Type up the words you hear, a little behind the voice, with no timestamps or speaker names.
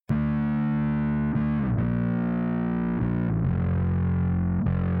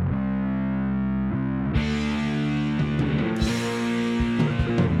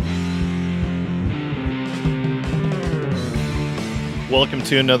Welcome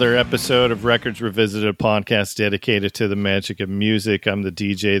to another episode of Records Revisited, a podcast dedicated to the magic of music. I'm the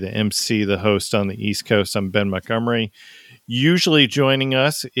DJ, the MC, the host on the East Coast. I'm Ben Montgomery. Usually joining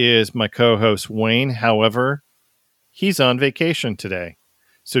us is my co-host Wayne. However, he's on vacation today.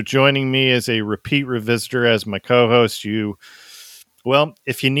 So joining me as a repeat revisitor as my co-host,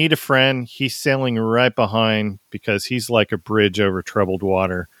 if you need a friend, he's sailing right behind because he's like a bridge over troubled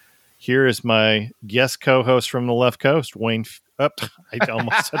water. Here is my guest co-host from the left coast, Wayne. I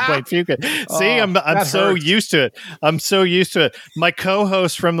almost said Wayne Fuqua. See, I'm so used to it. I'm so used to it. My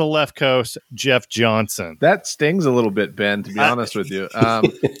co-host from the left coast, Jeff Johnson. That stings a little bit, Ben, to be honest with you.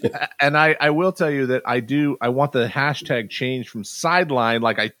 And I will tell you that I want the hashtag change from sideline,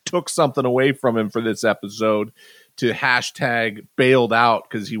 like I took something away from him for this episode, to hashtag bailed out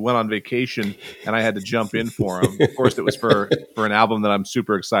because he went on vacation and I had to jump in for him. Of course, it was for an album that I'm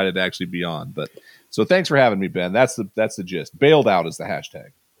super excited to actually be on. But so thanks for having me, Ben. That's the gist. Bailed out is the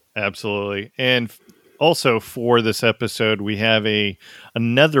hashtag. Absolutely. And also for this episode, we have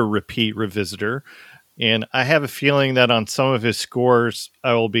another repeat revisitor. And I have a feeling that on some of his scores,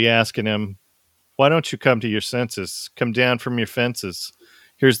 I will be asking him, why don't you come to your senses? Come down from your fences.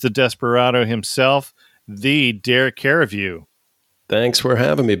 Here's the desperado himself, the Derek Caravue. Thanks for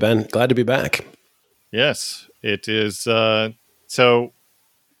having me, Ben. Glad to be back. Yes, it is. So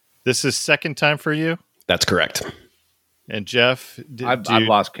this is second time for you? That's correct. And Jeff? I've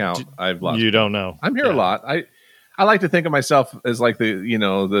lost count. You don't know. I'm here a lot. I like to think of myself as like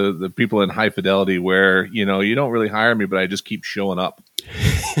the people in High Fidelity where, you don't really hire me, but I just keep showing up.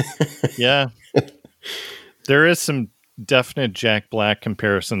 Yeah. There is some definite Jack Black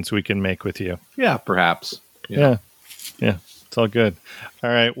comparisons we can make with you. Yeah, perhaps. Yeah. It's all good. All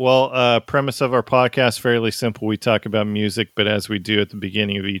right. Well, premise of our podcast, fairly simple. We talk about music, but as we do at the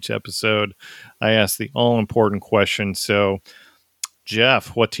beginning of each episode, I ask the all-important question. So,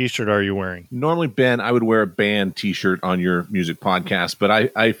 Jeff, what t-shirt are you wearing? Normally, Ben, I would wear a band t-shirt on your music podcast, but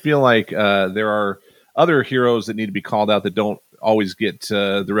I feel like there are other heroes that need to be called out that don't always get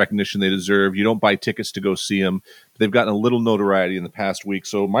the recognition they deserve. You don't buy tickets to go see them. They've gotten a little notoriety in the past week.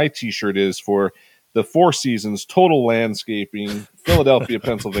 So my t-shirt is for the Four Seasons Total Landscaping, Philadelphia,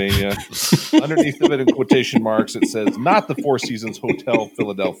 Pennsylvania. Underneath of it in quotation marks, it says, not the Four Seasons Hotel,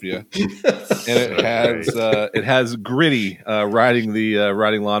 Philadelphia. And it has Gritty riding the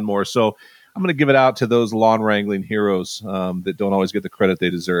riding lawnmower. So I'm going to give it out to those lawn wrangling heroes that don't always get the credit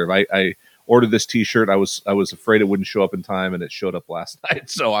they deserve. I ordered this t-shirt. I was afraid it wouldn't show up in time, and it showed up last night.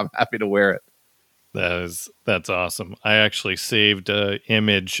 So I'm happy to wear it. That's awesome. I actually saved an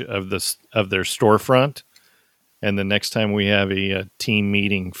image of their storefront, and the next time we have a team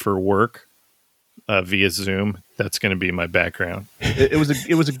meeting for work via Zoom, that's going to be my background. It was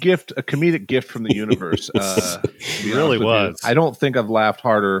a gift, a comedic gift from the universe. It really was. I don't think I've laughed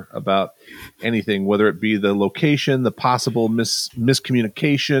harder about anything, whether it be the location, the possible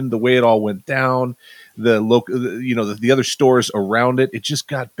miscommunication, the way it all went down, the other stores around it. It just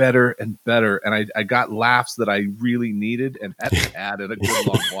got better and better, and I got laughs that I really needed and hadn't had in a good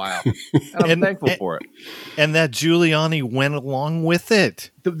long while. And I'm thankful for it. And that Giuliani went along with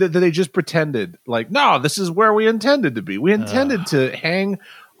it. They just pretended like, no, this is where we intended to be. We intended to hang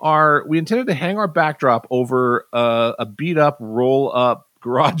our backdrop over a beat up, roll up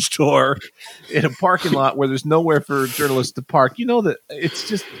garage door in a parking lot where there's nowhere for journalists to park. You know that it's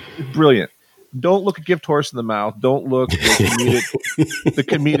just brilliant. Don't look a gift horse in the mouth. Don't look the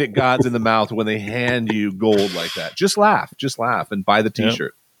comedic gods in the mouth when they hand you gold like that. Just laugh, and buy the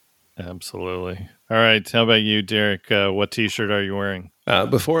t-shirt. Yep. Absolutely. All right. How about you, Derek? What t-shirt are you wearing?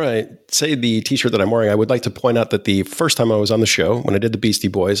 Before I say the t-shirt that I'm wearing, I would like to point out that the first time I was on the show, when I did the Beastie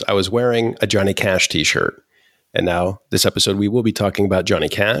Boys, I was wearing a Johnny Cash t-shirt. And now, this episode, we will be talking about Johnny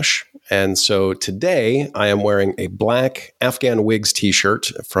Cash. And so today, I am wearing a black Afghan Wigs t-shirt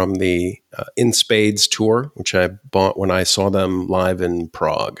from the In Spades tour, which I bought when I saw them live in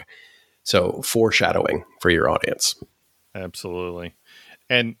Prague. So, foreshadowing for your audience. Absolutely.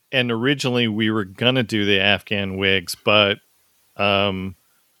 And originally, we were going to do the Afghan Wigs, but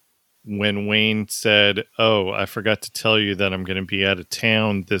when Wayne said, "Oh, I forgot to tell you that I'm going to be out of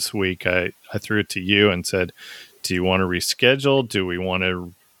town this week," I threw it to you and said, "Do you want to reschedule? Do we want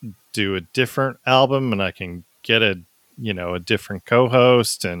to do a different album and I can get a different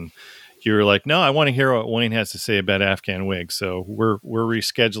co-host?" And you were like, "No, I want to hear what Wayne has to say about Afghan Wigs." So we're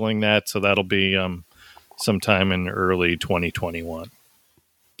rescheduling that. So that'll be sometime in early 2021.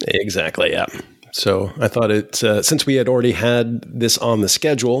 Exactly. Yeah. So I thought since we had already had this on the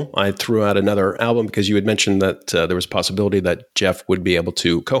schedule, I threw out another album because you had mentioned that there was a possibility that Jeff would be able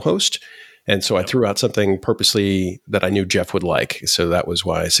to co-host. And so I threw out something purposely that I knew Jeff would like. So that was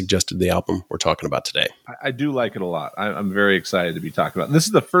why I suggested the album we're talking about today. I do like it a lot. I'm very excited to be talking about it. This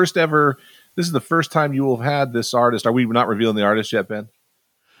is the first time you will have had this artist. Are we not revealing the artist yet, Ben?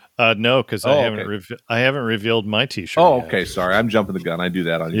 No, because I haven't revealed my T-shirt. Oh, yet. okay. Sorry, I'm jumping the gun. I do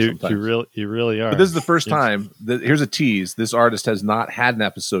that on you sometimes. You really are. But this is the first time. Here's a tease. This artist has not had an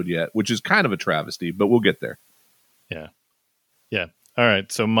episode yet, which is kind of a travesty, but we'll get there. Yeah. All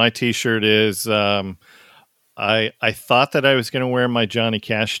right. So my T-shirt is. I thought that I was going to wear my Johnny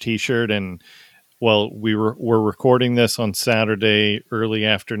Cash T-shirt, and we're recording this on Saturday early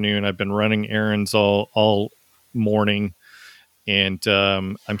afternoon. I've been running errands all morning. And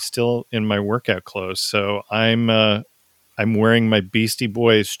I'm still in my workout clothes, so I'm wearing my Beastie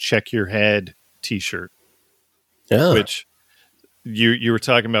Boys "Check Your Head" T-shirt, which you were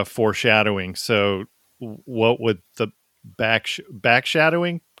talking about foreshadowing. So, what would the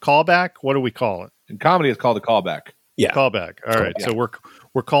backshadowing callback? What do we call it in comedy? It's called a callback. Yeah, callback. All right, so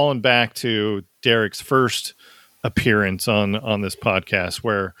we're calling back to Derek's first appearance on this podcast,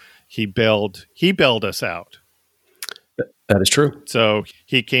 where he bailed us out. That is true. So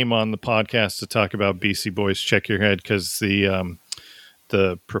he came on the podcast to talk about Beastie Boys "Check Your Head" because the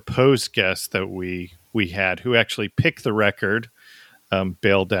proposed guest that we had, who actually picked the record,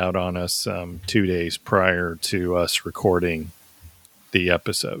 bailed out on us 2 days prior to us recording the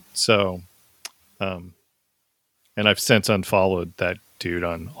episode. So, and I've since unfollowed that dude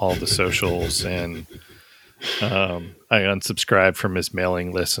on all the socials, and I unsubscribed from his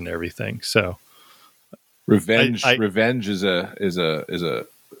mailing list and everything. So. Revenge is a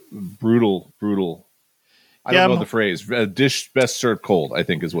brutal. I don't know the phrase. A dish best served cold, I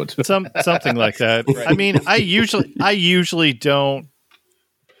think, is what something like that. Right. I mean, I usually don't.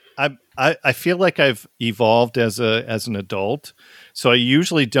 I feel like I've evolved as an adult, so I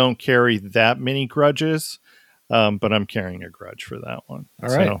usually don't carry that many grudges. But I'm carrying a grudge for that one.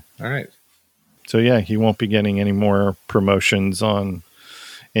 All right. So yeah, he won't be getting any more promotions on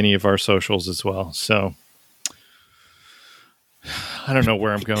any of our socials as well. So. I don't know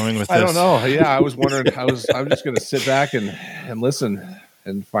where I'm going with this. I don't know. Yeah, I was wondering. I'm just going to sit back and listen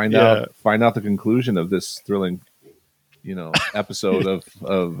and find out the conclusion of this thrilling, episode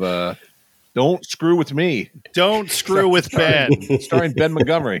of Don't Screw With Me. Don't Screw With Ben. Starring Ben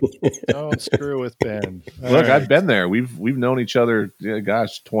Montgomery. Don't Screw With Ben. Look, I've been there. We've known each other,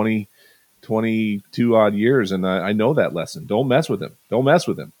 22 odd years, and I know that lesson. Don't mess with him. Don't mess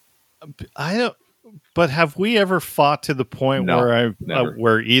with him. I don't. But have we ever fought to the point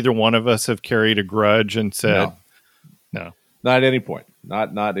where either one of us have carried a grudge and said, no. Not at any point.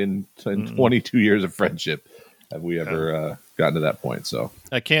 Not in 22 years of friendship have we ever gotten to that point. So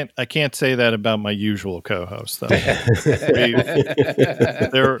I can't say that about my usual co-host though.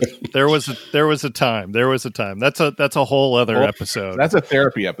 there was a time. That's a whole other episode. That's a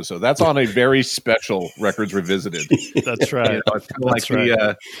therapy episode. That's on a very special Records Revisited. That's right.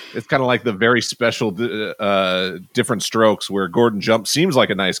 It's kind of like the very special Different Strokes, where Gordon Jump seems like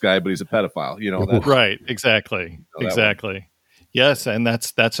a nice guy, but he's a pedophile. Right. Exactly. Exactly. Yes, and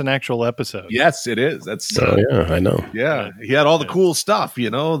that's an actual episode. Yes, it is. That's I know. Yeah, he had all the cool stuff, the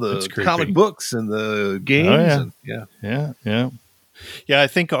comic books and the games. Yeah. I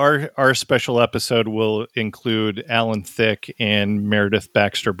think our special episode will include Alan Thicke and Meredith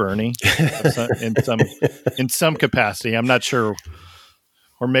Baxter Birney in some capacity. I'm not sure,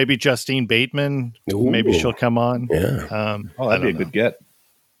 or maybe Justine Bateman. Ooh. Maybe she'll come on. Yeah. That'd be a good get.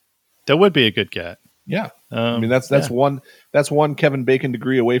 That would be a good get. Yeah. I mean, that's one Kevin Bacon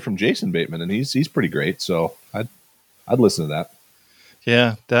degree away from Jason Bateman, and he's pretty great. So I'd listen to that.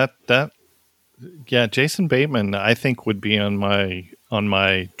 Yeah, Jason Bateman I think would be on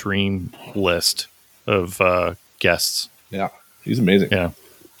my dream list of guests. Yeah, he's amazing. Yeah.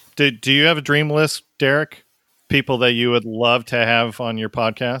 Do you have a dream list, Derek? People that you would love to have on your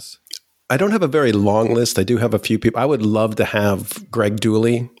podcast? I don't have a very long list. I do have a few people. I would love to have Greg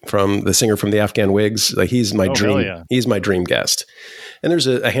Dooley, from the singer from the Afghan Wigs. Like, he's my dream. Yeah. He's my dream guest. And there's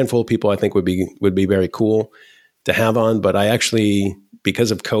a handful of people I think would be very cool to have on. But I actually,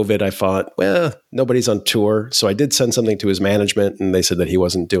 because of COVID, I thought, well, nobody's on tour. So I did send something to his management, and they said that he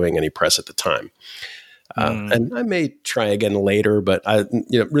wasn't doing any press at the time. And I may try again later, but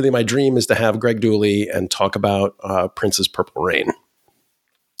really my dream is to have Greg Dooley and talk about Prince's Purple Rain.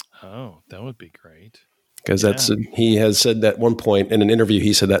 Oh, that would be great. Because he has said that at one point in an interview,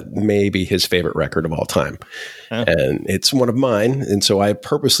 he said that may be his favorite record of all time. And it's one of mine. And so I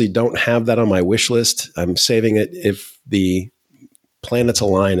purposely don't have that on my wish list. I'm saving it. If the planets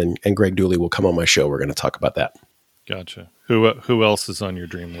align and Greg Dooley will come on my show, we're going to talk about that. Gotcha. Who else is on your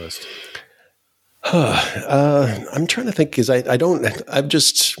dream list? I'm trying to think because I've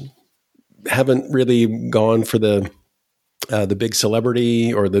just haven't really gone for the big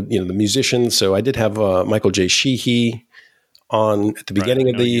celebrity or the musician. So I did have Michael J. Sheehy on at the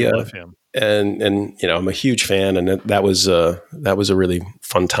beginning of you love him. and I'm a huge fan, and that was a really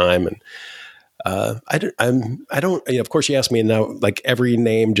fun time. And I don't of course you asked me now, like every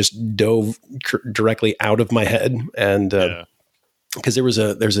name just dove directly out of my head, and because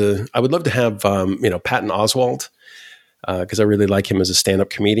I would love to have Patton Oswalt, because I really like him as a stand-up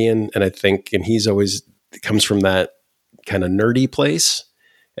comedian, and I think he's always comes from that kind of nerdy place,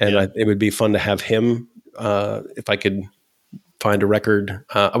 and it would be fun to have him if I could find a record.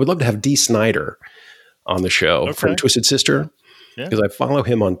 I would love to have Dee Snider on the show from Twisted Sister, because I follow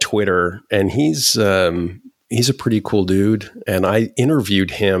him on Twitter, and he's a pretty cool dude, and I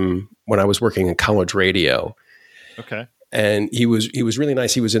interviewed him when I was working in college radio. Okay. And he was really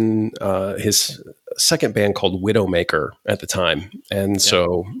nice. He was in his second band called Widowmaker at the time, and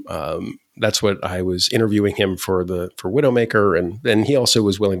so that's what I was interviewing him for Widowmaker, and then he also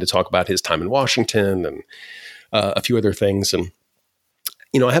was willing to talk about his time in Washington and a few other things. And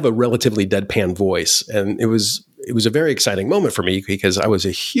I have a relatively deadpan voice, and it was a very exciting moment for me because I was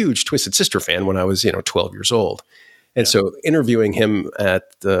a huge Twisted Sister fan when I was 12 years old. And so interviewing him at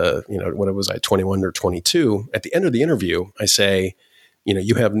when I was 21 or 22, at the end of the interview, I say,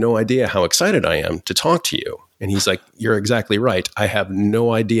 you have no idea how excited I am to talk to you. And he's like, you're exactly right. I have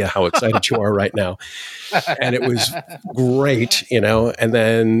no idea how excited you are right now. And it was great, and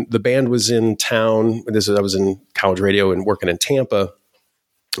then the band was in town. I was in college radio and working in Tampa.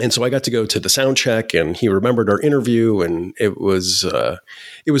 And so I got to go to the sound check, and he remembered our interview, and it was a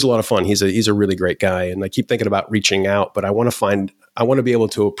lot of fun. He's a really great guy, and I keep thinking about reaching out, but I want to be able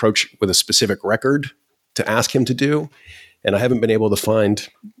to approach with a specific record to ask him to do, and I haven't been able to find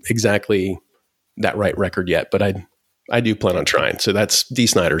exactly that right record yet, but I do plan on trying. So that's Dee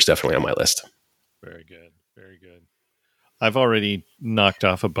Snider's definitely on my list. Very good, very good. I've already knocked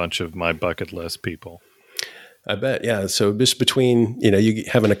off a bunch of my bucket list people. I bet. Yeah. So just between, you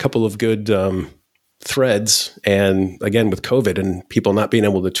having a couple of good threads, and again, with COVID and people not being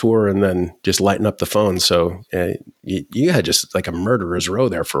able to tour, and then just lighting up the phone. So you had just like a murderer's row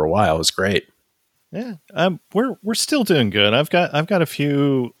there for a while. It was great. Yeah. We're still doing good. I've got a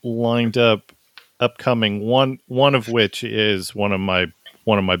few lined up upcoming, one of which is one of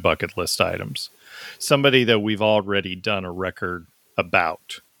my bucket list items. Somebody that we've already done a record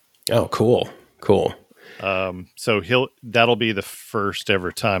about. Oh, cool. So that'll be the first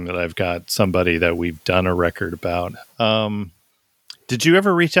ever time that I've got somebody that we've done a record about. Did you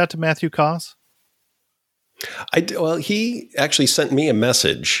ever reach out to Matthew Cause? Well, he actually sent me a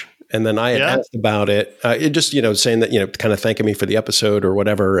message, and then I had asked about it. It just, saying that, kind of thanking me for the episode or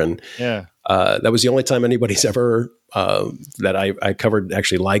whatever. And that was the only time anybody's ever that I covered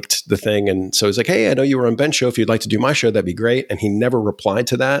actually liked the thing. And so it's like, hey, I know you were on Ben's show. If you'd like to do my show, that'd be great. And he never replied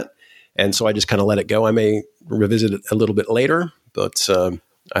to that. And so I just kind of let it go. I may revisit it a little bit later, but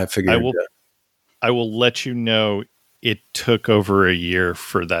I figured I will let you know it took over a year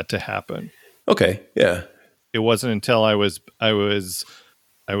for that to happen. Okay. Yeah. It wasn't until I was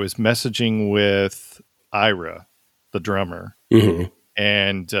messaging with Ira, the drummer,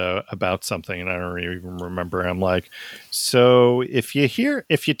 and about something, and I don't even remember. I'm like, so if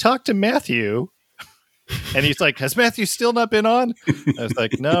you talk to Matthew. And he's like, has Matthew still not been on? I was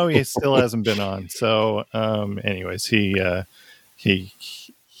like, no, he still hasn't been on. So, anyways, he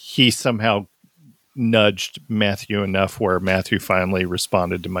somehow nudged Matthew enough where Matthew finally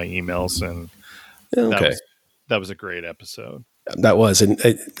responded to my emails, and that was a great episode. That was, and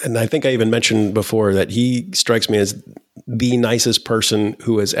I think I even mentioned before that he strikes me as the nicest person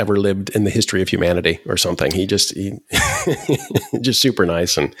who has ever lived in the history of humanity, or something. He just super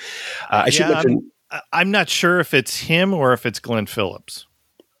nice, and I should mention. I'm not sure if it's him or if it's Glenn Phillips.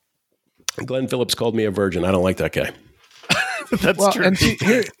 Glenn Phillips called me a virgin. I don't like that guy. That's true. And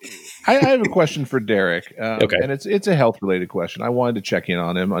here, I have a question for Derek. And it's a health related question. I wanted to check in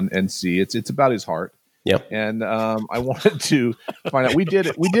on him and see. It's about his heart. Yeah. And I wanted to find out. We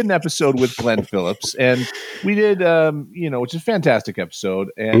did an episode with Glenn Phillips, and we did which is a fantastic episode,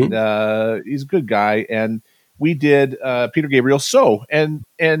 and he's a good guy. And we did Peter Gabriel. And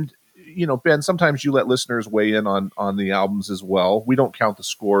Ben, sometimes you let listeners weigh in on the albums as well. We don't count the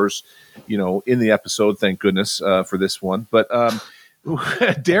scores, in the episode, thank goodness, for this one. But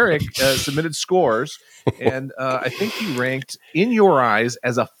Derek submitted scores, and I think he ranked In Your Eyes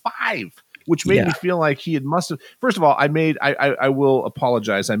as a 5 which made me feel like he must have. First of all, I will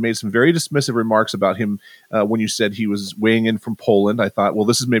apologize. I made some very dismissive remarks about him when you said he was weighing in from Poland. I thought, well,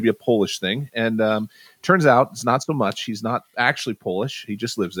 this is maybe a Polish thing, and turns out it's not so much. He's not actually Polish. He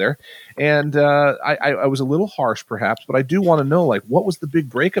just lives there, and I was a little harsh, perhaps, but I do want to know, like, what was the big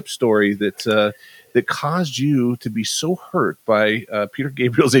breakup story that caused you to be so hurt by Peter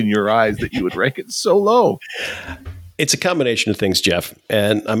Gabriel's "In Your Eyes" that you would rank it so low? It's a combination of things, Jeff.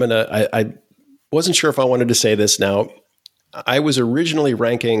 And I wasn't sure if I wanted to say this now. I was originally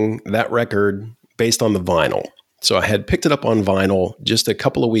ranking that record based on the vinyl. So I had picked it up on vinyl just a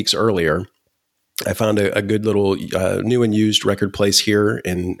couple of weeks earlier. I found a good little new and used record place here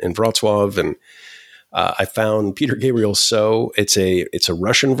in Wrocław. And I found Peter Gabriel's "So." It's a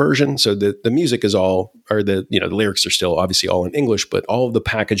Russian version. So the music is all, or the lyrics are still obviously all in English, but all of the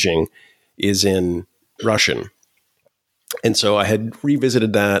packaging is in Russian. And so I had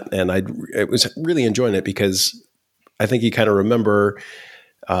revisited that, and I was really enjoying it because I think you kind of remember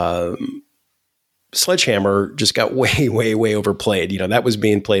Sledgehammer just got way, way, way overplayed. That was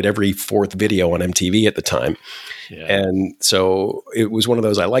being played every fourth video on MTV at the time. Yeah. And so it was one of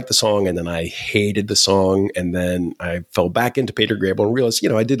those, I liked the song, and then I hated the song, and then I fell back into Peter Gabriel and realized,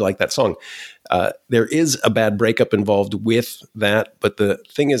 I did like that song. There is a bad breakup involved with that, but the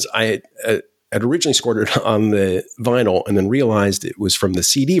thing is, I'd originally scored it on the vinyl and then realized it was from the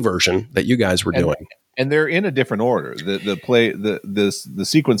CD version that you guys were doing. And they're in a different order. The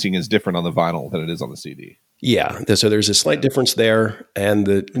sequencing is different on the vinyl than it is on the CD. Yeah. So there's a slight difference there. And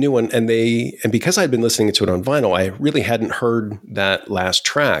the new one, and because I'd been listening to it on vinyl, I really hadn't heard that last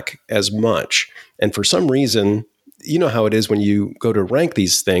track as much. And for some reason, you know how it is when you go to rank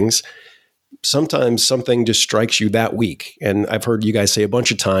these things, sometimes something just strikes you that week. And I've heard you guys say a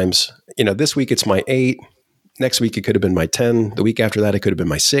bunch of times, this week it's my 8. Next week it could have been my 10. The week after that it could have been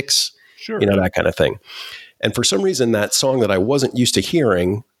my 6. Sure. That kind of thing. And for some reason, that song that I wasn't used to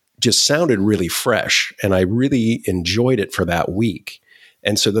hearing just sounded really fresh. And I really enjoyed it for that week.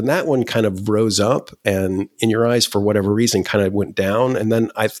 And so then that one kind of rose up, and "In Your Eyes," for whatever reason, kind of went down. And then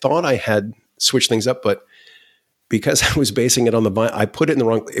I thought I had switched things up, but because I was basing it on the vinyl, I put it in the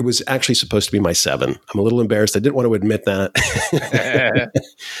wrong. It was actually supposed to be my 7. I'm a little embarrassed. I didn't want to admit that,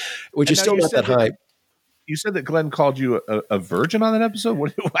 which is still not that high. You said that Glenn called you a virgin on that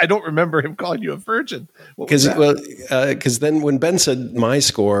episode. I don't remember him calling you a virgin. Because then when Ben said my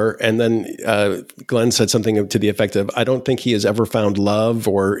score, and then Glenn said something to the effect of, "I don't think he has ever found love,"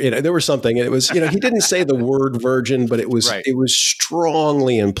 or there was something. It was, he didn't say the word virgin, but it was right. It was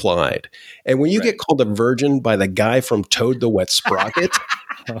strongly implied. And when you get called a virgin by the guy from Toad the Wet Sprocket.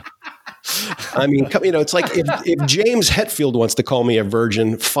 I mean, it's like if James Hetfield wants to call me a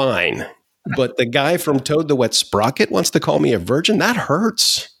virgin, fine. But the guy from Toad the Wet Sprocket wants to call me a virgin. That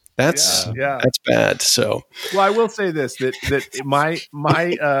hurts. That's bad. So, well, I will say this: that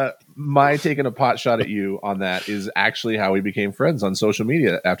my taking a pot shot at you on that is actually how we became friends on social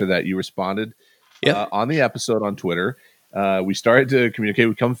media. After that, you responded on the episode on Twitter. We started to communicate,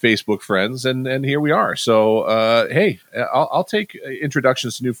 become Facebook friends, and here we are. So, hey, I'll take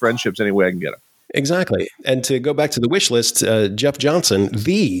introductions to new friendships any way I can get them. Exactly. And to go back to the wish list, Jeff Johnson,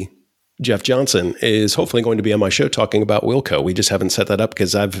 Jeff Johnson, is hopefully going to be on my show talking about Wilco. We just haven't set that up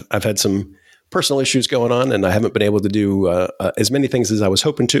because I've had some personal issues going on, and I haven't been able to do as many things as I was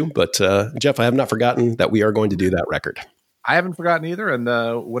hoping to. But Jeff, I have not forgotten that we are going to do that record. I haven't forgotten either, and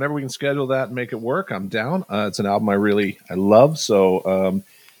whenever we can schedule that and make it work, I'm down. It's an album I love. So,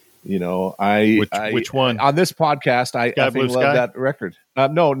 which one on this podcast? I love that record.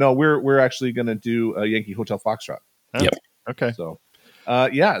 No, we're actually going to do Yankee Hotel Foxtrot. Oh, yep. Okay. So.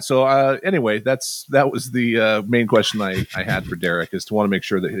 So anyway, that was the main question I had for Derek, is to want to make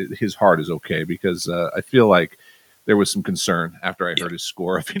sure that his heart is okay, because I feel like there was some concern after I heard his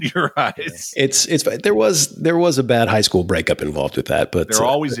score of "In Your Eyes." It's there was a bad high school breakup involved with that, but there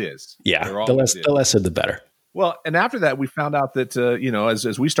always is. Yeah, the less said, the better. Well, and after that, we found out that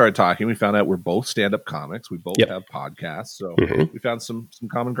as we started talking, we found out we're both stand-up comics. We both have podcasts, so we found some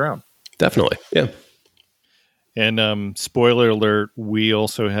common ground. Definitely, yeah. And spoiler alert, we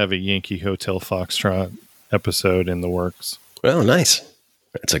also have a Yankee Hotel Foxtrot episode in the works. Well, nice.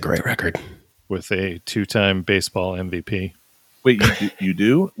 It's a great record. With a 2-time baseball MVP. Wait, you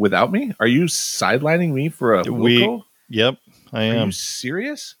do? Without me? Are you sidelining me for a Wilco? Yep, I am. Are you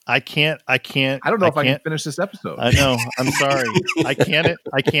serious? I can't. I don't know if I can finish this episode. I know. I'm sorry. I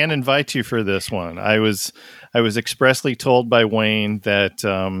can't invite you for this one. I was expressly told by Wayne that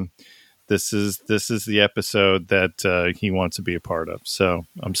this is the episode that he wants to be a part of. So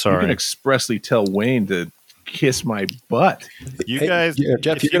I'm sorry. You can expressly tell Wayne to kiss my butt. You guys,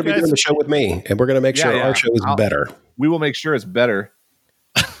 Jeff, you're going to be doing the show with me, and we're going to make sure our show is better. We will make sure it's better.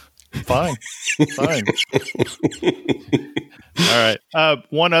 Fine. All right.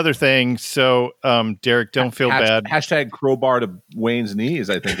 One other thing. So, Derek, don't feel bad. Hashtag crowbar to Wayne's knees,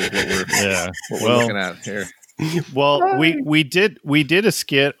 I think is what we're looking at here. Well, we did a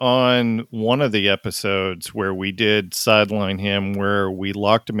skit on one of the episodes where we did sideline him, where we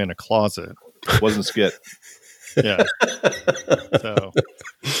locked him in a closet. Wasn't skit. Yeah. So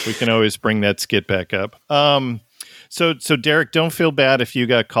we can always bring that skit back up. So Derek, don't feel bad if you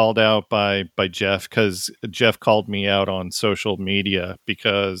got called out by Jeff, because Jeff called me out on social media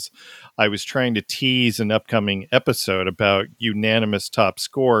because I was trying to tease an upcoming episode about unanimous top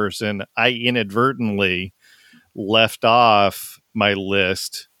scores, and I inadvertently left off my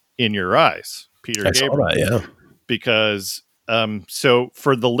list In Your Eyes, Peter Gabriel. All right, yeah. Because so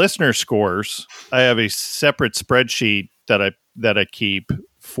for the listener scores, I have a separate spreadsheet that I keep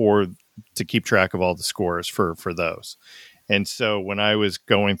to keep track of all the scores for those. And so when I was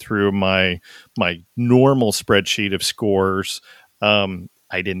going through my normal spreadsheet of scores, I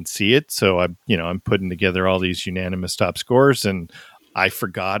didn't see it. So I'm putting together all these unanimous top scores, and I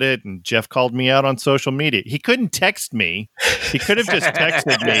forgot it. And Jeff called me out on social media. He couldn't text me. He could have just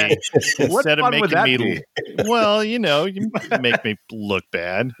texted me instead of making me. Well, you make me look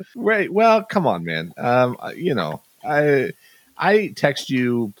bad. Right. Well, come on, man. I text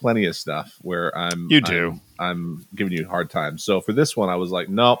you plenty of stuff where I'm giving you a hard time. So for this one, I was like,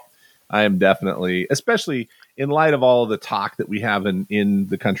 nope, I am definitely, especially in light of all of the talk that we have in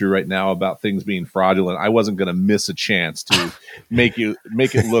the country right now about things being fraudulent. I wasn't going to miss a chance to make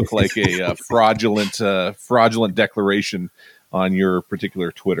it look like a fraudulent declaration on your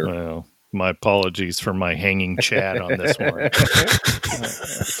particular Twitter. Well, my apologies for my hanging Chad on this one.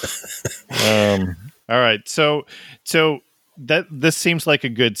 All right. So this seems like a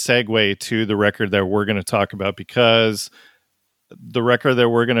good segue to the record that we're going to talk about, because the record that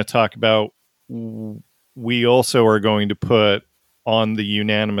we're going to talk about, we also are going to put on the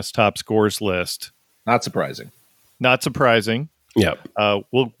unanimous top scores list. Not surprising. Yeah.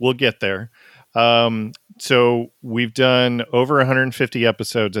 We'll get there. So we've done over 150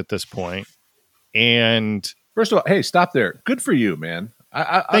 episodes at this point. And first of all, hey, stop there. Good for you, man.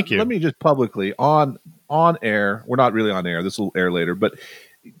 Thank you. Let me just publicly on air. We're not really on air. This will air later, but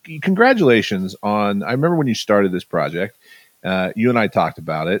congratulations on. I remember when you started this project. You and I talked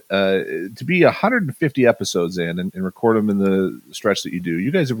about it. To be 150 episodes in and record them in the stretch that you do,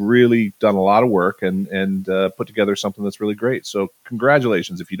 you guys have really done a lot of work and put together something that's really great. So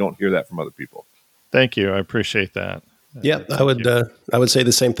congratulations if you don't hear that from other people. Thank you. I appreciate that. Yeah, I would say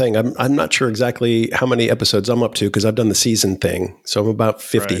the same thing. I'm not sure exactly how many episodes I'm up to because I've done the season thing, so I'm about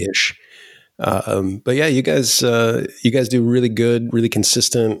 50-ish. Right. But yeah, you guys do really good, really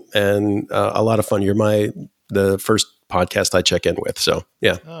consistent, and a lot of fun. You're the first podcast I check in with. So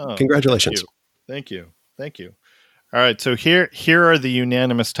yeah, congratulations. Thank you. All right. So here are the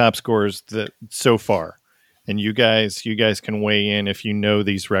unanimous top scores that so far. And you guys can weigh in if you know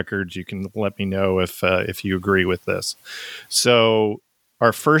these records. You can let me know if you agree with this. So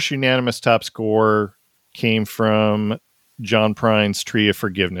our first unanimous top score came from John Prine's Tree of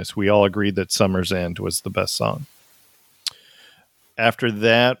Forgiveness. We all agreed that Summer's End was the best song. After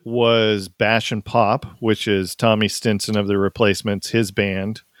that was Bash and Pop, which is Tommy Stinson of The Replacements, his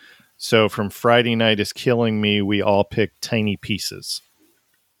band. So from Friday Night is Killing Me, we all picked Tiny Pieces.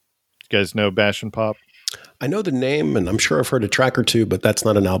 You guys know Bash and Pop? I know the name, and I'm sure I've heard a track or two, but that's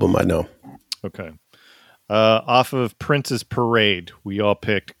not an album I know. Okay. Off of Prince's Parade, we all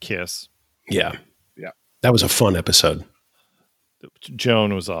picked Kiss. Yeah. That was a fun episode.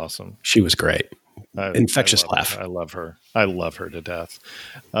 Joan was awesome. She was great. Infectious laugh. I love her. I love her to death.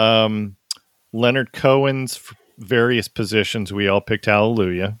 Leonard Cohen's Various Positions, we all picked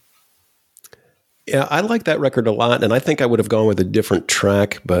Hallelujah. Yeah, I like that record a lot, and I think I would have gone with a different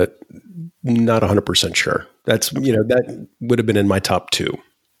track, but not 100% sure. That's that would have been in my top two.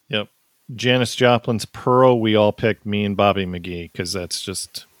 Yep. Janis Joplin's Pearl, we all picked Me and Bobby McGee because that's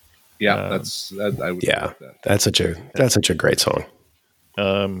just I would like that. That's such a great song.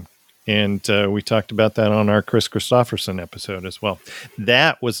 And we talked about that on our Chris Christopherson episode as well.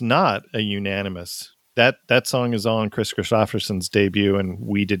 That was not a unanimous. That song is on Chris Christopherson's debut, and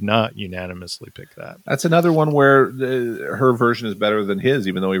we did not unanimously pick that. That's another one where her version is better than his,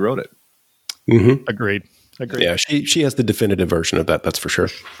 even though he wrote it. Mm-hmm. Agreed. Yeah, she has the definitive version of that. That's for sure.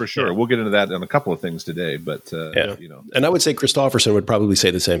 For sure. Yeah. We'll get into that on a couple of things today, but And I would say Christopherson would probably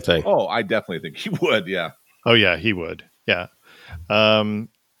say the same thing. Oh, I definitely think he would. Yeah. Oh yeah, he would. Yeah.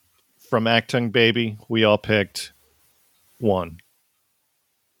 from Actung Baby, we all picked one.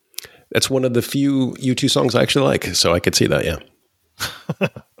 That's one of the few U2 songs I actually like, so I could see that, yeah.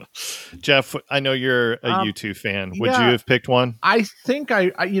 Jeff, I know you're a U2 fan. Would yeah. you have picked one? I think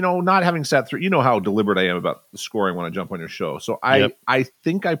I not having sat through, how deliberate I am about the scoring when I jump on your show. So I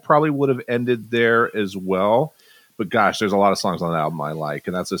think I probably would have ended there as well. But gosh, there's a lot of songs on that album I like,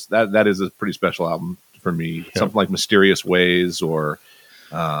 and that's just that is a pretty special album for me. Yep. Something like Mysterious Ways or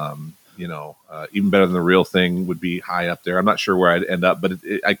even Better Than the Real Thing would be high up there. I'm not sure where I'd end up, but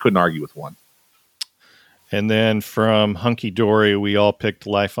I couldn't argue with one. And then from Hunky Dory, we all picked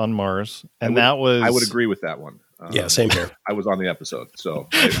Life on Mars. And I would agree with that one. Yeah, same here. I was on the episode, so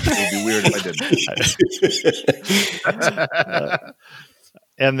it would be weird if I didn't.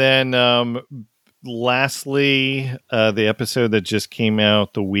 And then lastly, the episode that just came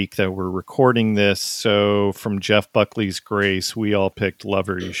out the week that we're recording this. So from Jeff Buckley's Grace, we all picked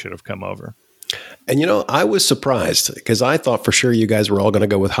Lover, You Should Have Come Over. And, I was surprised because I thought for sure you guys were all going to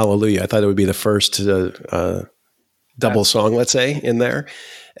go with Hallelujah. I thought it would be the first double song, let's say, in there.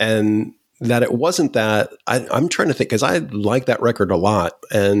 And that it wasn't that. I'm trying to think because I like that record a lot.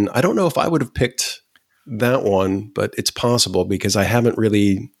 And I don't know if I would have picked that one, but it's possible because I haven't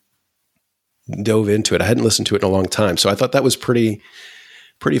really dove into it. I hadn't listened to it in a long time. So I thought that was pretty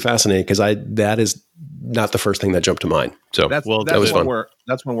fascinating because that is not the first thing that jumped to mind. So that was fun.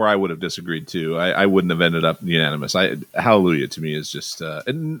 That's one where I would have disagreed too. I wouldn't have ended up unanimous. Hallelujah to me is just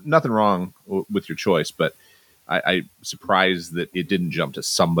and nothing wrong with your choice, but I'm surprised that it didn't jump to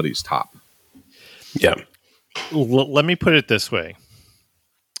somebody's top. Yeah. Let me put it this way.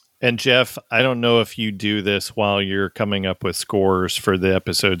 And Jeff, I don't know if you do this while you're coming up with scores for the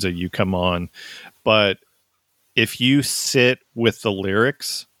episodes that you come on, but if you sit with the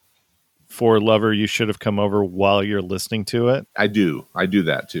lyrics for Lover, You Should Have Come Over while you're listening to it. I do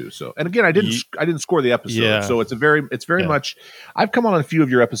that too. So, and again, I didn't score the episode. Yeah. So it's very much, I've come on a few of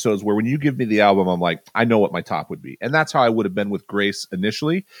your episodes where when you give me the album, I'm like, I know what my top would be. And that's how I would have been with Grace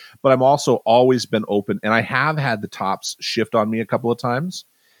initially, but I'm also always been open and I have had the tops shift on me a couple of times.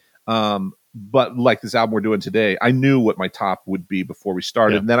 But like this album we're doing today, I knew what my top would be before we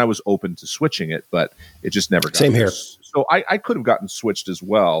started. And then I was open to switching it, but it just never got Same here. So I could have gotten switched as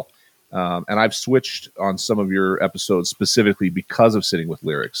well. And I've switched on some of your episodes specifically because of sitting with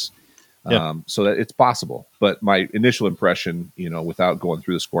lyrics. So that it's possible. But my initial impression, without going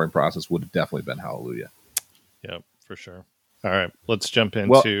through the scoring process would have definitely been Hallelujah. Yeah, for sure. All right, let's jump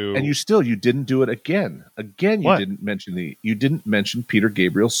into. And you didn't do it again. Again, you didn't mention Peter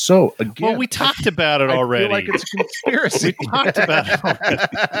Gabriel. So again, well, we talked about it already. I feel like it's a conspiracy. We talked about it already.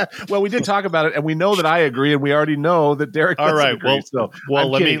 Well, we did talk about it, and we know that I agree, and we already know that Derek doesn't agree.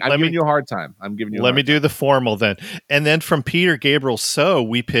 I'm giving you a hard time. Let me do the formal then, and then from Peter Gabriel. So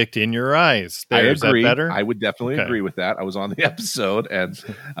we picked In Your Eyes. I agree. Is that better? I would definitely agree with that. I was on the episode, and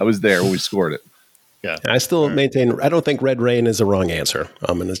I was there when we scored it. Yeah, I still maintain. I don't think Red Rain is a wrong answer.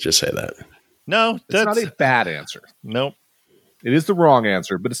 I'm going to just say that. No, it's not a bad answer. Nope, it is the wrong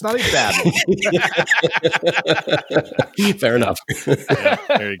answer, but it's not a bad one. Fair enough. Yeah,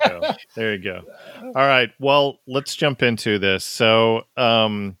 there you go. All right. Well, let's jump into this. So,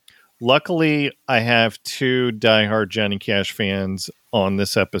 luckily, I have two diehard Johnny Cash fans on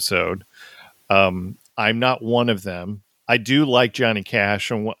this episode. I'm not one of them. I do like Johnny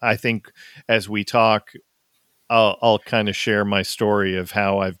Cash, and I think as we talk, I'll kind of share my story of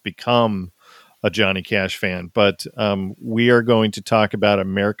how I've become a Johnny Cash fan. But we are going to talk about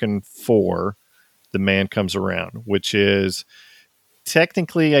American 4, The Man Comes Around, which is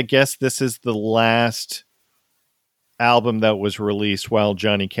technically, I guess this is the last album that was released while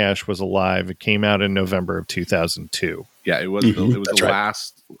Johnny Cash was alive. It came out in November of 2002. Yeah, it was the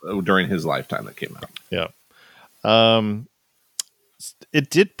last during his lifetime that came out. Yeah. It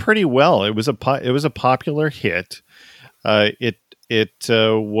did pretty well. It was a popular hit. It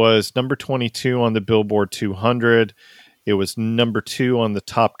was number 22 on the Billboard 200. It was number 2 on the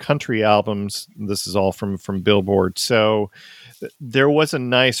top country albums. This is all from Billboard. So there was a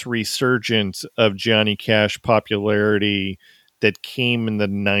nice resurgence of Johnny Cash popularity that came in the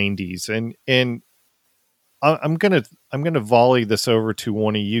 90s. And I'm gonna volley this over to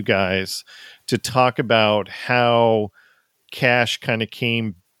one of you guys to talk about how Cash kind of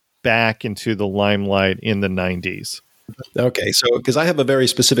came back into the limelight in the 90s. Okay, so because I have a very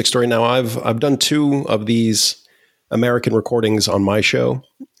specific story now, I've done 2 of these American recordings on my show,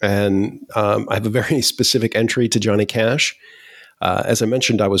 and I have a very specific entry to Johnny Cash. As I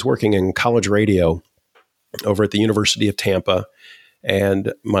mentioned, I was working in college radio over at the University of Tampa,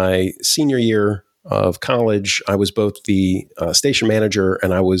 and my senior year of college, I was both the station manager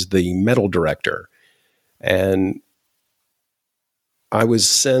and I was the metal director. And I was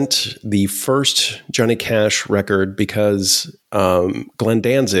sent the first Johnny Cash record because Glenn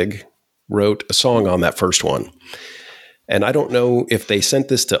Danzig wrote a song on that first one. And I don't know if they sent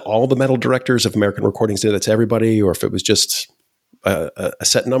this to all the metal directors of American Recordings, that's everybody, or if it was just a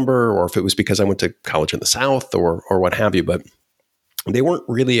set number, or if it was because I went to college in the South or what have you. But they weren't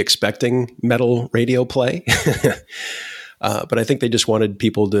really expecting metal radio play. But I think they just wanted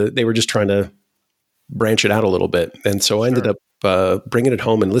people they were just trying to branch it out a little bit. And so I ended up bringing it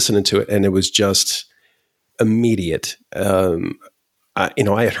home and listening to it, and it was just immediate. I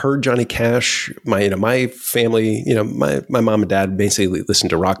had heard Johnny Cash. My family, my mom and dad basically listened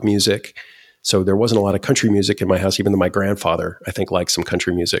to rock music, so there wasn't a lot of country music in my house. Even though my grandfather, I think, liked some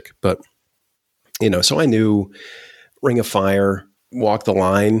country music, but so I knew Ring of Fire, Walk the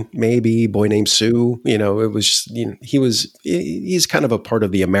Line, maybe Boy Named Sue. It was just, he's kind of a part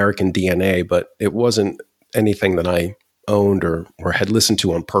of the American DNA, but it wasn't anything that I owned or had listened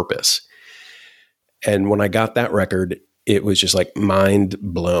to on purpose. And when I got that record, it was just like mind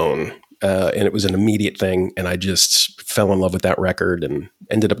blown. And it was an immediate thing. And I just fell in love with that record and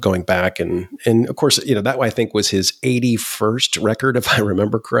ended up going back. And of course, that I think was his 81st record, if I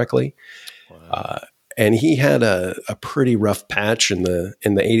remember correctly. Wow. And he had a pretty rough patch in the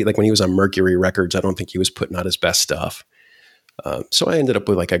 80s. Like when he was on Mercury Records, I don't think he was putting out his best stuff. So I ended up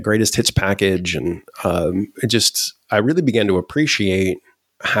with like a greatest hits package. And I really began to appreciate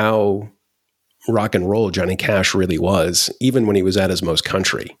how rock and roll Johnny Cash really was, even when he was at his most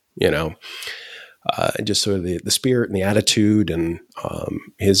country, just sort of the spirit and the attitude, and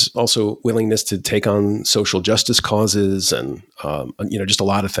his also willingness to take on social justice causes, and just a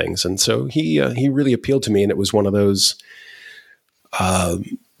lot of things. And so he really appealed to me, and it was one of those,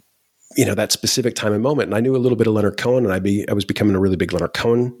 that specific time and moment. And I knew a little bit of Leonard Cohen, and I was becoming a really big Leonard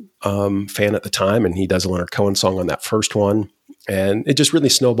Cohen fan at the time, and he does a Leonard Cohen song on that first one. And it just really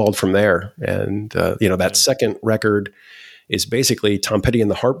snowballed from there. And, that second record is basically Tom Petty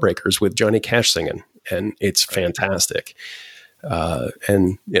and the Heartbreakers with Johnny Cash singing. And it's fantastic. So I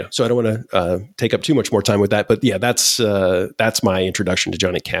don't want to take up too much more time with that. But yeah, that's my introduction to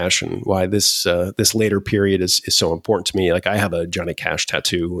Johnny Cash, and why this later period is so important to me. Like, I have a Johnny Cash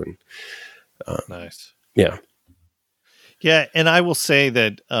tattoo. And nice. Yeah. Yeah. And I will say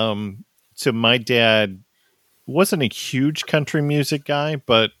that so my dad wasn't a huge country music guy,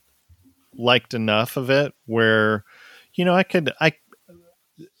 but liked enough of it where,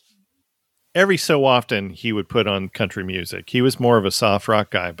 every so often he would put on country music. He was more of a soft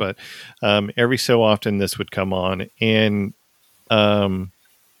rock guy, but every so often this would come on. And going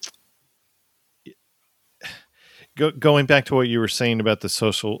back to what you were saying about the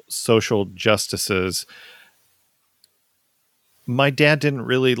social justices, my dad didn't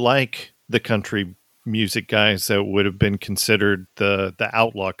really like the country music guys that would have been considered the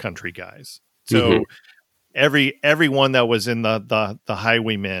outlaw country guys. So everyone that was in the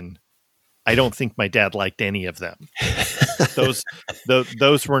Highwaymen, I don't think my dad liked any of them. Those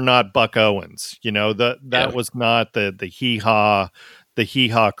were not Buck Owens. That was not the hee-haw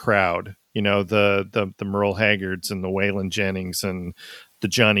crowd. The Merle Haggards and the Waylon Jennings and the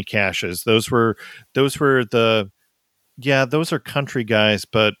Johnny Cashes. Those are country guys,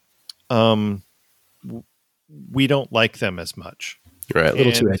 but we don't like them as much. Right. A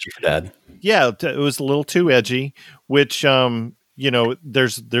little too edgy for Dad. Yeah. It was a little too edgy, which, there's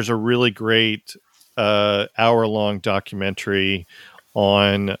a really great hour-long documentary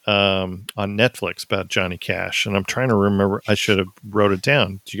on Netflix about Johnny Cash. And I'm trying to remember, I should have wrote it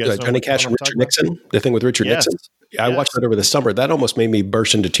down. Do you guys know Johnny Cash and Richard Nixon? The thing with Richard Nixon? I watched that over the summer. That almost made me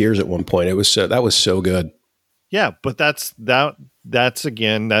burst into tears at one point. It was that was so good. Yeah, but that's my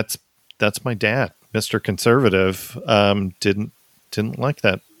dad, Mr. Conservative. Didn't like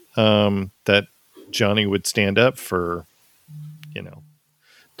that. That Johnny would stand up for,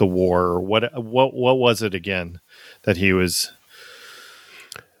 the war, or what was it again that he was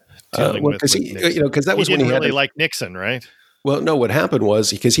dealing with? Because that was when he didn't really like Nixon, right? Well, no, what happened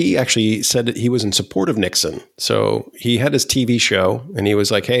was because he actually said that he was in support of Nixon. So he had his TV show, and he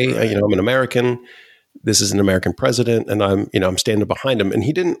was like, "Hey, I'm an American. This is an American president, and I'm standing behind him." And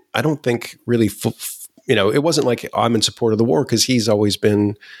he didn't, I don't think, really, it wasn't like I'm in support of the war, because he's always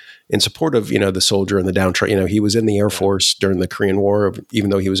been in support of, the soldier and the downtrodden. He was in the Air Force during the Korean War, even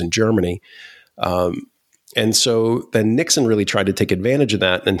though he was in Germany. And so then Nixon really tried to take advantage of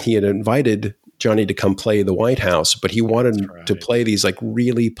that, and he had invited Johnny to come play the White House, but he wanted to play these like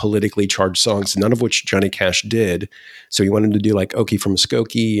really politically charged songs, none of which Johnny Cash did. So he wanted to do like Okie from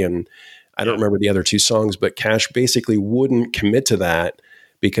Skokie, and I don't remember the other two songs, but Cash basically wouldn't commit to that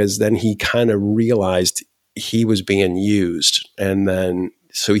because then he kind of realized he was being used. And then,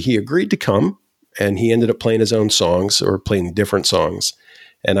 so he agreed to come and he ended up playing his own songs or playing different songs.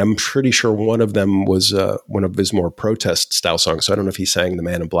 And I'm pretty sure one of them was one of his more protest style songs. So I don't know if he sang The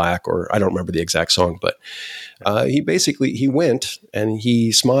Man in Black or I don't remember the exact song, but he went and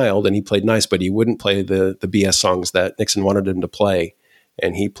he smiled and he played nice, but he wouldn't play the BS songs that Nixon wanted him to play.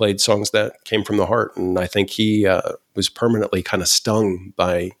 And he played songs that came from the heart. And I think he was permanently kind of stung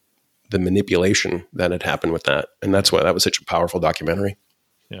by the manipulation that had happened with that. And that's why that was such a powerful documentary.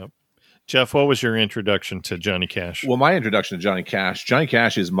 Yeah. Jeff, what was your introduction to Johnny Cash? Well, my introduction to Johnny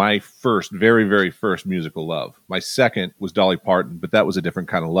Cash is my first, very, very first musical love. My second was Dolly Parton, but that was a different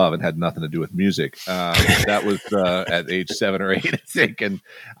kind of love. It had nothing to do with music. That was at age 7 or 8, I think, and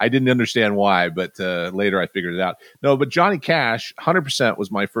I didn't understand why, but later I figured it out. No, but Johnny Cash, 100%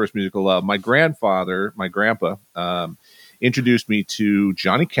 was my first musical love. My grandpa, introduced me to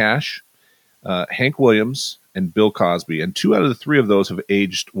Johnny Cash, Hank Williams, and Bill Cosby, and 2 out of the 3 of those have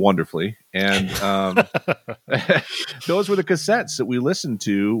aged wonderfully. And those were the cassettes that we listened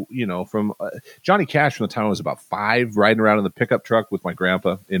to, from Johnny Cash from the time I was about 5, riding around in the pickup truck with my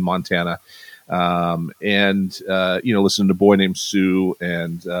grandpa in Montana. Listening to Boy Named Sue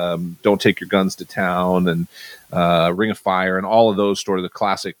and Don't Take Your Guns to Town and Ring of Fire and all of those sort of the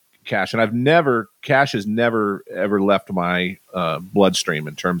classic Cash. And Cash has never, ever left my bloodstream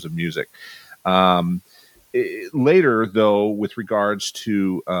in terms of music. Later, though, with regards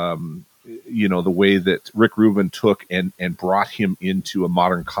to the way that Rick Rubin took and brought him into a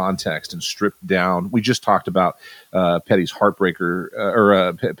modern context and stripped down. We just talked about Petty's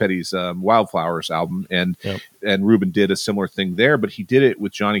Petty's Wildflowers album, and Rubin did a similar thing there, but he did it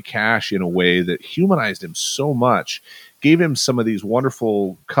with Johnny Cash in a way that humanized him so much. Gave him some of these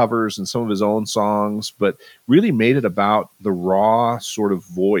wonderful covers and some of his own songs, but really made it about the raw sort of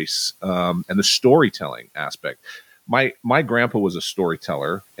voice and the storytelling aspect. My grandpa was a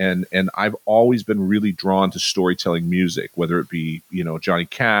storyteller, and I've always been really drawn to storytelling music, whether it be Johnny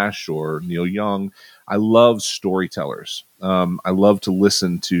Cash or Neil Young. I love storytellers. I love to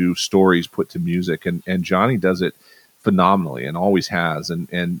listen to stories put to music, and Johnny does it phenomenally and always has,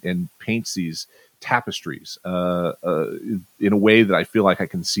 and paints these tapestries in a way that I feel like I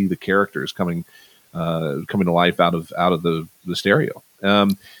can see the characters coming to life out of the stereo.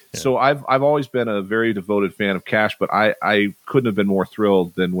 So I've always been a very devoted fan of Cash, but I couldn't have been more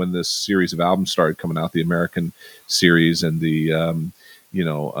thrilled than when this series of albums started coming out, the American series, and the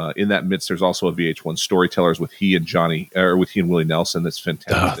in that midst there's also a VH1 Storytellers with he and Willie Nelson. That's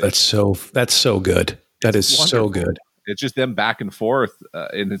fantastic. That's so good. That is so good. It's just them back and forth,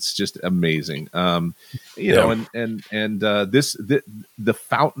 and it's just amazing. The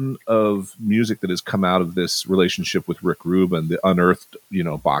fountain of music that has come out of this relationship with Rick Rubin, the Unearthed,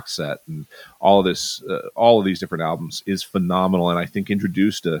 box set, and all of this, all of these different albums is phenomenal, and I think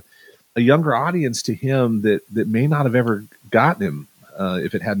introduced a younger audience to him that may not have ever gotten him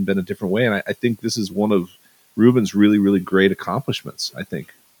if it hadn't been a different way. And I think this is one of Rubin's really, really great accomplishments, I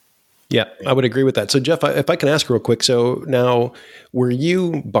think. Yeah, I would agree with that. So, Jeff, if I can ask real quick, so now, were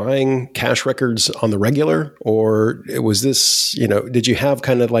you buying Cash records on the regular, or was this, did you have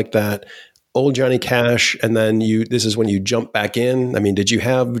kind of like that old Johnny Cash, and then this is when you jump back in? I mean, did you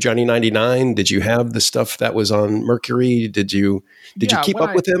have Johnny 99? Did you have the stuff that was on Mercury? Did you keep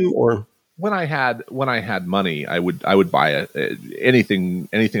up with him, or? When I had money, I would buy anything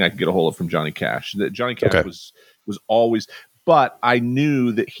I could get a hold of from Johnny Cash. Johnny Cash was always. But I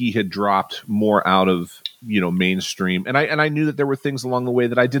knew that he had dropped more out of mainstream, and I knew that there were things along the way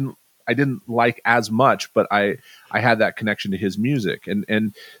that I didn't like as much, but I had that connection to his music,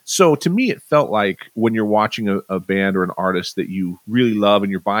 and so to me it felt like when you're watching a band or an artist that you really love and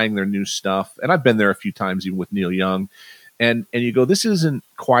you're buying their new stuff, and I've been there a few times even with Neil Young, and you go, this isn't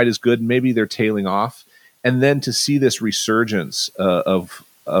quite as good, maybe they're tailing off, and then to see this resurgence of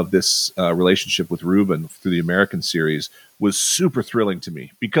this relationship with Rubin through the American series was super thrilling to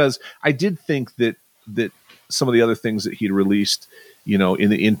me, because I did think that some of the other things that he'd released, in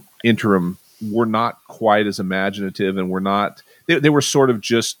the interim, were not quite as imaginative, and they were sort of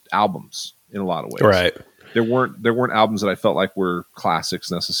just albums in a lot of ways. Right. There weren't albums that I felt like were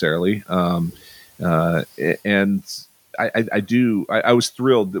classics necessarily. And I was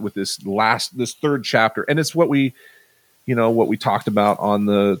thrilled with this third chapter, and it's what we talked about on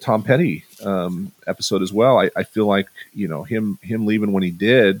the Tom Petty episode as well. I feel like him leaving when he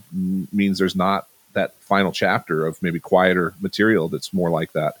did means there's not that final chapter of maybe quieter material that's more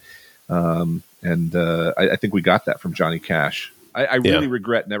like that. I think we got that from Johnny Cash. I really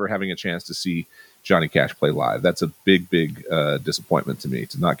regret never having a chance to see Johnny Cash play live. That's a big disappointment to me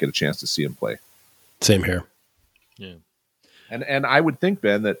to not get a chance to see him play. Same here. Yeah. And I would think,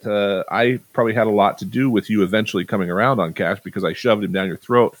 Ben, that I probably had a lot to do with you eventually coming around on Cash, because I shoved him down your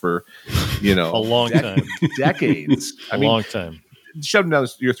throat for, a long time, decades. Long time. Shoved him down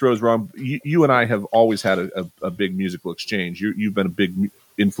your throat is wrong. You and I have always had a big musical exchange. You've been a big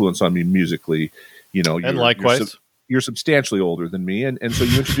influence on me musically. And likewise. You're substantially older than me, and so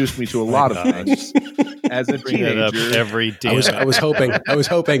you introduced me to a lot of things as a teenager. Every day, I was hoping.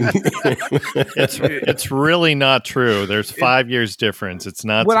 It's really not true. There's 5 years difference. It's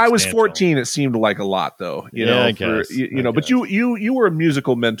not. When I was 14, it seemed like a lot, though. I guess. But you were a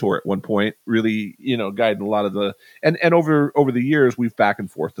musical mentor at one point, really, guiding a lot of the and over the years we've back and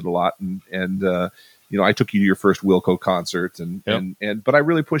forthed it a lot, and I took you to your first Wilco concert, but I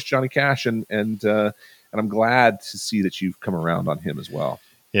really pushed Johnny Cash, and I'm glad to see that you've come around on him as well.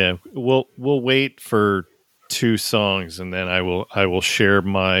 Yeah, we'll wait for 2 songs, and then I will share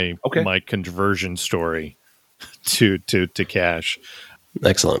my conversion story to Cash.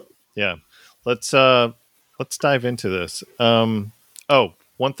 Excellent. Yeah, let's dive into this. One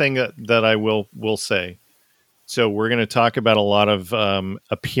thing that I will say. So we're going to talk about a lot of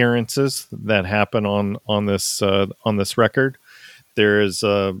appearances that happen on this record. There is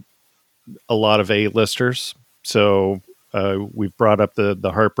a lot of A-listers. So we've brought up the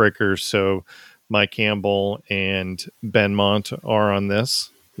Heartbreakers. So Mike Campbell and Ben Mont are on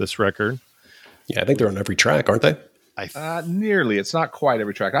this record. Yeah, I think they're on every track, aren't they? Nearly. It's not quite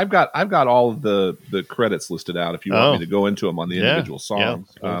every track. I've got all of the credits listed out if you want me to go into them on the individual songs.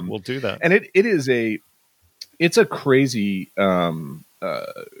 Yeah, we'll do that. And it's a crazy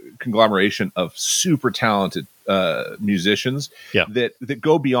conglomeration of super talented musicians that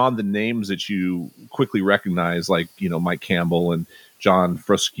go beyond the names that you quickly recognize, like Mike Campbell and John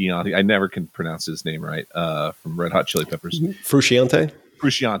Frusciante. I never can pronounce his name right. From Red Hot Chili Peppers,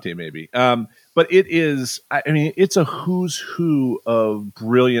 Frusciante maybe. But it's a who's who of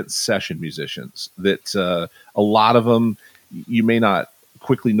brilliant session musicians that a lot of them you may not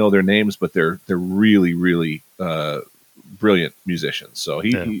quickly know their names, but they're really, really brilliant musicians. So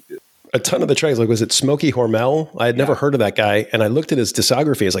he a ton of the tracks, like, was it Smokey Hormel? I had never heard of that guy, and I looked at his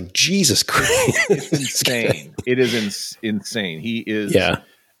discography. I was like, Jesus Christ. It's insane. It is insane. He is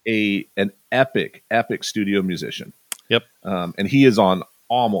an epic studio musician. Yep. And he is on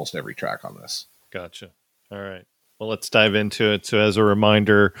almost every track on this. Gotcha. All right. Well, let's dive into it. So as a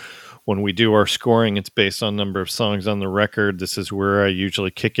reminder, when we do our scoring, it's based on number of songs on the record. This is where I usually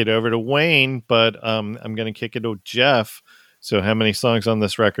kick it over to Wayne, but I'm going to kick it to Jeff. So how many songs on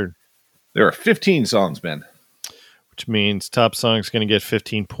this record? There are 15 songs, Ben. Which means top song is going to get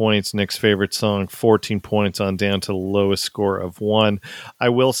 15 points. Next favorite song, 14 points on down to the lowest score of 1. I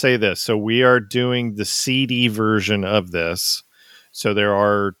will say this. So we are doing the CD version of this. So there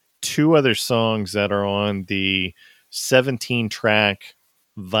are 2 other songs that are on the 17-track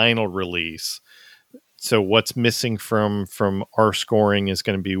vinyl release. So what's missing from our scoring is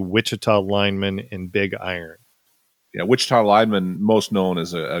going to be Wichita Lineman and Big Iron. Yeah, Wichita Lineman, most known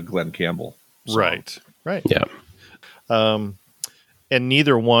as a Glenn Campbell song. Right. Yeah. And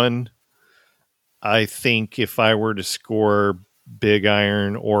neither one, I think if I were to score Big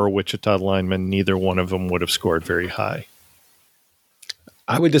Iron or Wichita Lineman, neither one of them would have scored very high.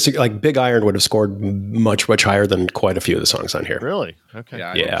 I would disagree. Like, Big Iron would have scored much, much higher than quite a few of the songs on here. Really? Okay.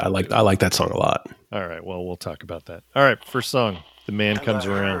 Yeah, I like that song a lot. All right. Well, we'll talk about that. All right. First song, The Man Comes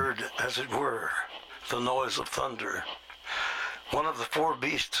Around. Heard, as it were, the noise of thunder. One of the 4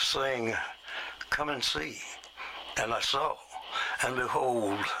 beasts saying, "Come and see." And I saw, and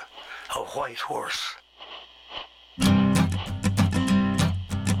behold, a white horse.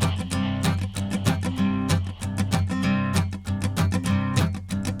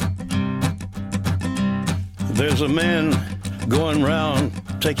 There's a man going round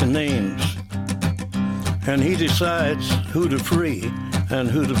taking names, and he decides who to free and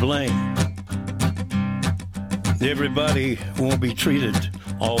who to blame. Everybody won't be treated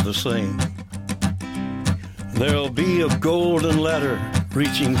all the same. There'll be a golden ladder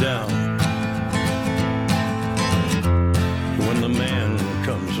reaching down when the man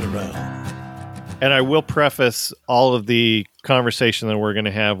comes around. And I will preface all of the conversation that we're going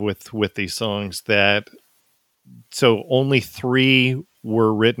to have with these songs that so only 3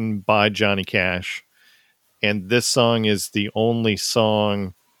 were written by Johnny Cash, and this song is the only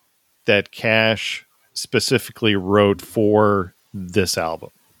song that Cash specifically wrote for this album.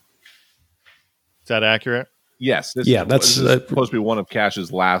 Is that accurate? Yes, this that's is supposed to be one of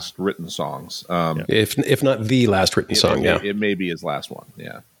Cash's last written songs. If not the last written song. It may be his last one.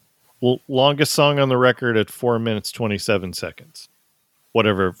 Yeah. Well, longest song on the record at 4 minutes 27 seconds.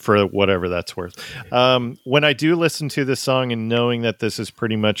 Whatever that's worth. When I do listen to this song and knowing that this is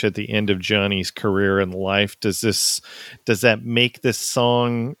pretty much at the end of Johnny's career and life, does that make this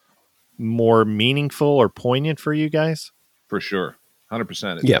song more meaningful or poignant for you guys? For sure.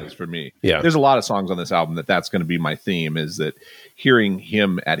 100% it does for me. Yeah. There's a lot of songs on this album that's going to be my theme, is that hearing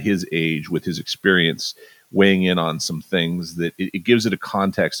him at his age with his experience weighing in on some things that it gives it a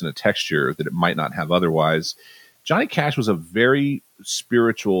context and a texture that it might not have otherwise. Johnny Cash was a very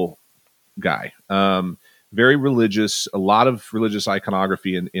spiritual guy, very religious, a lot of religious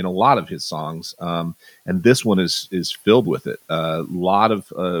iconography in a lot of his songs. And this one is filled with it. A lot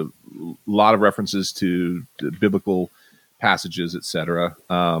of references to biblical passages, etc.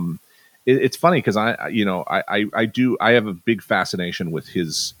 It's funny because I have a big fascination with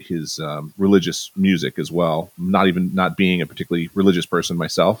his religious music as well. Not being a particularly religious person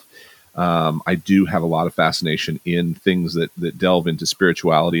myself, I do have a lot of fascination in things that delve into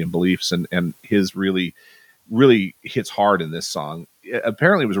spirituality and beliefs, and his really hits hard in this song.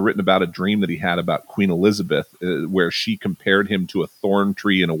 Apparently, it was written about a dream that he had about Queen Elizabeth, where she compared him to a thorn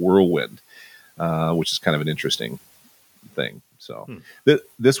tree in a whirlwind, which is kind of an interesting thing. So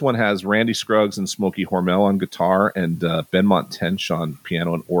this one has Randy Scruggs and Smokey Hormel on guitar and Benmont Tench on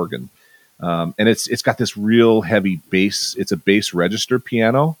piano and organ. And it's got this real heavy bass. It's a bass register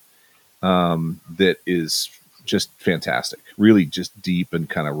piano that is just fantastic. Really just deep and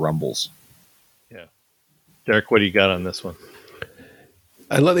kind of rumbles. Yeah. Derek, what do you got on this one?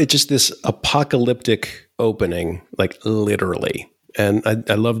 I love it. Just this apocalyptic opening, like literally. And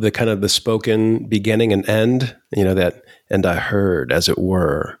I love the kind of the spoken beginning and end, that, and I heard, as it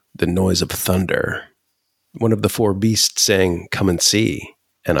were, the noise of thunder. One of the four beasts saying, come and see.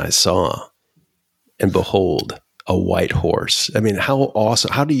 And I saw, and behold, a white horse. I mean, how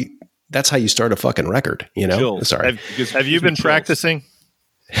awesome. That's how you start a fucking record, Chills. Sorry. Have you been practicing?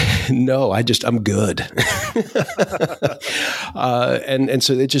 No, I'm good. And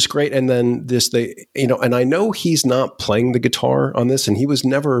so it's just great. And then and I know he's not playing the guitar on this, and he was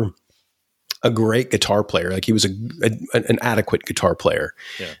never a great guitar player. Like he was an adequate guitar player.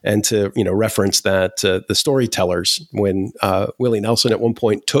 Yeah. And to, reference that, the Storytellers, when Willie Nelson at one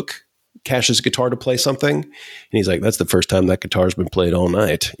point took Cash's guitar to play something, and he's like, that's the first time that guitar's been played all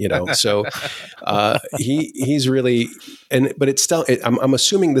night, so he's really, but it's still, I'm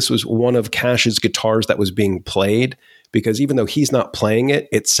assuming this was one of Cash's guitars that was being played, because even though he's not playing it,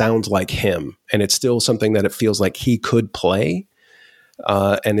 it sounds like him, and it's still something that it feels like he could play.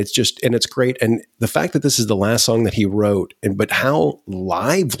 And it's great. And the fact that this is the last song that he wrote, but how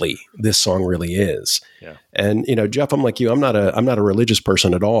lively this song really is. Yeah. And, Jeff, I'm like you, I'm not a religious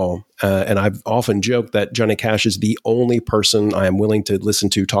person at all. And I've often joked that Johnny Cash is the only person I am willing to listen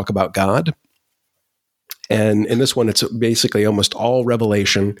to talk about God. And in this one, it's basically almost all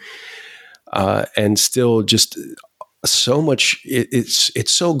revelation, and still just so much.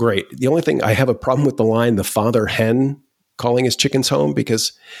 It's so great. The only thing I have a problem with the line, the father hen calling his chickens home,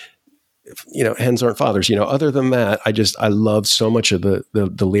 because hens aren't fathers. Other than that, I love so much of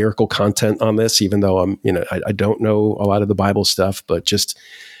the lyrical content on this, even though I don't know a lot of the Bible stuff, but just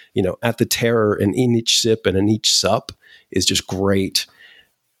at the terror and in each sip and in each sup is just great.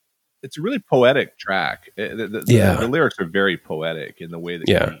 It's a really poetic track. The lyrics are very poetic in the way that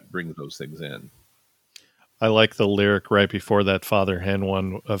he brings those things in. I like the lyric right before that Father Hen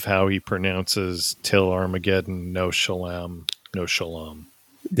one of how he pronounces till Armageddon, no shalom, no shalom.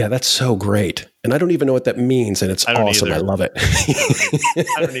 Yeah, that's so great. And I don't even know what that means, and it's awesome. Either. I love it.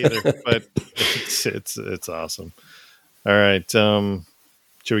 I don't either, but it's awesome. All right.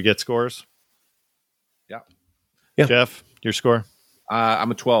 Should we get scores? Yeah. Jeff, your score? I'm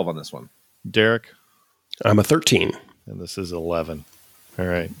a 12 on this one. Derek? I'm a 13. And this is 11. All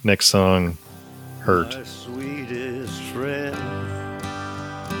right. Next song. Hurt. My sweetest friend,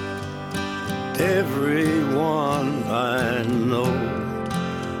 everyone I know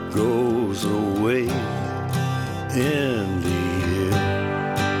goes away in the end,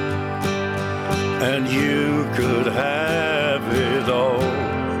 and you could have it all,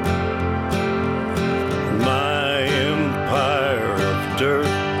 my empire of dirt.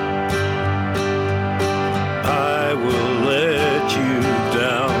 I will let you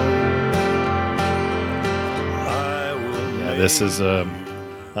down. This is a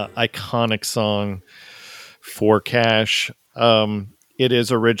iconic song for Cash. It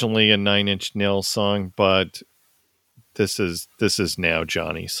is originally a 9 Inch Nails song, but this is now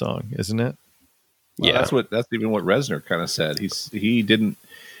Johnny's song, isn't it? Well, Yeah. that's even what Reznor kind of said.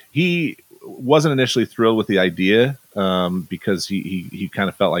 He wasn't initially thrilled with the idea because he kind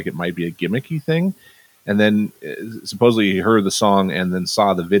of felt like it might be a gimmicky thing. And then supposedly he heard the song and then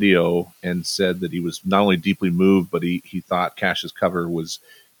saw the video and said that he was not only deeply moved, but he thought Cash's cover was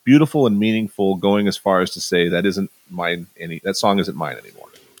beautiful and meaningful, going as far as to say that song isn't mine anymore.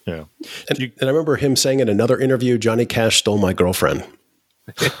 Yeah. And I remember him saying in another interview, Johnny Cash stole my girlfriend.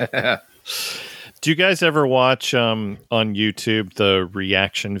 Do you guys ever watch on YouTube the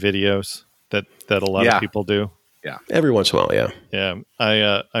reaction videos that a lot of people do? Yeah. Every once in a while, yeah.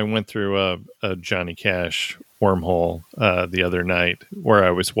 Yeah. I went through a Johnny Cash wormhole the other night where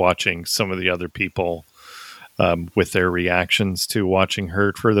I was watching some of the other people with their reactions to watching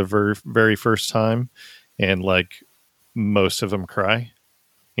Hurt for the very first time. And like most of them cry,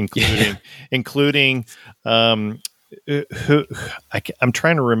 including who I'm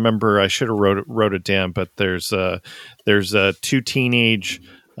trying to remember. I should have wrote it down, but there's two teenage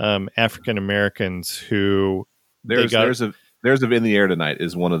African Americans who There's of In the Air Tonight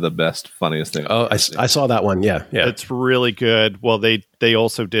is one of the best, funniest things. Oh, I saw that one. Yeah. It's really good. Well, they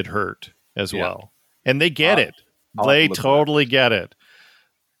also did Hurt as well, and they get it. They totally get it.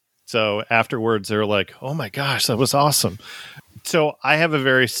 So afterwards, they're like, "Oh my gosh, that was awesome." So I have a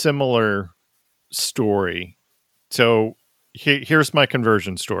very similar story. So here's my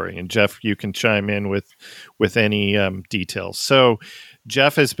conversion story, and Jeff, you can chime in with any details. So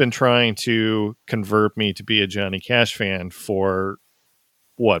Jeff has been trying to convert me to be a Johnny Cash fan for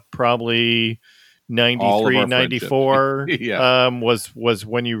probably 93, 94 was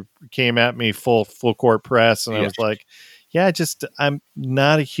when you came at me full court press. And I was like, I'm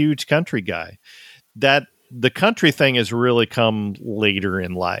not a huge country guy. That the country thing has really come later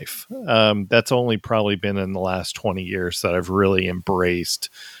in life. That's only probably been in the last 20 years that I've really embraced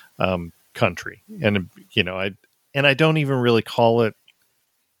country. And, I don't even really call it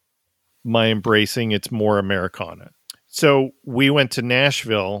my embracing. It's more Americana. So we went to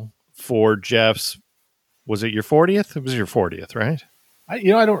Nashville for Jeff's, was it your 40th? It was your 40th, right?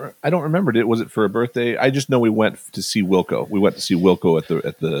 I don't remember. Was it for a birthday? I just know we went to see Wilco. We went to see Wilco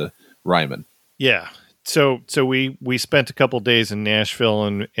at the Ryman. Yeah. So we spent a couple days in Nashville,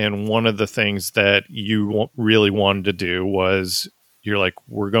 and one of the things that you really wanted to do was, you're like,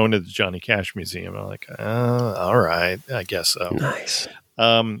 we're going to the Johnny Cash Museum. I'm like, all right, I guess so. Nice.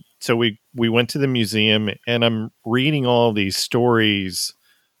 So we went to the museum, and I'm reading all these stories.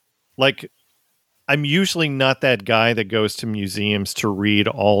 Like, I'm usually not that guy that goes to museums to read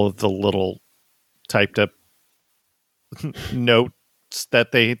all of the little typed up notes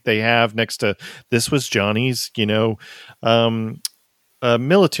that they have next to, this was Johnny's,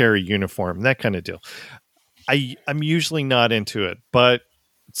 military uniform, that kind of deal. I'm usually not into it, but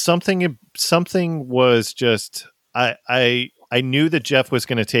something was just, I knew that Jeff was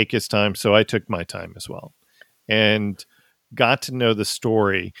going to take his time, so I took my time as well and got to know the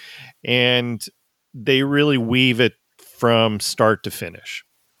story. And they really weave it from start to finish.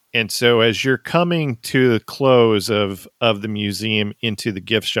 And so as you're coming to the close of the museum into the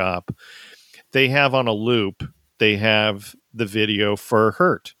gift shop, they have on a loop, they have the video for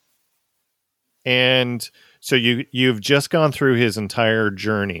Hurt. And so you've just gone through his entire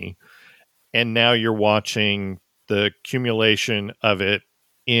journey, and now you're watching the accumulation of it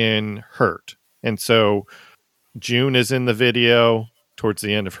in Hurt. And so June is in the video towards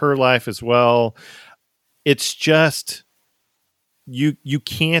the end of her life as well. It's just, you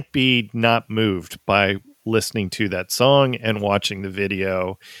can't be not moved by listening to that song and watching the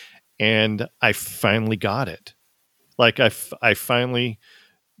video. And I finally got it. Like I finally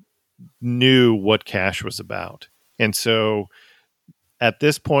knew what Cash was about. And so at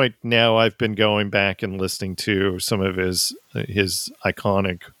this point now, I've been going back and listening to some of his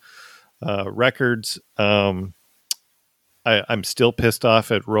iconic records. I'm still pissed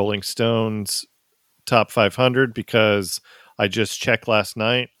off at Rolling Stone's Top 500 because I just checked last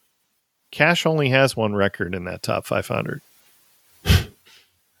night. Cash only has one record in that Top 500.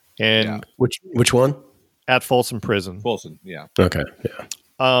 And which one? At Folsom Prison. Folsom, yeah. Okay, yeah.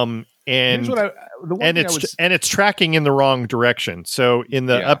 And it's tracking in the wrong direction. So in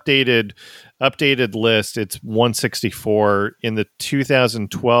the updated list, it's 164. In the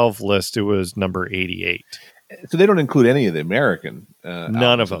 2012 list, it was number 88. So they don't include any of the American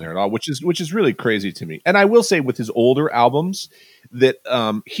none of them there at all, which is really crazy to me. And I will say with his older albums that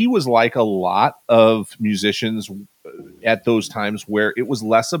he was like a lot of musicians at those times where it was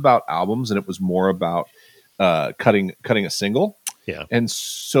less about albums and it was more about cutting a single. Yeah. And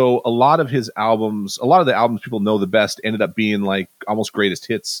so a lot of the albums people know the best ended up being like almost greatest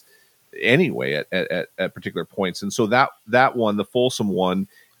hits anyway at particular points. And so that one, the Folsom one,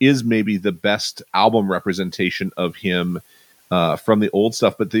 is maybe the best album representation of him from the old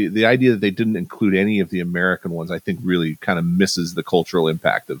stuff. But the idea that they didn't include any of the American ones, I think really kind of misses the cultural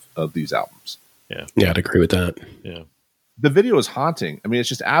impact of these albums. Yeah, I'd agree with that. Yeah. The video is haunting. I mean, it's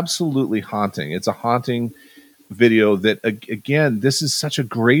just absolutely haunting. It's a haunting video that, again, this is such a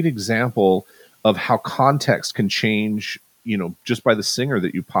great example of how context can change, just by the singer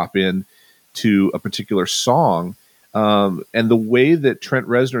that you pop in to a particular song. And the way that Trent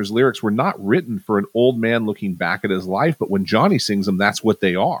Reznor's lyrics were not written for an old man looking back at his life, but when Johnny sings them, that's what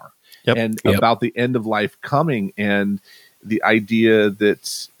they are. And about the end of life coming, and the idea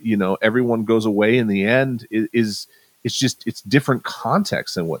that, everyone goes away in the end it's different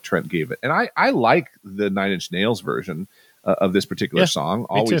context than what Trent gave it. And I like the Nine Inch Nails version of this particular song,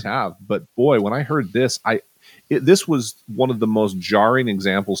 always have. But boy, when I heard this, this was one of the most jarring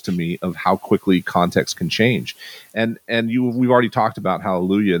examples to me of how quickly context can change. And we've already talked about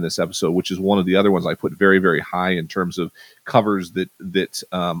Hallelujah in this episode, which is one of the other ones I put very, very high in terms of covers that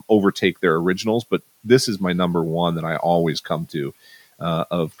overtake their originals. But this is my number one that I always come to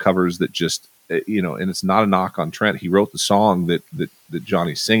of covers that just, and it's not a knock on Trent. He wrote the song that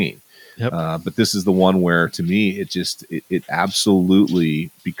Johnny's singing. Yep. But this is the one where, to me, it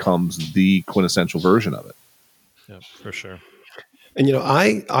absolutely becomes the quintessential version of it. Yeah, for sure. And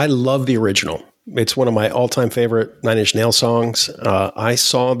I love the original. It's one of my all-time favorite Nine Inch Nails songs. I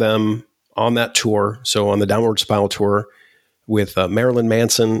saw them on that tour, so on the Downward Spiral tour, with Marilyn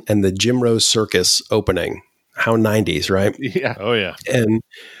Manson and the Jim Rose Circus opening. How 90s, right? Yeah. Oh yeah. And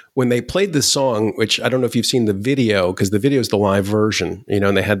when they played this song, which I don't know if you've seen the video, because the video is the live version,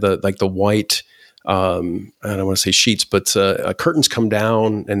 and they had the white, I don't want to say sheets, but curtains come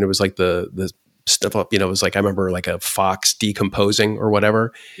down, and it was like the stuff up, it was like, I remember like a fox decomposing or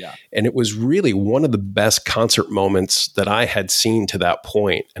whatever. Yeah. And it was really one of the best concert moments that I had seen to that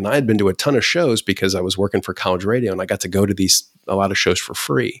point. And I had been to a ton of shows because I was working for college radio, and I got to go to a lot of shows for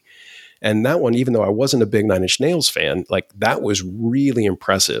free. And that one, even though I wasn't a big Nine Inch Nails fan, that was really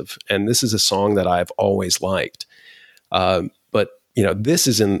impressive. And this is a song that I've always liked. But this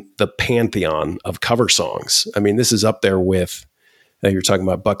is in the pantheon of cover songs. I mean, this is up there with, you're talking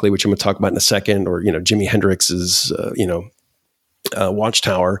about Buckley, which I'm going to talk about in a second, or, Jimi Hendrix's,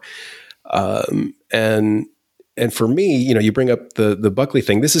 Watchtower. And for me, you bring up the Buckley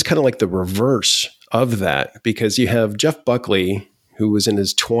thing. This is kind of like the reverse of that, because you have Jeff Buckley, who was in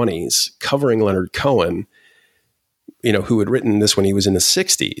his 20s, covering Leonard Cohen, who had written this when he was in his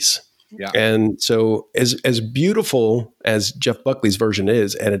 60s. Yeah. And so as beautiful as Jeff Buckley's version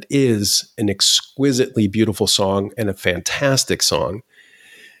is, and it is an exquisitely beautiful song and a fantastic song,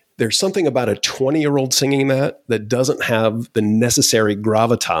 there's something about a 20-year-old singing that doesn't have the necessary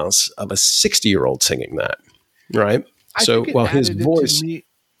gravitas of a 60-year-old singing that, right? So while his voice...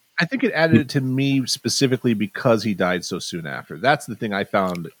 I think it added it to me specifically because he died so soon after. That's the thing I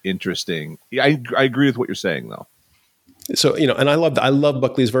found interesting. I agree with what you're saying, though. So, and I love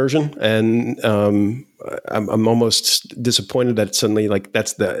Buckley's version, and I'm almost disappointed that suddenly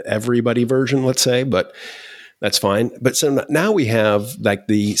that's the everybody version, let's say, but that's fine. But so now we have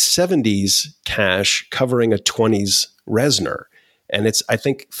the 70s Cash covering a 20s Reznor. And it's, I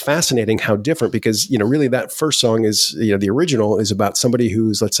think, fascinating how different, because, really that first song is, the original is about somebody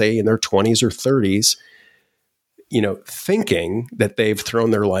who's, let's say, in their 20s or 30s, thinking that they've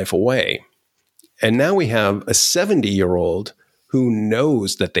thrown their life away. And now we have a 70-year-old who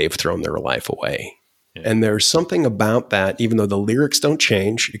knows that they've thrown their life away. Yeah. And there's something about that, even though the lyrics don't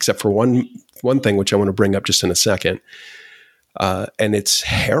change, except for one thing, which I want to bring up just in a second. And it's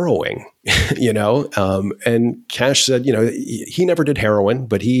harrowing, and Cash said, he never did heroin,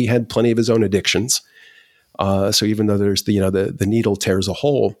 but he had plenty of his own addictions. So even though there's the needle tears a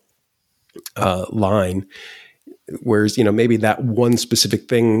hole line, whereas, maybe that one specific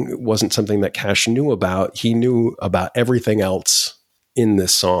thing wasn't something that Cash knew about. He knew about everything else in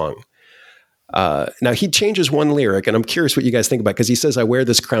this song. Now he changes one lyric, and I'm curious what you guys think about, because he says, "I wear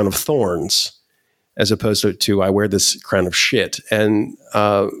this crown of thorns," as opposed to "I wear this crown of shit." And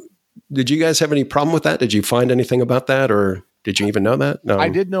did you guys have any problem with that? Did you find anything about that, or did you even know that? No, I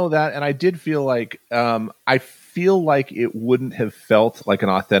did know that, and I did feel like it wouldn't have felt like an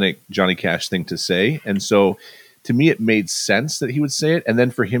authentic Johnny Cash thing to say, and so to me, it made sense that he would say it, and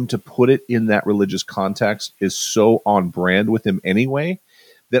then for him to put it in that religious context is so on brand with him anyway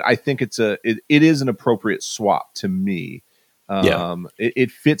that I think it is an appropriate swap to me.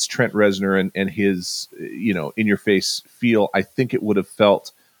 It fits Trent Reznor and his, in your face feel. I think it would have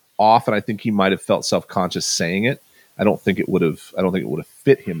felt off, and I think he might have felt self-conscious saying it. I don't think it would have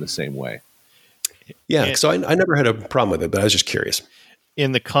fit him the same way. Yeah, so I never had a problem with it, but I was just curious.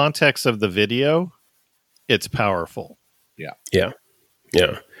 In the context of the video, it's powerful. Yeah.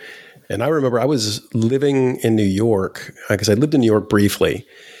 And I remember I was living in New York, because I lived in New York briefly,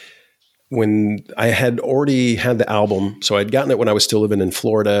 when I had already had the album. So I'd gotten it when I was still living in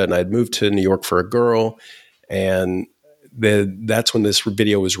Florida, and I'd moved to New York for a girl. And that's when this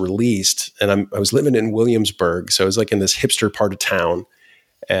video was released. And I was living in Williamsburg. So I was like in this hipster part of town.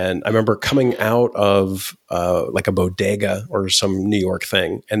 And I remember coming out of like a bodega or some New York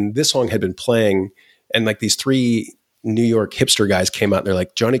thing. And this song had been playing. And like these three New York hipster guys came out and they're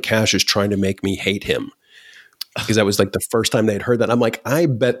like, Johnny Cash is trying to make me hate him. Because that was like the first time they'd heard that. I'm like, I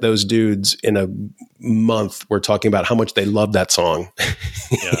bet those dudes in a month were talking about how much they loved that song.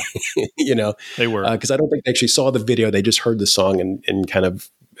 Yeah. You know, They were. Because I don't think they actually saw the video. They just heard the song and kind of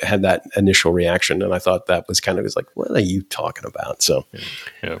had that initial reaction. And I thought that was kind of like, what are you talking about? So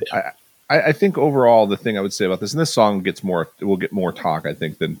Yeah. I think overall the thing I would say about this, and this song will get more talk, I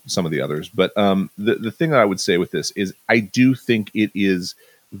think, than some of the others. But the thing that I would say with this is I do think it is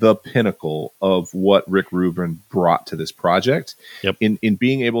the pinnacle of what Rick Rubin brought to this project. Yep. In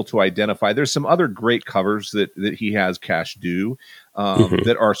being able to identify, there's some other great covers that he has Cash do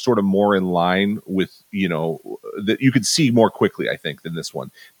that are sort of more in line with, that you could see more quickly, I think, than this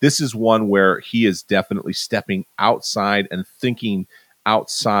one. This is one where he is definitely stepping outside and thinking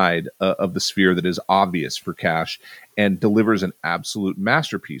outside of the sphere that is obvious for Cash, and delivers an absolute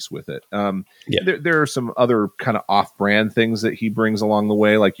masterpiece with it. There are some other kind of off-brand things that he brings along the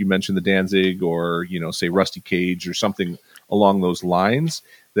way, like you mentioned the Danzig, or say Rusty Cage or something along those lines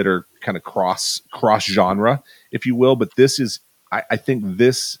that are kind of cross genre, if you will. But this is, I think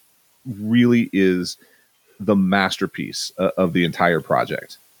this really is the masterpiece of the entire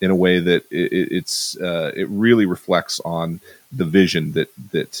project, in a way that it really reflects on the vision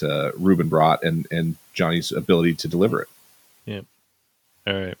that Rubin brought and Johnny's ability to deliver it. Yeah.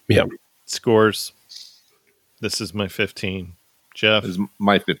 All right. yeah. Scores. This is my 15. Jeff. This is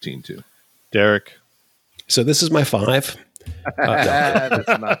my 15 too. Derek. So this is my 5.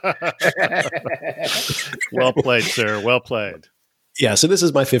 That's not... Well played, sir. Well played. Yeah. So this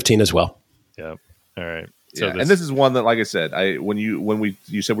is my 15 as well. Yeah. All right. So and this is one that, like I said, when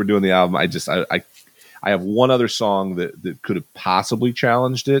you said we're doing the album, I have one other song that could have possibly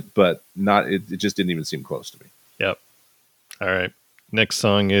challenged it, but not. It just didn't even seem close to me. Yep. All right. Next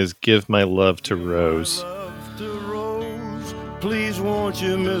song is "Give My Love to Rose." Love to Rose, please won't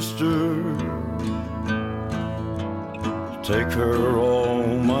you, mister, take her all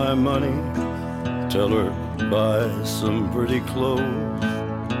my money, tell her buy some pretty clothes.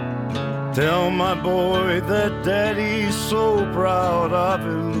 Tell my boy that daddy's so proud of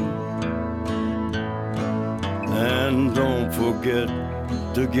him. And don't forget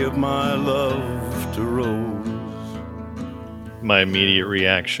to give my love to Rose. My immediate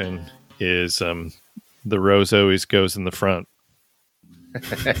reaction is the rose always goes in the front.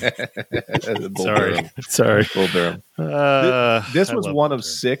 Sorry. Bull Durham. This was one of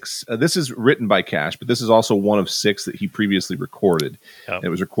 6. This is written by Cash, but this is also one of 6 that he previously recorded. Yep. It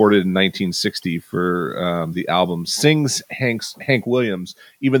was recorded in 1960 for the album Sings Hank Williams,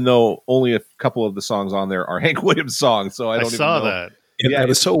 even though only a couple of the songs on there are Hank Williams songs. So I don't even saw know. that. Yeah, it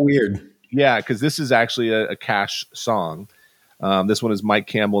was so weird. Yeah, because this is actually a Cash song. This one is Mike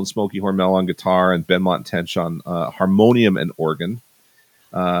Campbell and Smokey Hormel on guitar and Benmont Tench on harmonium and organ.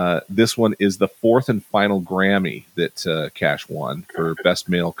 This one is the 4th and final Grammy that Cash won for Best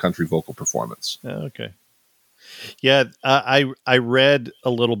Male Country Vocal Performance. Okay. Yeah, I read a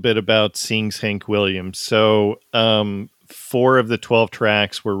little bit about Sings Hank Williams. So 4 of the 12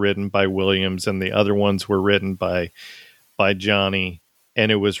 tracks were written by Williams, and the other ones were written by Johnny. And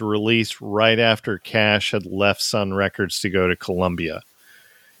it was released right after Cash had left Sun Records to go to Columbia.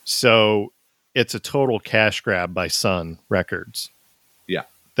 So it's a total cash grab by Sun Records. Yeah.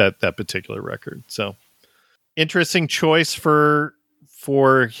 That particular record. So interesting choice for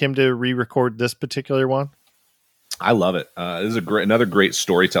him to re-record this particular one. I love it. This is another great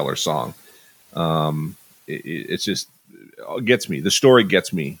storyteller song. It's just it gets me. The story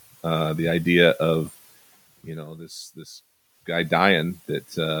gets me. The idea of this guy dying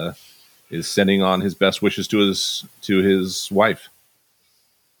that is sending on his best wishes to his wife,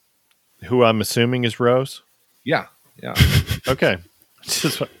 who I'm assuming is Rose. Yeah. Okay.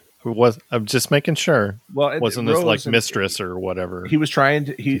 I'm just making sure. Well, wasn't this like mistress or whatever? He was trying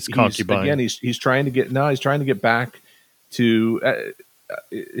to. He's concubine. Again, he's trying to get. No, he's trying to get back to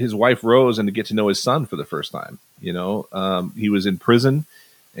his wife Rose and to get to know his son for the first time. He was in prison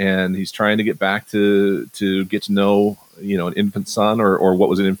and he's trying to get back to get to know, an infant son, or what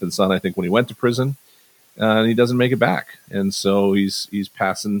was an infant son, I think, when he went to prison, and he doesn't make it back. And so he's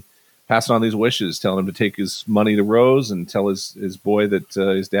passing on these wishes, telling him to take his money to Rose and tell his boy that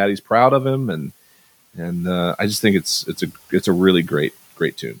his daddy's proud of him. And I just think it's a really great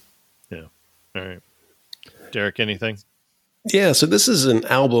tune. Yeah. All right. Derek, anything? Yeah, so this is an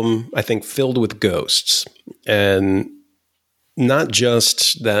album, I think, filled with ghosts. And not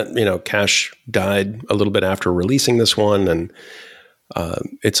just that, Cash died a little bit after releasing this one. And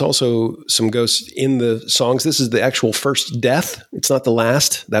it's also some ghosts in the songs. This is the actual first death. It's not the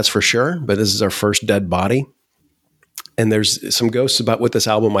last, that's for sure. But this is our first dead body. And there's some ghosts about what this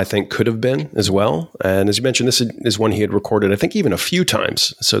album, I think, could have been as well. And as you mentioned, this is one he had recorded, I think, even a few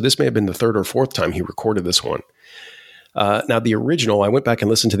times. So this may have been the third or fourth time he recorded this one. Now, the original, I went back and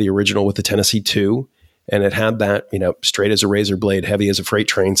listened to the original with the Tennessee 2, and it had that, straight as a razor blade, heavy as a freight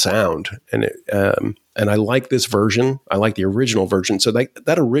train sound. And I like this version. I like the original version. So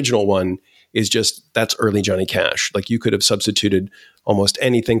that original one is that's early Johnny Cash. Like, you could have substituted almost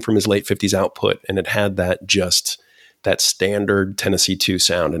anything from his late 50s output, and it had that standard Tennessee 2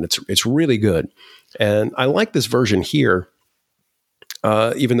 sound, and it's really good. And I like this version here,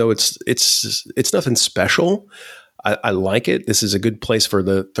 even though it's nothing special. I like it. This is a good place for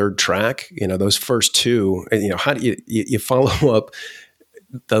the third track. Those first two, and how do you follow up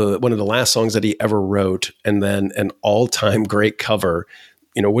one of the last songs that he ever wrote, and then an all-time great cover?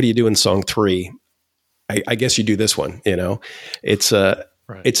 What do you do in song 3? I guess you do this one. It's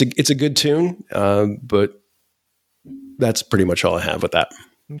Right. It's a good tune, but that's pretty much all I have with that.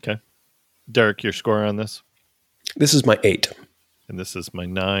 Okay. Derek, your score on this? This is my 8. And this is my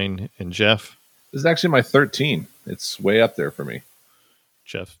 9. And Jeff? This is actually my 13. It's way up there for me.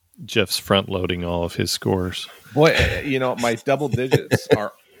 Jeff's front loading all of his scores. Boy, my double digits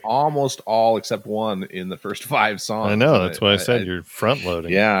are almost all except one in the first 5 songs. I know. That's why I said you're front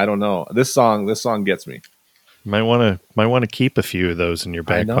loading. Yeah, I don't know. This song gets me. You might want to keep a few of those in your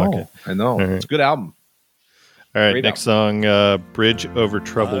back pocket. I know. Right. It's a good album. All right, Great next song, Bridge Over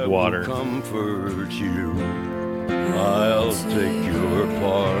Troubled Water. I will comfort you. I'll take your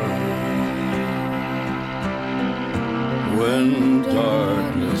part. When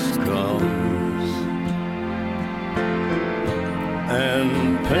darkness comes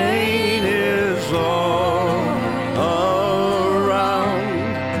and pain is all around,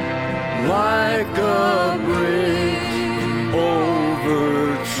 like a bridge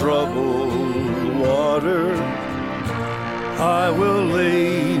over troubled water, I will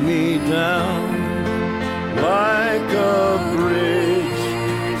lay me down like a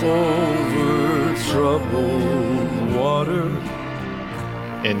bridge over troubled water.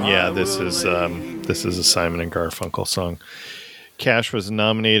 And yeah, this is a Simon and Garfunkel song. Cash was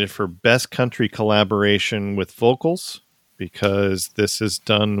nominated for Best Country Collaboration with Vocals because this is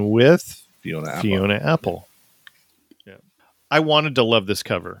done with Fiona Apple. Yeah, I wanted to love this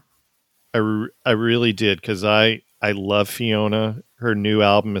cover. I really did, because I love Fiona. Her new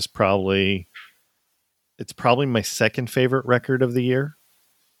album is probably my second favorite record of the year.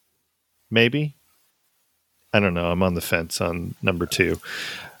 Maybe. I don't know. I'm on the fence on number 2.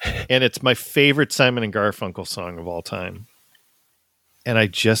 And it's my favorite Simon and Garfunkel song of all time. And I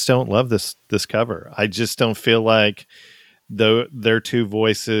just don't love this cover. I just don't feel like their two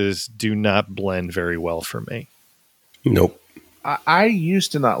voices do not blend very well for me. Nope. I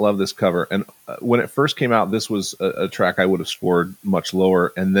used to not love this cover, and when it first came out, this was a track I would have scored much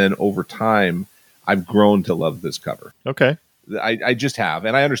lower. And then over time, I've grown to love this cover. Okay, I just have,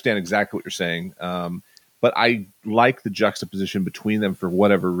 and I understand exactly what you're saying. But I like the juxtaposition between them for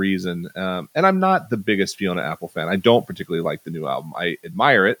whatever reason. And I'm not the biggest Fiona Apple fan. I don't particularly like the new album. I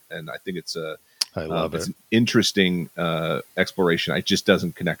admire it, and I think it's I love it's it. an interesting exploration. It just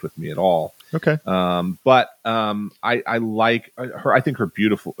doesn't connect with me at all. Okay. But I like her. I think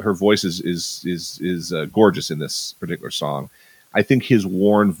her voice is gorgeous in this particular song. I think his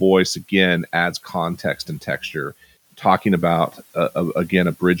worn voice again adds context and texture, talking about again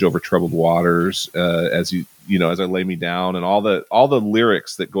a bridge over troubled waters, as as I lay me down, and all the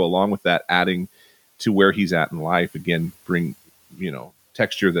lyrics that go along with that, adding to where he's at in life. Again, bring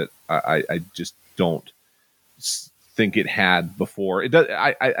texture that I just don't think it had before. It does.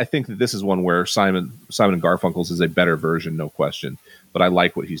 I think that this is one where Simon and Garfunkel's is a better version, no question. But I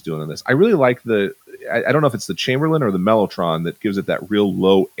like what he's doing in this. I really like I don't know if it's the Chamberlain or the Mellotron that gives it that real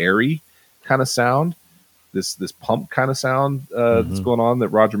low, airy kind of sound. This pump kind of sound that's going on that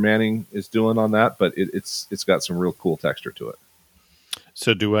Roger Manning is doing on that, but it's got some real cool texture to it.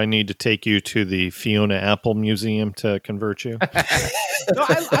 So do I need to take you to the Fiona Apple Museum to convert you? No,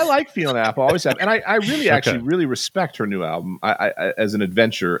 I like Fiona Apple. I always have, and I really actually really respect her new album. I as an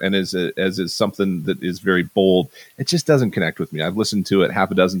adventure and as something that is very bold. It just doesn't connect with me. I've listened to it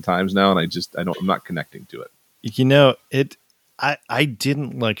half a dozen times now, and I'm not connecting to it. You know, I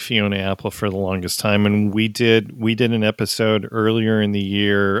didn't like Fiona Apple for the longest time, and we did an episode earlier in the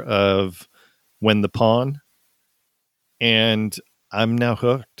year of When the Pawn, and I'm now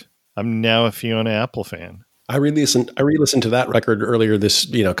hooked. I'm now a Fiona Apple fan. I re-listened to that record earlier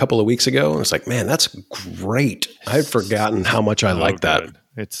this, a couple of weeks ago, and I was like, man, that's great. I'd forgotten how much I like that.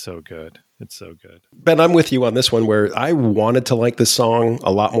 It's so good. It's so good. Ben, I'm with you on this one where I wanted to like this song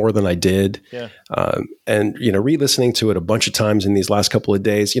a lot more than I did. Yeah. And, re-listening to it a bunch of times in these last couple of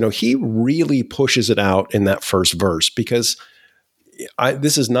days, he really pushes it out in that first verse because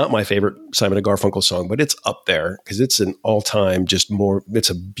this is not my favorite Simon & Garfunkel song, but it's up there because it's an all-time it's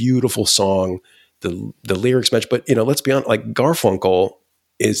a beautiful song. The lyrics match, but let's be honest, like Garfunkel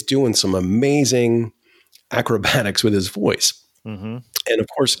is doing some amazing acrobatics with his voice. Mm-hmm. And of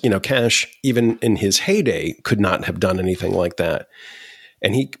course, Cash, even in his heyday, could not have done anything like that.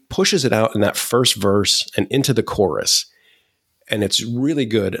 And he pushes it out in that first verse and into the chorus. And it's really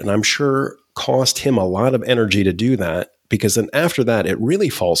good. And I'm sure cost him a lot of energy to do that because then after that, it really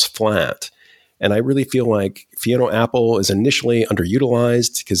falls flat. And I really feel like Fiona Apple is initially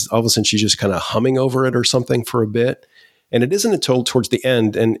underutilized because all of a sudden she's just kind of humming over it or something for a bit. And it isn't until towards the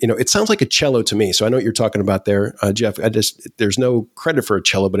end. And, it sounds like a cello to me. So I know what you're talking about there, Jeff. There's no credit for a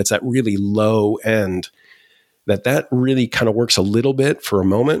cello, but it's that really low end that really kind of works a little bit for a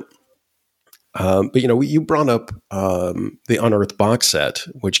moment. But, you brought up the Unearthed box set,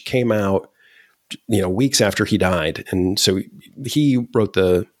 which came out, weeks after he died. And so he wrote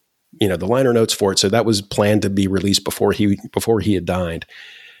the liner notes for it. So that was planned to be released before he had died.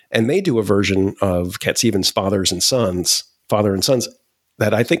 And they do a version of Cat Stevens' Father and Sons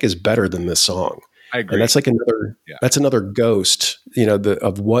that I think is better than this song. I agree. And that's like another ghost,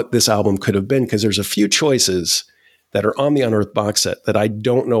 of what this album could have been. Cause there's a few choices that are on the Unearthed box set that I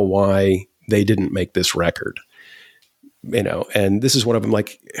don't know why they didn't make this record, and this is one of them,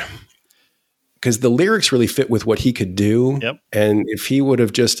 like, cause the lyrics really fit with what he could do. Yep. And if he would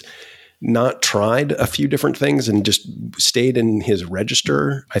have just not tried a few different things and just stayed in his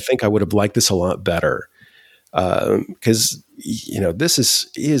register, I think I would have liked this a lot better. Because, this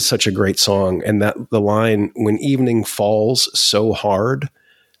is such a great song. And that the line, when evening falls so hard,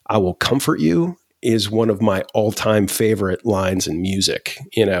 I will comfort you, is one of my all-time favorite lines in music,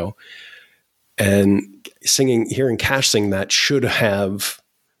 and hearing Cash sing that should have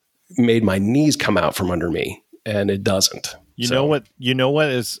made my knees come out from under me. And it doesn't. You know what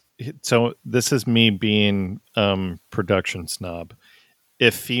is, so this is me being production snob.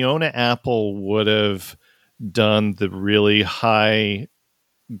 If Fiona Apple would have done the really high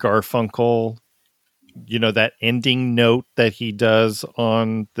Garfunkel, that ending note that he does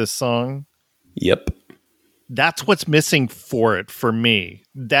on this song. Yep. That's what's missing for me.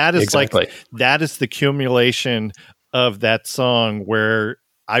 That is exactly. That is the accumulation of that song where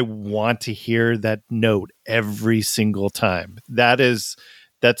I want to hear that note every single time. That's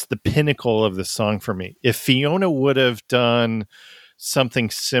the pinnacle of the song for me. If Fiona would have done something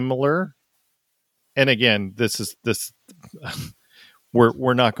similar, and again, this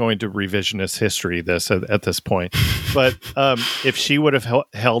we're not going to revisionist history this at this point, but if she would have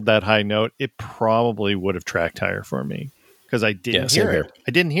held that high note, it probably would have tracked higher for me because I didn't hear it.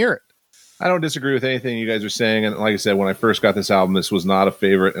 I didn't hear it. I don't disagree with anything you guys are saying. And like I said, when I first got this album, this was not a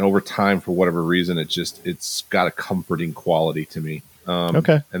favorite. And over time, for whatever reason, it's got a comforting quality to me.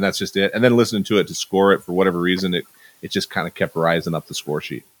 Okay. And that's just it. And then listening to it to score it, for whatever reason, it just kind of kept rising up the score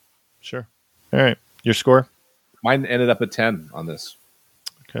sheet. Sure. All right. Your score? Mine ended up at 10 on this.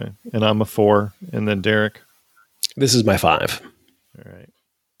 Okay. And I'm a 4. And then Derek? This is my 5. All right.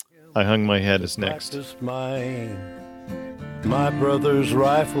 I Hung My Head is next. My brother's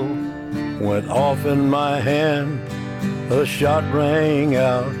rifle went off in my hand. A shot rang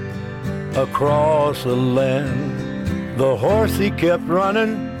out across the land. The horse he kept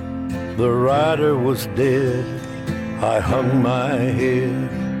running, the rider was dead. I hung my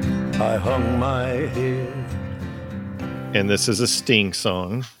head, I hung my head. And this is a Sting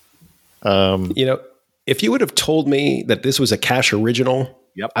song. If you would have told me that this was a Cash original,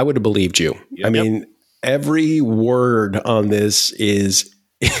 yep, I would have believed you. Yep. I mean, every word on this is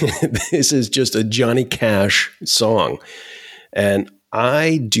this is just a Johnny Cash song. And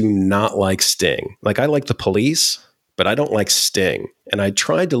I do not like Sting. Like, I like the Police, but I don't like Sting. And I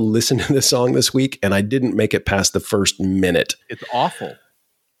tried to listen to this song this week, and I didn't make it past the first minute. It's awful.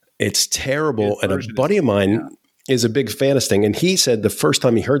 It's terrible. His And a version buddy of mine is a big fan of Sting. And he said the first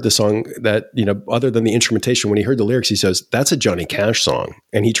time he heard the song that, other than the instrumentation, when he heard the lyrics, he says, that's a Johnny Cash song.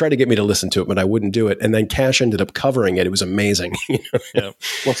 And he tried to get me to listen to it, but I wouldn't do it. And then Cash ended up covering it. It was amazing. Yeah.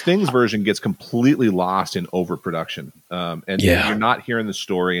 Well, Sting's version gets completely lost in overproduction. And you're not hearing the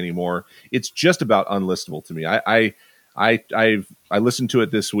story anymore. It's just about unlistenable to me. I listened to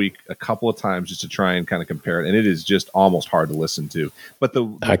it this week a couple of times just to try and kind of compare it, and it is just almost hard to listen to. But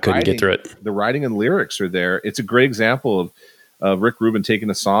I couldn't get through it. The writing and lyrics are there. It's a great example of Rick Rubin taking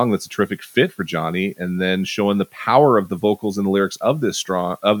a song that's a terrific fit for Johnny, and then showing the power of the vocals and the lyrics of this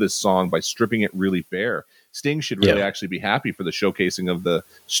song by stripping it really bare. Sting should really actually be happy for the showcasing of the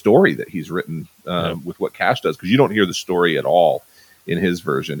story that he's written with what Cash does, because you don't hear the story at all in his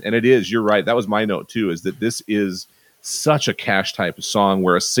version. And it is, you're right. That was my note too, is that this is such a Cash type of song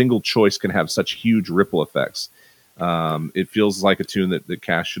where a single choice can have such huge ripple effects. It feels like a tune that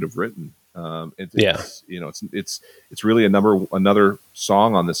Cash should have written. It's really another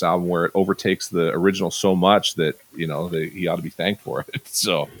song on this album where it overtakes the original so much that he ought to be thanked for it.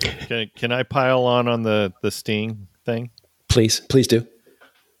 So can I pile on the Sting thing? Please do.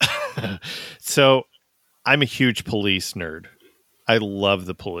 So I'm a huge Police nerd. I love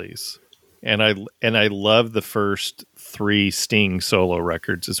the Police. And I love the first 3 Sting solo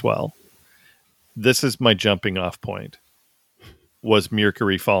records as well. This is my jumping off point. Was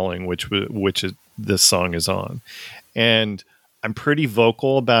Mercury Falling, which this song is on. And I'm pretty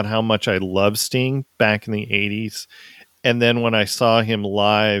vocal about how much I love Sting back in the 80s. And then when I saw him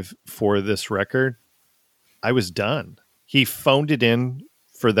live for this record, I was done. He phoned it in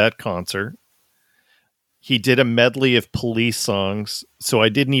for that concert. He did a medley of Police songs, so I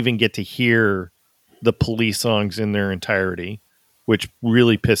didn't even get to hear the Police songs in their entirety, which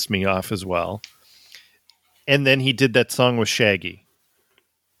really pissed me off as well. And then he did that song with Shaggy.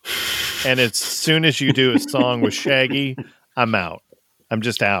 And as soon as you do a song with Shaggy, I'm out. I'm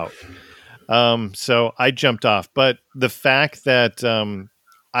just out. So I jumped off. But the fact that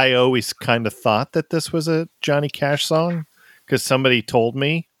I always kind of thought that this was a Johnny Cash song, because somebody told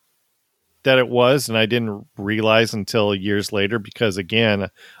me that it was, and I didn't realize until years later, because again,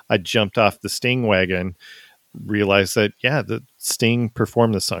 I jumped off the Sting wagon, realized that, the Sting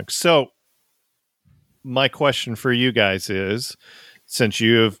performed the song. So my question for you guys is, since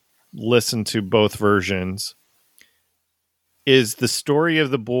you have listened to both versions, is the story of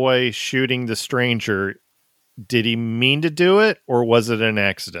the boy shooting the stranger, did he mean to do it, or was it an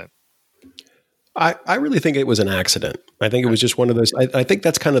accident? I really think it was an accident. I think it was just one of those. I think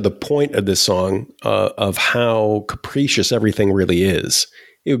that's kind of the point of this song, of how capricious everything really is.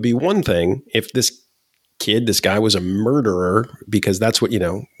 It would be one thing if this guy was a murderer because that's what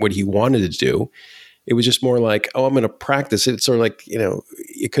he wanted to do. It was just more like, oh, I'm going to practice. It's sort of like,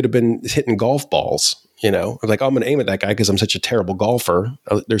 it could have been hitting golf balls, like, oh, I'm going to aim at that guy because I'm such a terrible golfer.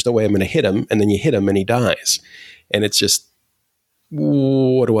 There's no way I'm going to hit him. And then you hit him and he dies. And it's just,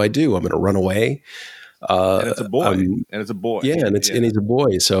 what do I do? I'm going to run away. And it's a boy. Yeah. And he's a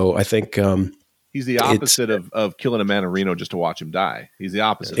boy. So I think, he's the opposite of killing a man in Reno just to watch him die. He's the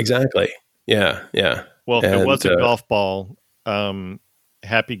opposite. Exactly. Yeah. Yeah. Well, if it was a golf ball,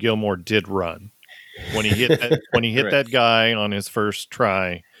 Happy Gilmore did run. When he hit that guy on his first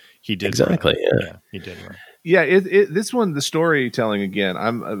try, he did exactly. Run. Yeah, he did run. Yeah, this one, the storytelling again.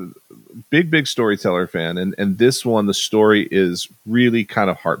 I'm a big storyteller fan, and this one, the story is really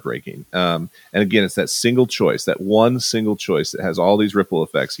kind of heartbreaking. And again, it's that single choice, that one single choice that has all these ripple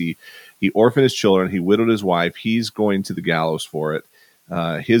effects. He orphaned his children, he widowed his wife, he's going to the gallows for it.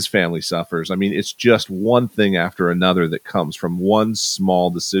 His family suffers. I mean, it's just one thing after another that comes from one small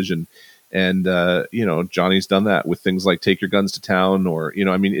decision. And, Johnny's done that with things like Take Your Guns to Town, or,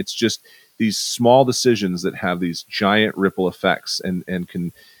 it's just these small decisions that have these giant ripple effects and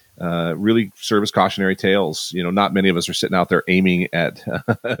can really serve as cautionary tales. Not many of us are sitting out there aiming at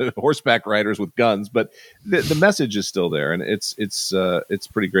horseback riders with guns, but the message is still there. And it's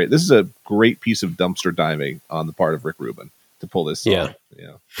pretty great. This is a great piece of dumpster diving on the part of Rick Rubin to pull this song.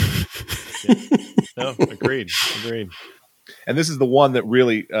 Yeah. No, agreed. And this is the one that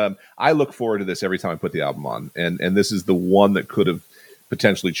really, I look forward to this every time I put the album on. And this is the one that could have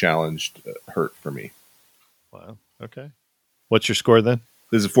potentially challenged Hurt for me. Wow. Okay. What's your score then?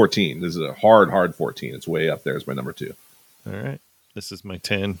 This is 14. This is a hard 14. It's way up there as my number 2. All right. This is my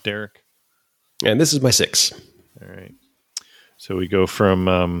 10, Derek. And this is my 6. All right. So we go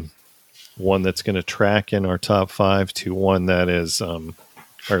from one that's going to track in our top 5 to one that is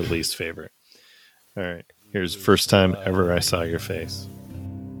our least favorite. All right. Here's First Time Ever I Saw Your Face.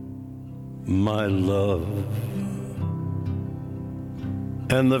 My love,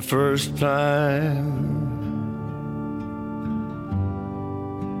 And the first time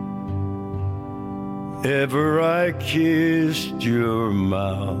ever I kissed your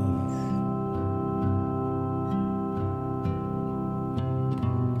mouth,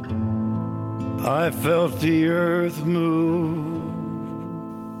 I felt the earth move.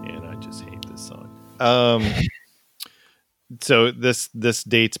 And I just hate this song. So this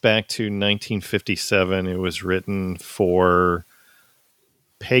dates back to 1957. It was written for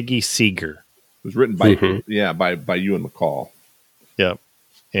Peggy Seeger. It was written by by Ewan McCall. Yep.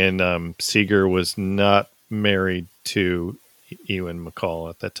 And Seeger was not married to Ewan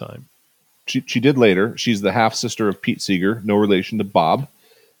McCall at that time. She did later. She's the half sister of Pete Seeger, no relation to Bob.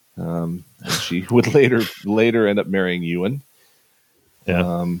 And she would later end up marrying Ewan.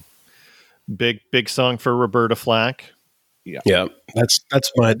 Yeah. Big song for Roberta Flack. Yeah. That's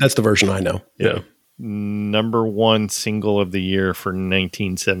the version I know. Yeah. Number one single of the year for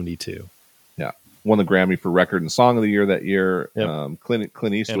 1972. Yeah. Won the Grammy for Record and Song of the Year that year. Yep.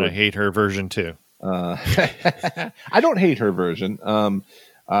 Clint Eastwood. And I hate her version too. I don't hate her version.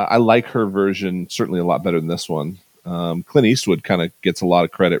 I like her version certainly a lot better than this one. Clint Eastwood kind of gets a lot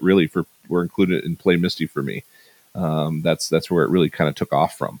of credit really for we're included in Play Misty for me. That's where it really kind of took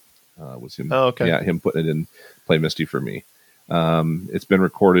off from. Was him. Oh, okay. Yeah, him putting it in Play Misty for me. It's been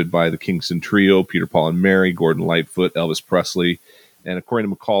recorded by the Kingston Trio, Peter, Paul, and Mary, Gordon Lightfoot, Elvis Presley. And according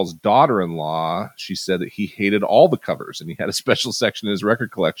to McCall's daughter-in-law, she said that he hated all the covers, and he had a special section in his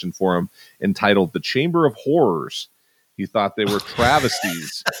record collection for him entitled The Chamber of Horrors. He thought they were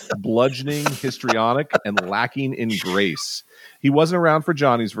travesties, bludgeoning, histrionic, and lacking in grace. He wasn't around for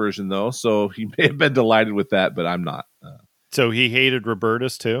Johnny's version, though, so he may have been delighted with that, but I'm not. So he hated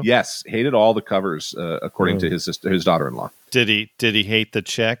Roberta's too? Yes, hated all the covers, according to his daughter-in-law. Did he hate the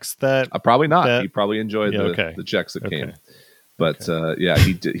checks that? Probably not. He probably enjoyed okay. the checks that Okay. came. But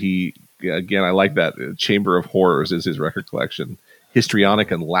he did. He again, I like that. Chamber of Horrors is his record collection. Histrionic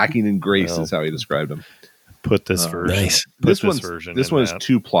and lacking in grace is how he described him. Put this version. Nice. This one is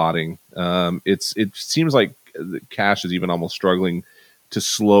too plotting. It seems like Cash is even almost struggling to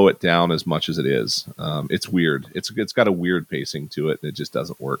slow it down as much as it is. It's weird. It's got a weird pacing to it, and it just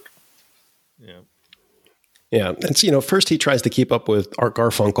doesn't work. Yeah. Yeah. And first he tries to keep up with Art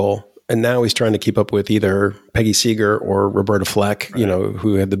Garfunkel, and now he's trying to keep up with either Peggy Seeger or Roberta Flack, Right.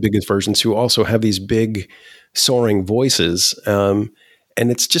 Who had the biggest versions, who also have these big soaring voices. And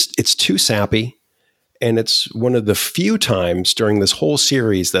it's too sappy. And it's one of the few times during this whole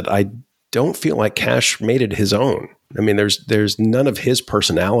series that I don't feel like Cash made it his own. I mean, there's none of his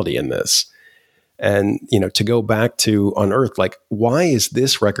personality in this. And, to go back to On Earth, like, why is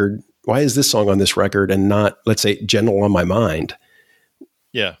this song on this record and not, let's say, Gentle on My Mind?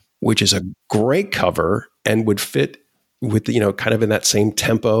 Yeah. Which is a great cover and would fit with, kind of in that same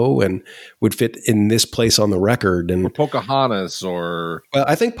tempo and would fit in this place on the record. And Or Pocahontas or... Well,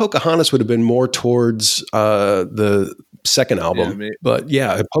 I think Pocahontas would have been more towards the second album. But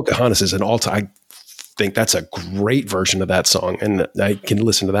yeah, Pocahontas is an all-time. I think that's a great version of that song, and I can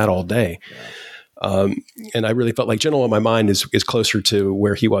listen to that all day. And I really felt like Gentle on My Mind is closer to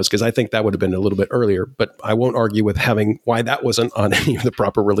where he was, because I think that would have been a little bit earlier. But I won't argue with having why that wasn't on any of the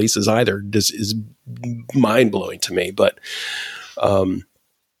proper releases either. This is mind-blowing to me. But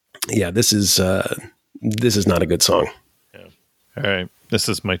yeah, this is not a good song. Yeah. All right. This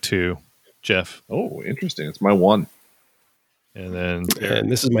is my 2, Jeff. Oh, interesting. It's my 1. And then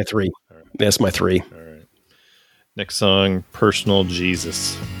And this is my 3. Right. That's my 3. All right. Next song, Personal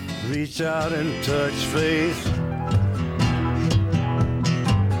Jesus. Reach out and touch faith.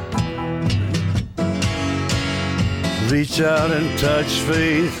 Reach out and touch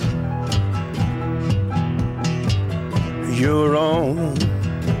faith. Your own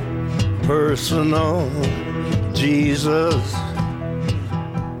personal Jesus.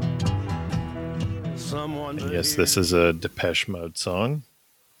 Yes, this is a Depeche Mode song,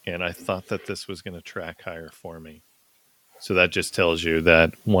 and I thought that this was going to track higher for me. So that just tells you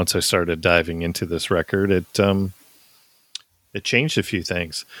that once I started diving into this record, it changed a few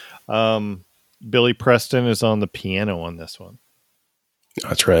things. Billy Preston is on the piano on this one.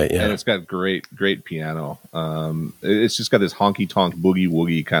 That's right. Yeah, and it's got great piano. It's just got this honky tonk boogie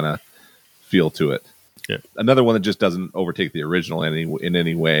woogie kind of feel to it. Yeah. Another one that just doesn't overtake the original in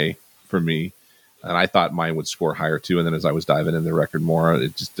any way for me. And I thought mine would score higher too. And then as I was diving in the record more,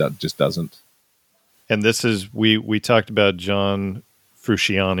 it just doesn't. And this is, we talked about John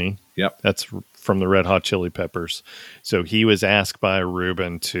Frusciante. Yep. That's from the Red Hot Chili Peppers. So he was asked by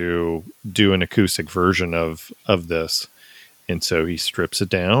Ruben to do an acoustic version of this. And so he strips it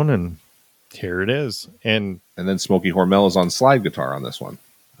down and Here it is. And then Smokey Hormel is on slide guitar on this one,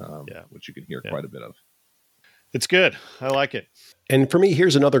 which you can hear quite a bit of. It's good. I like it. And for me,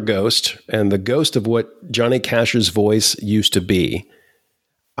 here's another ghost, and the ghost of what Johnny Cash's voice used to be.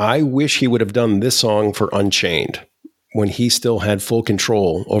 I wish he would have done this song for Unchained when he still had full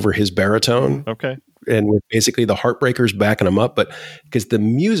control over his baritone. Okay. And with basically the Heartbreakers backing him up. But because the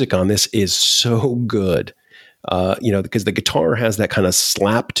music on this is so good, because the guitar has that kind of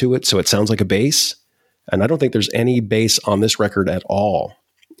slap to it, so it sounds like a bass. And I don't think there's any bass on this record at all.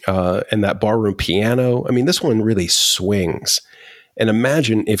 And that barroom piano, I mean, this one really swings. And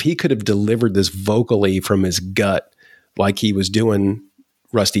imagine if he could have delivered this vocally from his gut like he was doing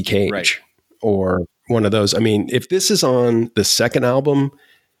Rusty Cage or one of those. I mean, if this is on the second album,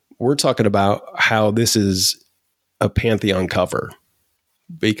 we're talking about how this is a Pantheon cover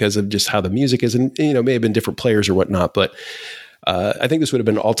because of just how the music is. And, may have been different players or whatnot, but I think this would have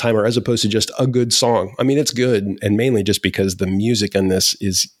been an all-timer as opposed to just a good song. I mean, it's good, and mainly just because the music in this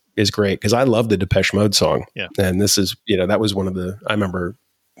is great, because I love the Depeche Mode song. Yeah. And this is, that was one of the, I remember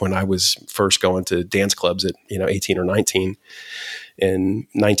when I was first going to dance clubs at, 18 or 19 in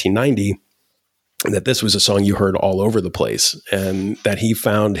 1990, that this was a song you heard all over the place, and that he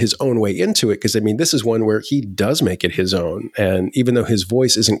found his own way into it. Because, I mean, this is one where he does make it his own. And even though his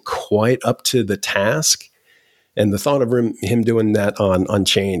voice isn't quite up to the task, and the thought of him doing that on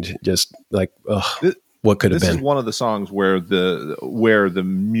Unchained, just like, what could have been. This is one of the songs where the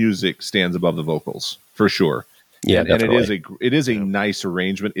music stands above the vocals, for sure. Yeah, and it is a nice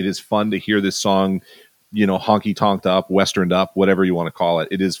arrangement. It is fun to hear this song, honky tonked up, westerned up, whatever you want to call it.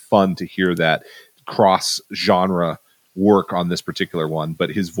 It is fun to hear that cross genre work on this particular one. But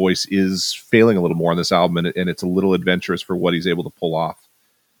his voice is failing a little more on this album, and it's a little adventurous for what he's able to pull off.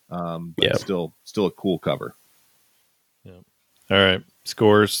 But it's still a cool cover. Yeah. All right.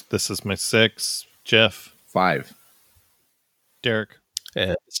 Scores. This is my 6. Jeff. 5. Derek.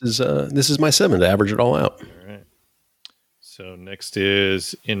 And this is my 7 to average it all out. All right. So next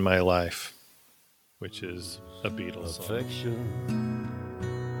is In My Life, which is a Beatles song. Affection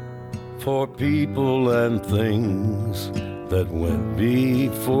for people and things that went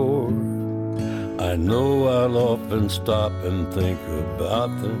before. I know I'll often stop and think about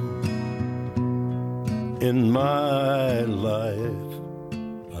them. In my life,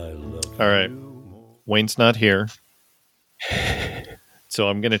 I love All right. you more. Wayne's not here, so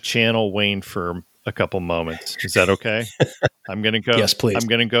I'm going to channel Wayne for a couple moments. Is that okay? I'm going to go. Yes, please. I'm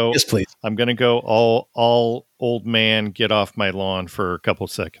going to go. Yes, please. I'm going to go all old man, get off my lawn for a couple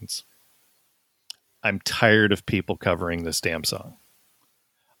seconds. I'm tired of people covering this damn song.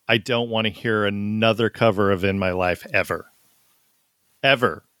 I don't want to hear another cover of In My Life ever.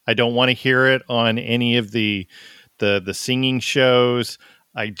 Ever. I don't want to hear it on any of the singing shows.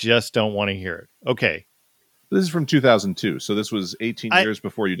 I just don't want to hear it. Okay. This is from 2002, so this was 18 years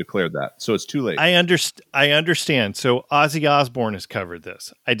before you declared that. So it's too late. I understand. So Ozzy Osbourne has covered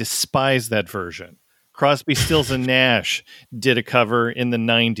this. I despise that version. Crosby, Stills, and Nash did a cover in the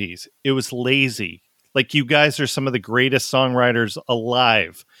 90s. It was lazy. Like, you guys are some of the greatest songwriters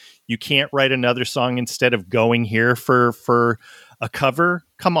alive. You can't write another song instead of going here for a cover?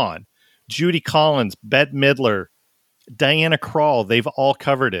 Come on. Judy Collins, Bette Midler, Diana Krall, they've all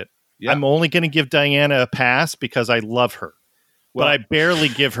covered it. Yeah. I'm only going to give Diana a pass because I love her. But I barely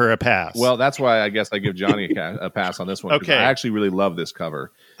give her a pass. Well, that's why I guess I give Johnny a pass on this one. Okay. I actually really love this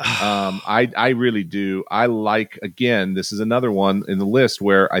cover. I really do. I like, again, this is another one in the list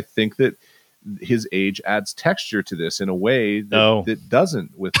where I think that his age adds texture to this in a way that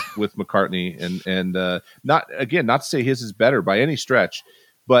doesn't with McCartney and not to say his is better by any stretch,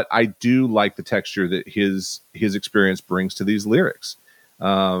 but I do like the texture that his experience brings to these lyrics.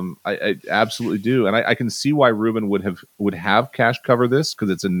 I absolutely do, and I can see why Reuben would have Cash cover this,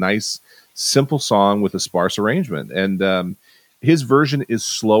 because it's a nice, simple song with a sparse arrangement, and his version is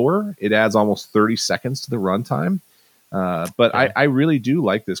slower. It adds almost 30 seconds to the runtime. But I really do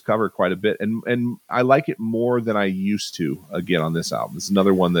like this cover quite a bit, and I like it more than I used to. Again, on this album, it's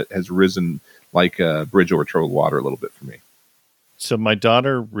another one that has risen like a bridge over troubled water a little bit for me. So my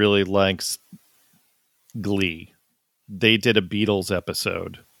daughter really likes Glee. They did a Beatles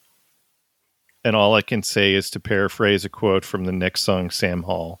episode, and all I can say is, to paraphrase a quote from the next song, Sam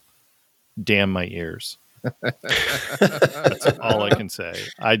Hall, "Damn my ears." That's all I can say.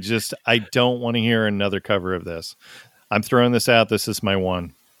 I don't want to hear another cover of this. I'm throwing this out. This is my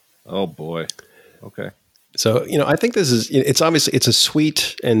one. Oh boy. Okay. So, I think it's obviously, it's a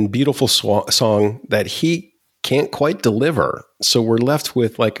sweet and beautiful song that he can't quite deliver. So we're left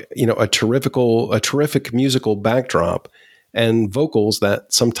with a terrific musical backdrop and vocals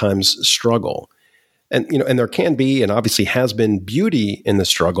that sometimes struggle. And, and there can be, and obviously has been, beauty in the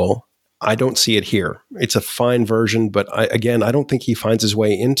struggle. I don't see it here. It's a fine version, but I don't think he finds his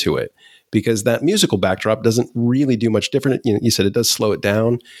way into it because that musical backdrop doesn't really do much different. You said it does slow it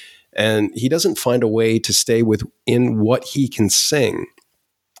down, and he doesn't find a way to stay within what he can sing.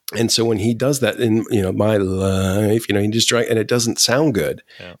 And so when he does that in, my life, he just try, and it doesn't sound good,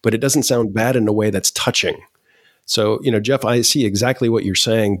 but it doesn't sound bad in a way that's touching. So, Jeff, I see exactly what you're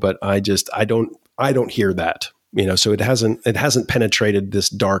saying, but I don't hear that, so it hasn't penetrated this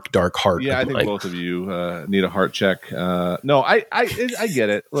dark heart. Yeah. I think both of you need a heart check. No, I get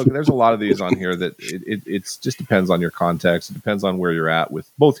it. Look, there's a lot of these on here that it just depends on your context. It depends on where you're at with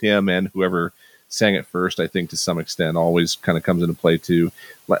both him and whoever sang it first. I think to some extent always kind of comes into play too.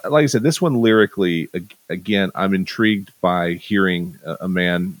 Like I said, this one lyrically, again, I'm intrigued by hearing a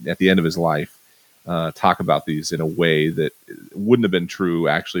man at the end of his life talk about these in a way that wouldn't have been true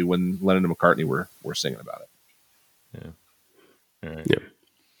actually when Lennon and McCartney were singing about it. Yeah. All right.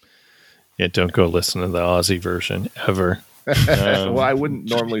 Yeah. Don't go listen to the Aussie version ever. Well, I wouldn't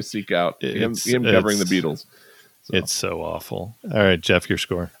normally seek out him covering the Beatles. So. It's so awful. All right, Jeff, your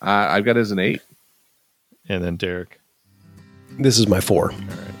score. I've got it as an 8. And then Derek. This is my 4. All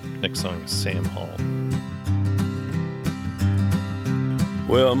right. Next song is Sam Hall.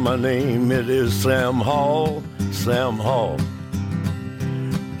 Well, my name, it is Sam Hall, Sam Hall.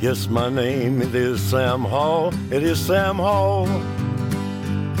 Yes, my name, it is Sam Hall, it is Sam Hall.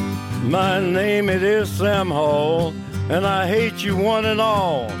 My name, it is Sam Hall, and I hate you one and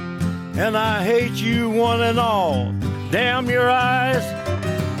all. And I hate you one and all. Damn your eyes.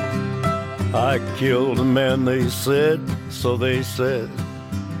 I killed a man, they said, so they said.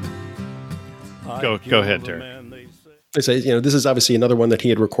 Go ahead, Derek. I say, this is obviously another one that he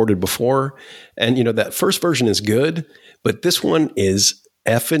had recorded before. And, that first version is good, but this one is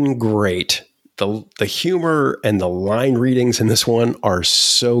effing great. The humor and the line readings in this one are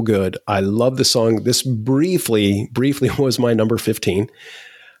so good. I love the song. This briefly was my number 15.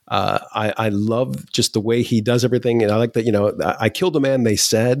 I love just the way he does everything. And I like that, I killed a man, they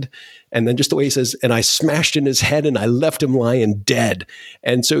said, and then just the way he says, and I smashed in his head and I left him lying dead.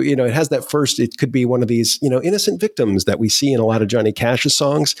 And so, it has that first, it could be one of these, innocent victims that we see in a lot of Johnny Cash's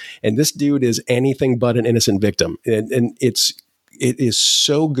songs. And this dude is anything but an innocent victim. And it is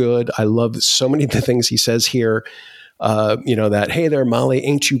so good. I love so many of the things he says here, that, hey there, Molly,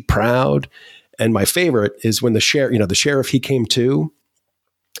 ain't you proud? And my favorite is when the sheriff, he came to,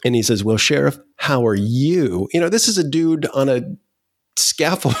 and he says, well, Sheriff, how are you? This is a dude on a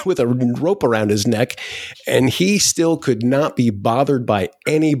scaffold with a rope around his neck, and he still could not be bothered by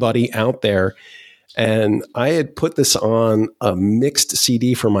anybody out there. And I had put this on a mixed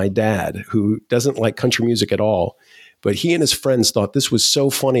CD for my dad, who doesn't like country music at all. But he and his friends thought this was so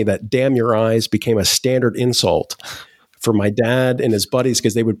funny that damn your eyes became a standard insult for my dad and his buddies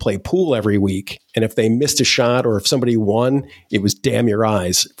because they would play pool every week. And if they missed a shot or if somebody won, it was damn your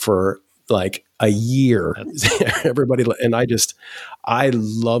eyes for like a year. Everybody. And I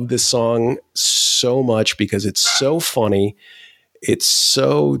love this song so much because it's so funny. It's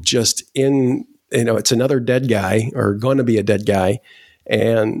so just it's another dead guy or going to be a dead guy.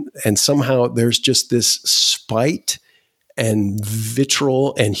 And somehow there's just this spite and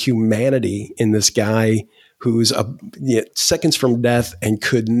vitriol and humanity in this guy who's seconds from death and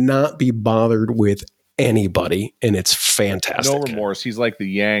could not be bothered with anybody. And it's fantastic. No remorse. He's like the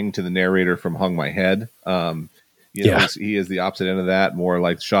Yang to the narrator from Hung My Head. He is the opposite end of that, more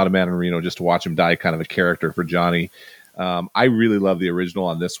like Shot a Man in Reno just to watch him die kind of a character for Johnny. I really love the original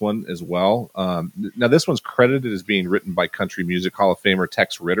on this one as well. Now, this one's credited as being written by Country Music Hall of Famer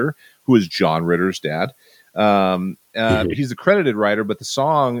Tex Ritter, who is John Ritter's dad. He's the credited writer, but the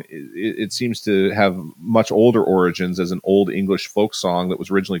song, it seems to have much older origins as an old English folk song that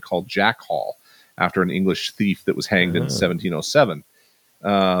was originally called Jack Hall, after an English thief that was hanged in 1707.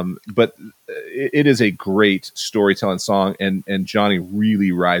 But it is a great storytelling song, and Johnny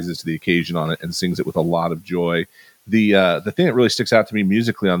really rises to the occasion on it and sings it with a lot of joy. The thing that really sticks out to me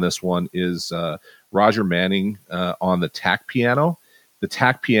musically on this one is Roger Manning on the tack piano. The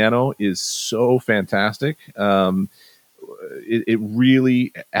tack piano is so fantastic. It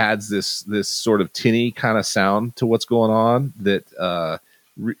really adds this sort of tinny kind of sound to what's going on that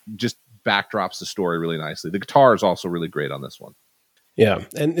just backdrops the story really nicely. The guitar is also really great on this one. Yeah,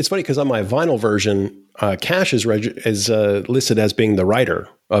 and it's funny because on my vinyl version, Cash is listed as being the writer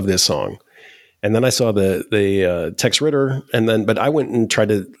of this song. And then I saw the Tex Ritter, but I went and tried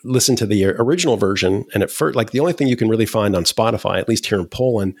to listen to the original version. And at first, like the only thing you can really find on Spotify, at least here in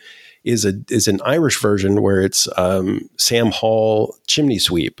Poland, is an Irish version where it's Sam Hall Chimney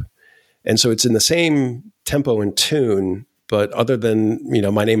Sweep, and so it's in the same tempo and tune. But other than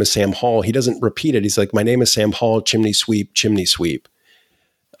my name is Sam Hall, he doesn't repeat it. He's like, my name is Sam Hall, chimney sweep, chimney sweep.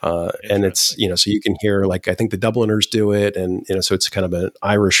 And it's, so you can hear, like, I think the Dubliners do it. And, so it's kind of an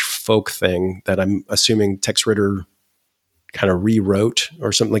Irish folk thing that I'm assuming Tex Ritter kind of rewrote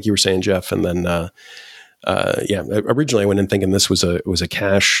or something, like you were saying, Jeff. And then, originally I went in thinking this was a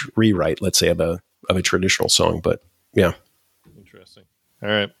Cash rewrite, let's say, of a traditional song, but yeah. Interesting. All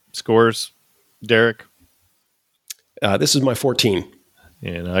right. Scores, Derek. This is my 14.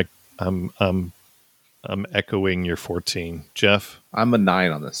 And I'm echoing your 14. Jeff? I'm a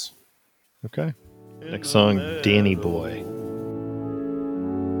 9 on this. Okay. Next song, Danny Boy.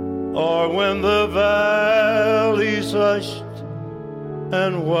 Or when the valleys hushed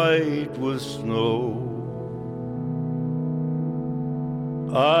and white with snow,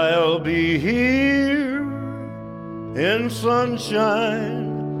 I'll be here in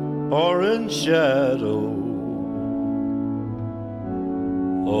sunshine or in shadow.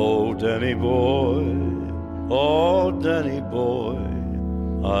 Oh, Danny boy,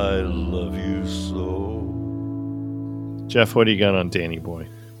 I love you so. Jeff, what do you got on Danny Boy?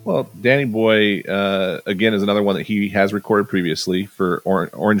 Well, Danny Boy, again, is another one that he has recorded previously for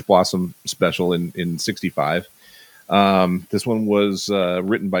Orange Blossom Special in 65. This one was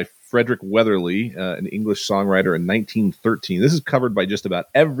written by Frederick Weatherly, an English songwriter, in 1913. This is covered by just about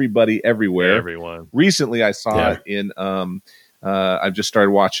everybody everywhere. Everyone. Recently, I saw it in... I've just started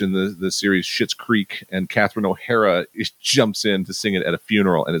watching the series Schitt's Creek, and Catherine O'Hara jumps in to sing it at a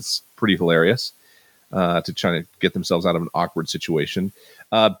funeral, and it's pretty hilarious to try to get themselves out of an awkward situation.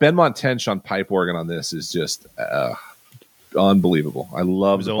 Benmont Tench on pipe organ on this is just unbelievable. I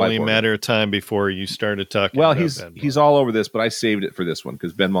love it. It was only a matter of time before you started talking. Well, about he's all over this, but I saved it for this one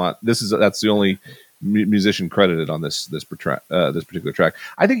because Benmont. That's the only musician credited on this particular track.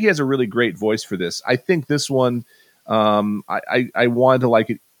 I think he has a really great voice for this. I think this one. I wanted to like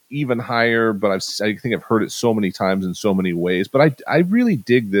it even higher, but I think I've heard it so many times in so many ways. But I really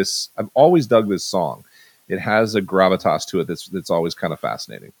dig this. I've always dug this song. It has a gravitas to it that's always kind of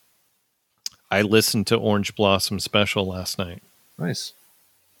fascinating. I listened to Orange Blossom Special last night. Nice.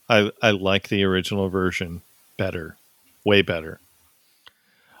 I like the original version better, way better.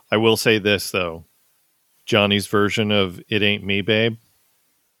 I will say this though, Johnny's version of "It Ain't Me, Babe,"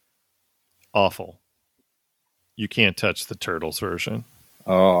 awful. You can't touch the Turtles version.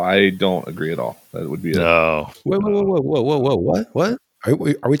 Oh, I don't agree at all. That would be no. Whoa! What? Are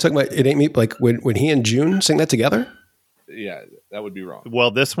we talking about "It Ain't Me"? Like when he and June sing that together? Yeah, that would be wrong.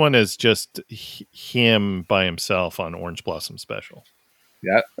 Well, this one is just him by himself on Orange Blossom Special.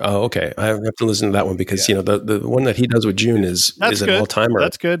 Yeah. Oh, okay. I have to listen to that one because the one that he does with June is an all timer.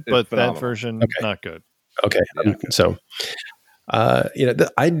 That's good, but that version not good. Okay,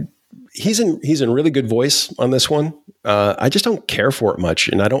 he's in really good voice on this one. I just don't care for it much,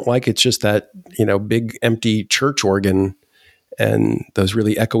 and I don't like it's just that big empty church organ and those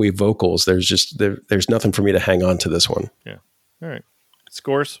really echoey vocals. There's nothing for me to hang on to this one. Yeah. All right.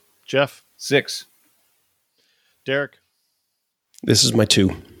 Scores, Jeff. 6. Derek. This is my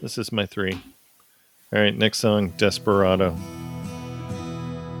 2. This is my 3. All right. Next song, Desperado.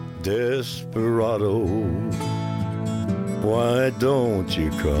 Desperado, why don't you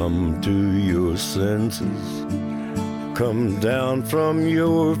come to your senses? Come down from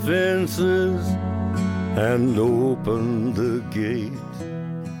your fences and open the gate.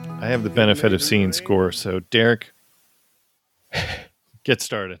 I have the benefit of seeing Score, so Derek, get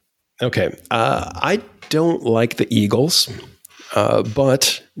started. Okay. I don't like the Eagles,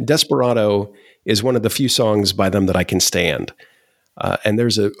 but Desperado is one of the few songs by them that I can stand. And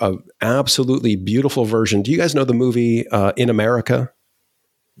there's a absolutely beautiful version. Do you guys know the movie In America?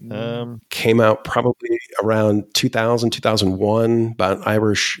 Came out probably around 2000, 2001 about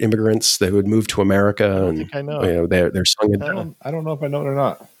Irish immigrants that would move to America. I know. They're sung in. I don't know if I know it or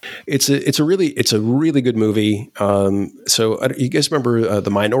not. It's a really good movie. So you guys remember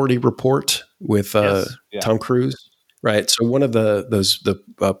the Minority Report with Tom Cruise, right? So one of the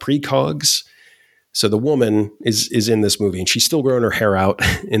precogs. So the woman is in this movie, and she's still growing her hair out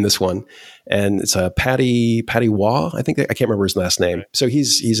in this one. And it's Paddy Waugh, I think. I can't remember his last name. So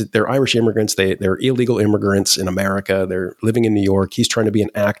they're Irish immigrants. They're illegal immigrants in America. They're living in New York. He's trying to be an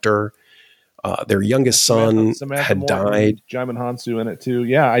actor. Their youngest son had died. Djimon Hounsou in it too.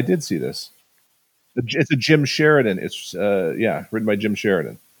 Yeah, I did see this. It's a Jim Sheridan. It's written by Jim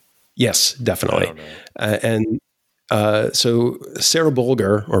Sheridan. Yes, definitely. I don't know. So Sarah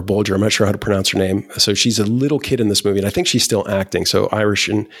Bolger, or Bolger, I'm not sure how to pronounce her name. So she's a little kid in this movie, and I think she's still acting. So Irish,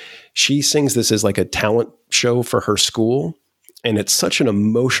 and she sings this as like a talent show for her school, and it's such an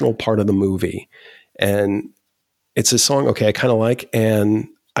emotional part of the movie. And it's a song, okay, I kind of like, and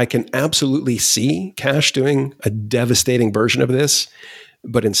I can absolutely see Cash doing a devastating version of this,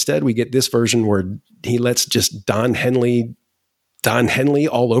 but instead we get this version where he lets just Don Henley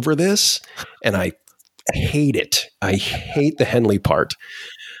all over this, and I hate it. I hate the Henley part.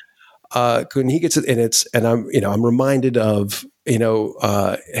 When he gets it, and I'm reminded of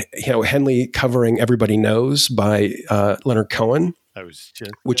Henley covering "Everybody Knows" by Leonard Cohen,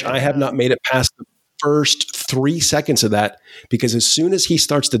 which I have not made it past the first 3 seconds of that, because as soon as he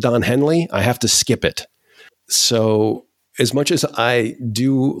starts to Don Henley, I have to skip it. So as much as I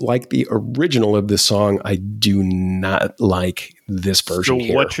do like the original of this song, I do not like this version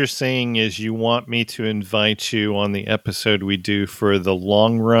here. So what you're saying is you want me to invite you on the episode we do for The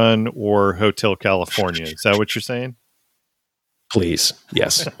Long Run or Hotel California. Is that what you're saying? Please.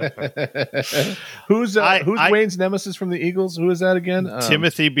 Yes. Who's Wayne's nemesis from the Eagles? Who is that again?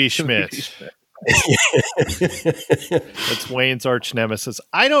 Timothy B. Schmidt. That's Wayne's arch nemesis.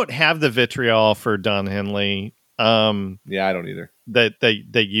 I don't have the vitriol for Don Henley. Yeah, I don't either.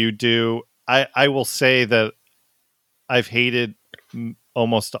 That you do. I will say that I've hated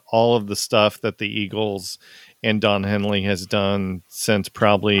almost all of the stuff that the Eagles and Don Henley has done since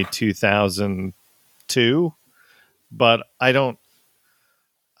probably 2002. But I'm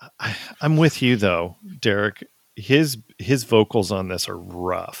with you though, Derek. His vocals on this are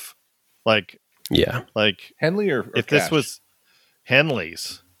rough. Like Henley or if Cash? this was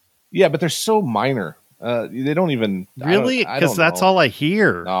Henley's. Yeah, but they're so minor. They don't even really, because that's all I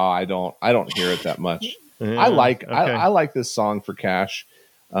hear. No, I don't hear it that much. I like this song for Cash.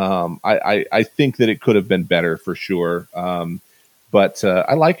 I think that it could have been better for sure. But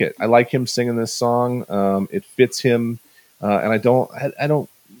I like it. I like him singing this song. It fits him, and I don't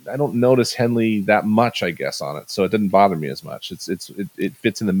notice Henley that much, I guess, on it. So it didn't bother me as much. It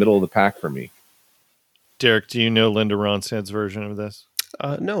fits in the middle of the pack for me. Derek, do you know Linda Ronstadt's version of this?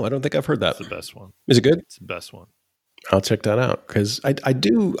 No, I don't think I've heard that. It's the best one. Is it good? It's the best one. I'll check that out, because I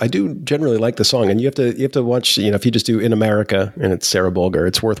do generally like the song, and you have to watch. If you just do In America and it's Sarah Bolger,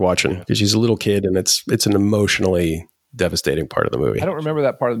 it's worth watching because she's a little kid, and it's an emotionally devastating part of the movie. I don't remember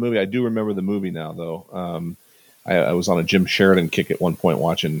that part of the movie. I do remember the movie now, though. I was on a Jim Sheridan kick at one point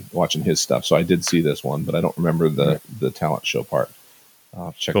watching his stuff, so I did see this one, but I don't remember the talent show part. I'll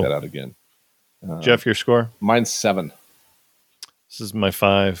have to check that out again. Jeff, your score? Mine's 7. This is my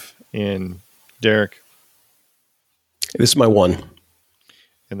 5. And Derek? This is my 1.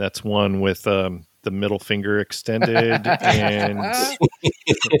 And that's one with the middle finger extended. And all right.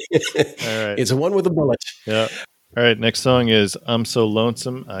 It's a one with a bullet. Yeah. All right. Next song is I'm So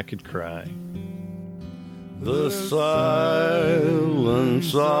Lonesome I Could Cry. The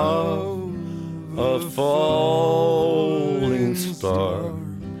silence of a falling star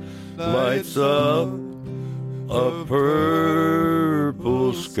lights up a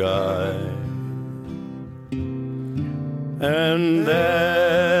purple sky. And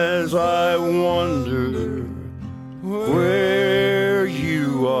as I wonder where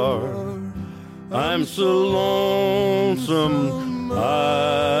you are, I'm so lonesome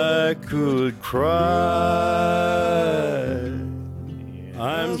I could cry.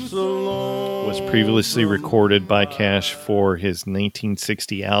 I'm so lonesome. Was previously recorded by Cash for his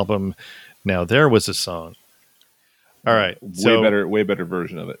 1960 album Now There Was a Song. All right. Way better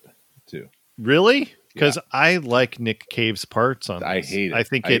version of it, too. Really? Because I like Nick Cave's parts on this. I hate it. I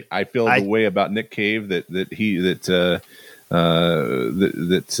think I feel the way about Nick Cave that he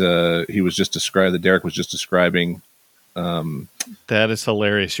was just described. That Derek was just describing. That is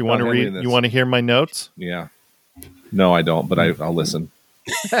hilarious. You want to read? You want to hear my notes? Yeah. No, I don't. But I'll listen.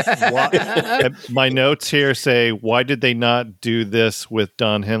 My notes here say, why did they not do this with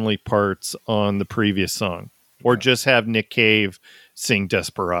Don Henley parts on the previous song, or just have Nick Cave sing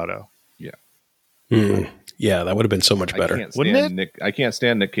Desperado? Yeah, that would have been so much better, wouldn't it? I can't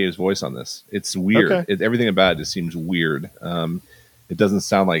stand Nick Cave's voice on this. It's weird. Okay. Everything about it just seems weird. It doesn't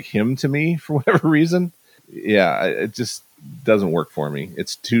sound like him to me for whatever reason. Yeah, it just doesn't work for me.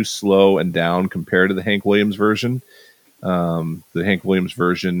 It's too slow and down compared to the Hank Williams version. The Hank Williams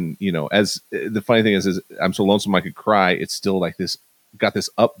version, as the funny thing is I'm So Lonesome I Could Cry. It's still like this, got this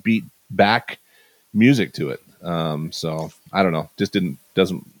upbeat back music to it. So I don't know, just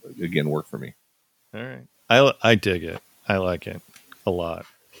doesn't again work for me. All right. I dig it. I like it a lot.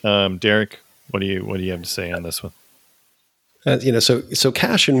 Derek, what do you have to say on this one? So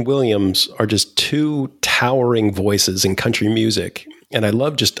Cash and Williams are just two towering voices in country music, and I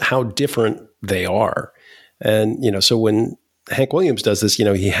love just how different they are. And so when Hank Williams does this,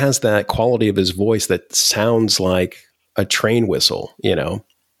 he has that quality of his voice that sounds like a train whistle,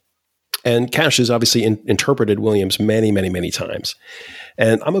 And Cash has obviously interpreted Williams many, many, many times.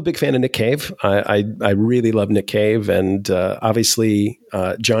 And I'm a big fan of Nick Cave. I really love Nick Cave, and obviously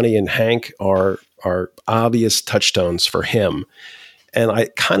Johnny and Hank are obvious touchstones for him. And I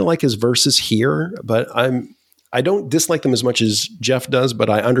kind of like his verses here, but I don't dislike them as much as Jeff does, but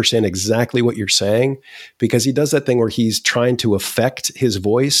I understand exactly what you're saying, because he does that thing where he's trying to affect his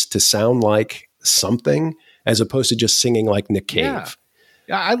voice to sound like something as opposed to just singing like Nick Cave.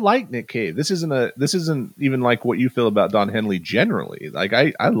 Yeah, I like Nick Cave. This isn't even like what you feel about Don Henley generally. Like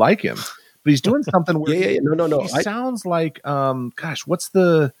I like him, but he's doing something where he sounds like what's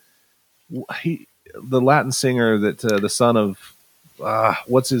the Latin singer that the son of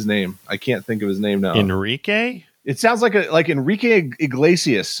what's his name? I can't think of his name now. Enrique? It sounds like Enrique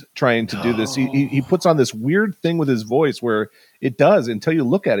Iglesias trying to do this. He puts on this weird thing with his voice where it does, until you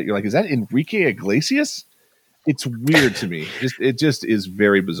look at it, you're like, is that Enrique Iglesias? It's weird to me. It just is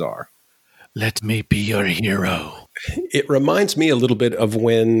very bizarre. Let me be your hero. It reminds me a little bit of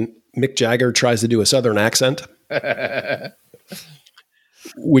when Mick Jagger tries to do a Southern accent,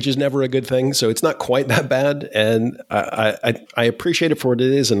 which is never a good thing. So it's not quite that bad. And I appreciate it for what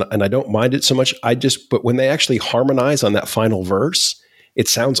it is. And I don't mind it so much. But when they actually harmonize on that final verse, it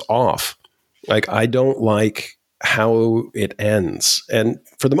sounds off. Like, I don't like how it ends. And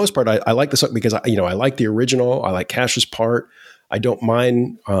for the most part, I like the song because I like the original. I like Cash's part. I don't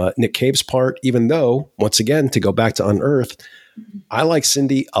mind Nick Cave's part, even though, once again, to go back to Unearthed, I like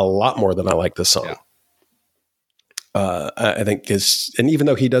Cindy a lot more than I like this song. Yeah. I think and even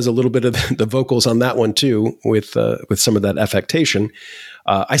though he does a little bit of the vocals on that one too, with some of that affectation,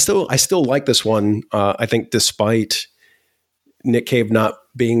 I still like this one. I think despite Nick Cave not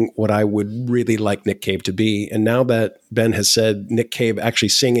being what I would really like Nick Cave to be. And now that Ben has said Nick Cave actually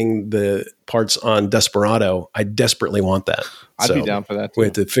singing the parts on Desperado, I desperately want that. I'd be down for that too. We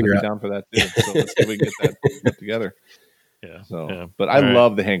have to figure out. Down for that too. So let's see if we can get that put together. Yeah. So, but I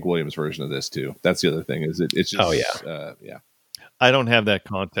love the Hank Williams version of this too. That's the other thing. Is it's just yeah. I don't have that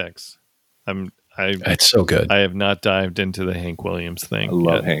context. It's so good. I have not dived into the Hank Williams thing. I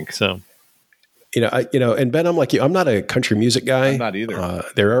love Hank. So. And Ben, I'm like you. I'm not a country music guy. I'm not either.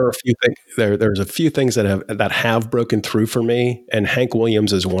 There are a few things. There's a few things that have broken through for me, and Hank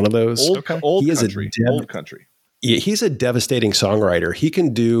Williams is one of those. Old country. He's a devastating songwriter. He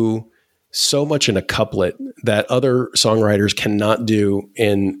can do so much in a couplet that other songwriters cannot do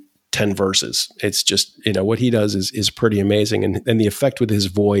in 10 verses. It's just what he does is pretty amazing, and the effect with his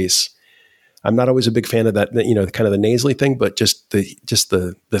voice. I'm not always a big fan of that, kind of the nasally thing, but just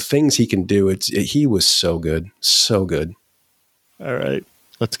the things he can do. He was so good, so good. All right,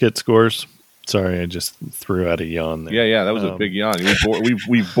 let's get scores. Sorry, I just threw out a yawn there. Yeah, that was a big yawn.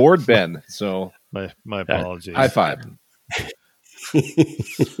 We bored Ben, so my apologies. High five.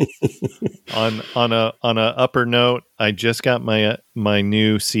 on a upper note, I just got my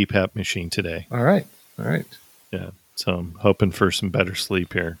new CPAP machine today. All right. Yeah. So I'm hoping for some better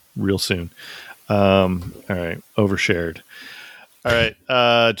sleep here real soon. All right. Overshared. All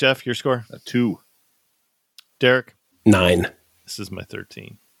right. Jeff, your score? 2. Derek? 9. This is my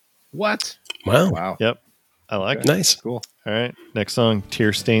 13. What? Wow. Yep. I like it. Nice. Cool. All right. Next song,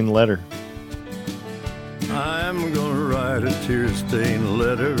 Tear-Stained Letter. I'm going to write a tear-stained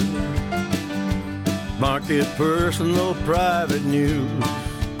letter. Mark it personal, private news.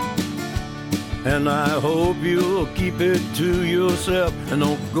 And I hope you'll keep it to yourself and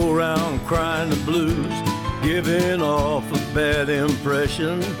don't go around crying the blues, giving off a bad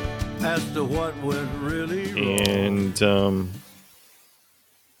impression as to what went really wrong. And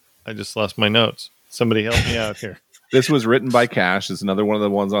I just lost my notes. Somebody help me out here. This was written by Cash. It's another one of the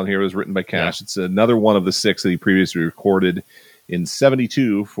ones on here was written by Cash. Yeah. It's another one of the 6 that he previously recorded in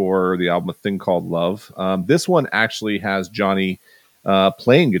 1972 for the album A Thing Called Love. This one actually has Johnny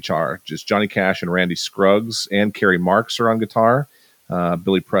playing guitar. Just Johnny Cash and Randy Scruggs and Kerry Marks are on guitar.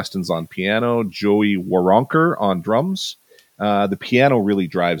 Billy Preston's on piano. Joey Waronker on drums. The piano really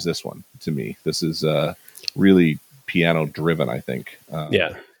drives this one to me. This is really piano driven, I think.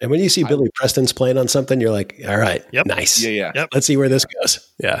 Yeah. And when you see Billy Preston's playing on something, you're like, all right, nice. Yeah. Yep. Let's see where this goes.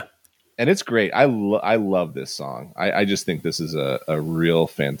 Yeah. And it's great. I love this song. I just think this is a real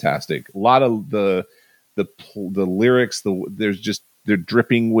fantastic. A lot of the lyrics, they're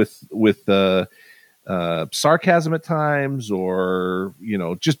dripping with sarcasm at times, or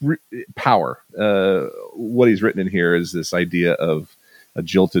just power. What he's written in here is this idea of a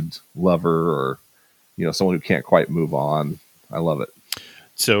jilted lover, or someone who can't quite move on. I love it.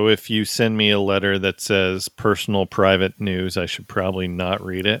 So if you send me a letter that says personal private news, I should probably not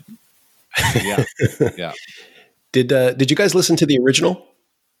read it. Yeah. Yeah. Did you guys listen to the original?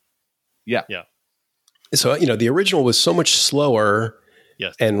 Yeah. Yeah. So, the original was so much slower,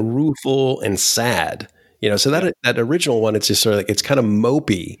 Yes, and rueful and sad, so that original one, it's just sort of like, it's kind of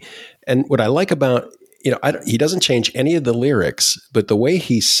mopey. And what I like about, he doesn't change any of the lyrics, but the way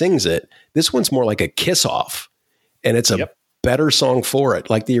he sings it, this one's more like a kiss off, and it's a better song for it.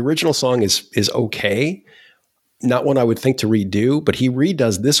 Like the original song is okay. Not one I would think to redo, but he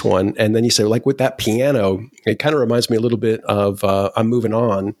redoes this one. And then you say, like with that piano, it kind of reminds me a little bit of I'm Moving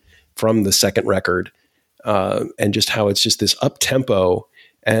On from the second record. And just how it's just this up tempo.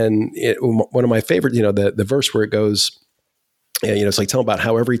 And one of my favorite, the verse where it goes, it's like, tell about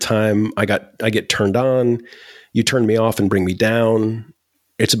how every time I get turned on, you turn me off and bring me down.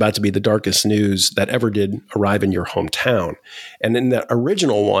 It's about to be the darkest news that ever did arrive in your hometown. And in that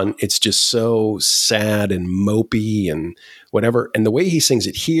original one, it's just so sad and mopey and whatever. And the way he sings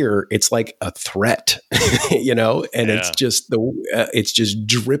it here, it's like a threat, and it's just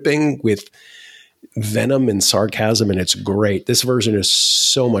dripping with venom and sarcasm, and it's great. This version is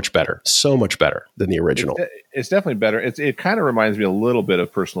so much better than the original. It's definitely better. It kind of reminds me a little bit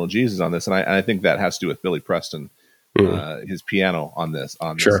of Personal Jesus on this, and I think that has to do with Billy Preston, his piano on this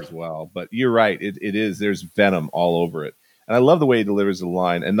as well. But you're right, it is. There's venom all over it, and I love the way he delivers the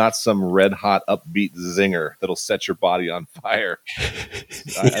line, and not some red hot upbeat zinger that'll set your body on fire.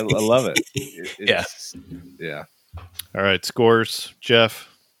 I love it. Yeah. All right, scores, Jeff.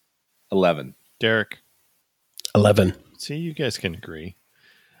 11. Derek. 11. See, you guys can agree.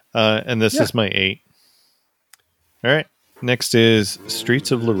 And this is my 8. All right. Next is Streets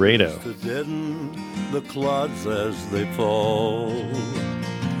of Laredo. To deaden the clods as they fall,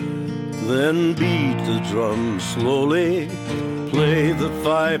 then beat the drum slowly, play the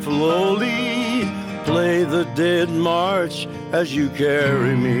fife lowly, play the dead march as you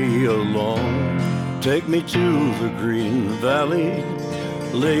carry me along. Take me to the green valley,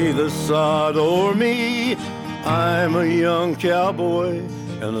 lay the sod o'er me. I'm a young cowboy,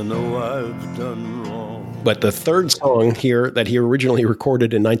 and I know I've done wrong. But the third song here that he originally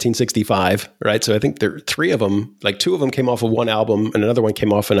recorded in 1965, right? So I think there are 3 of them. Like 2 of them came off of one album, and another one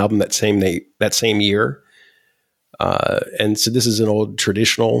came off an album that same year. And so this is an old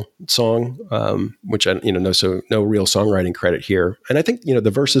traditional song, which I no real songwriting credit here. And I think the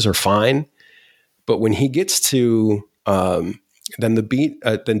verses are fine, but when he gets to then beat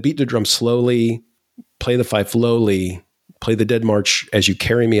the drum slowly, play the fife lowly, play the dead march as you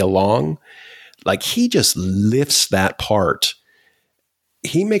carry me along. Like he just lifts that part.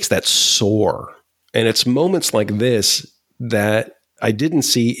 He makes that soar. And it's moments like this that I didn't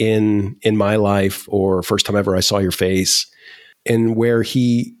see in my life, or First Time Ever I Saw Your Face, and where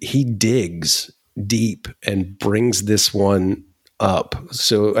he digs deep and brings this one up.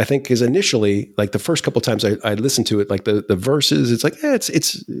 So I think because initially, like the first couple of times I listened to it, like the verses, it's like,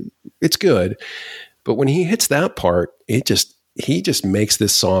 it's good. But when he hits that part, he just makes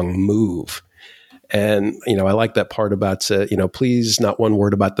this song move. And, I like that part about, please not one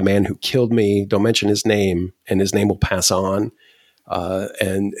word about the man who killed me. Don't mention his name, and his name will pass on.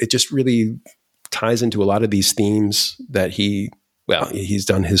 And it just really ties into a lot of these themes that he's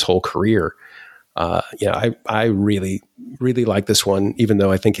done his whole career. I really, really like this one, even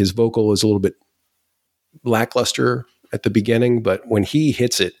though I think his vocal is a little bit lackluster at the beginning, but when he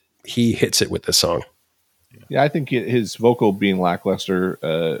hits it with this song. Yeah, I think his vocal being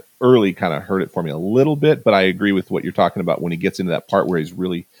lackluster early kind of hurt it for me a little bit, but I agree with what you're talking about when he gets into that part where he's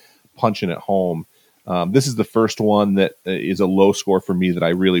really punching it home. This is the first one that is a low score for me that I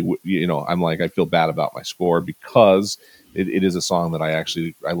really, I'm like, I feel bad about my score because it is a song that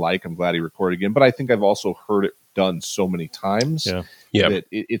I like. I'm glad he recorded again, but I think I've also heard it done so many times that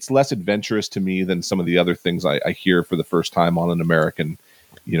it's less adventurous to me than some of the other things I hear for the first time on an American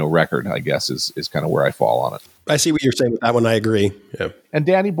record, I guess is kind of where I fall on it. I see what you're saying with that one. I agree. Yeah. And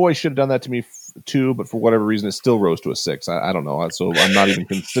Danny Boy should have done that to me too, but for whatever reason, it still rose to a 6. I don't know. So I'm not even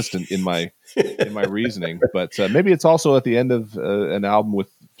consistent in my reasoning, but maybe it's also at the end of an album with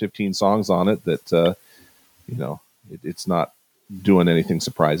 15 songs on it that, it's not doing anything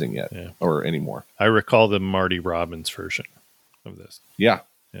surprising yet or anymore. I recall the Marty Robbins version of this. Yeah.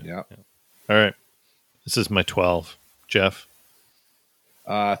 All right. This is my 12. Jeff?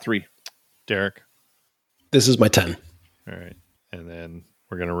 3. Derek? This is my 10. All right. And then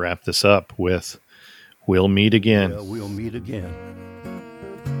we're going to wrap this up with We'll Meet Again. Yeah, we'll meet again.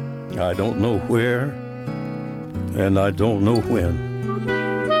 I don't know where, and I don't know when,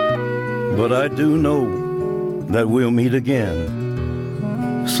 but I do know that we'll meet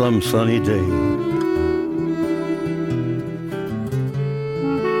again some sunny day.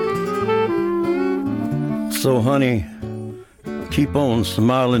 So honey, keep on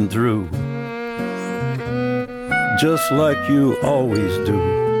smiling through, just like you always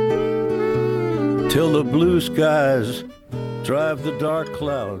do, till the blue skies drive the dark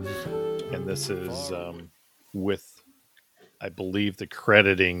clouds. And this is with, I believe the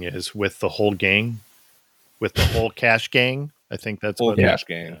crediting is with the whole gang, with the whole Cash Gang. I think that's Whole what Cash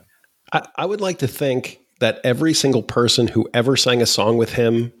Gang. I would like to think that every single person who ever sang a song with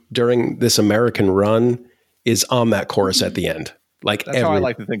him during this American run is on that chorus at the end. Like That's how I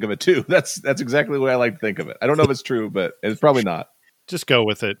like to think of it too. That's exactly the way I like to think of it. I don't know if it's true, but it's probably not. Just go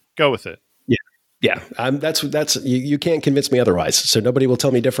with it. Go with it. Yeah, that's you can't convince me otherwise. So nobody will tell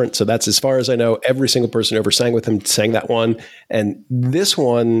me different. So that's as far as I know. Every single person who ever sang with him sang that one, and this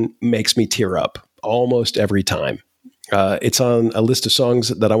one makes me tear up almost every time. It's on a list of songs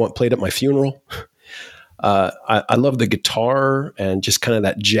that I want played at my funeral. I love the guitar and just kind of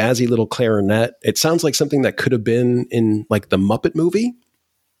that jazzy little clarinet. It sounds like something that could have been in like the Muppet movie.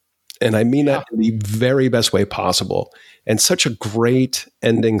 And I mean that in the very best way possible. And such a great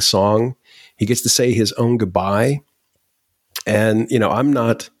ending song. He gets to say his own goodbye. And, I'm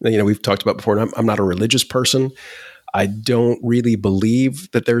not, we've talked about before, I'm not a religious person. I don't really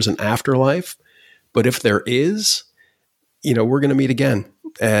believe that there's an afterlife. But if there is, we're going to meet again.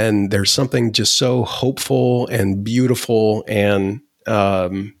 And there's something just so hopeful and beautiful and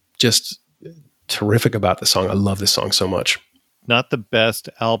just terrific about the song. I love this song so much. Not the best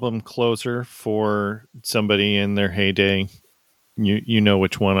album closer for somebody in their heyday. You know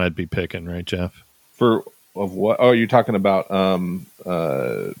which one I'd be picking, right, Jeff? Of what? Oh, you're talking about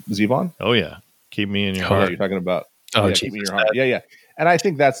Zevon? Oh yeah, Keep Me in Your Yeah, Heart. you're talking about Keep Me in Jesus. Your Heart. Yeah. And I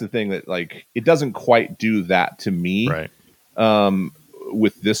think that's the thing that like it doesn't quite do that to me. Right.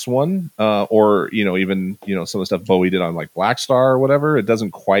 With this one, or even some of the stuff Bowie did on like Black Star or whatever, it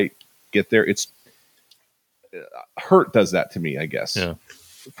doesn't quite get there. It's Hurt does that to me, I guess. Yeah.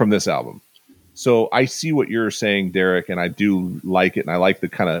 From this album. So I see what you're saying, Derek, and I do like it, and I like the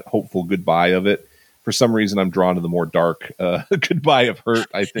kind of hopeful goodbye of it. For some reason, I'm drawn to the more dark goodbye of Hurt,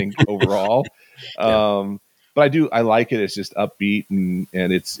 I think, overall. Yeah. But I like it. It's just upbeat, and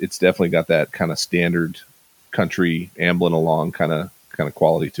it's definitely got that kind of standard country ambling along kind of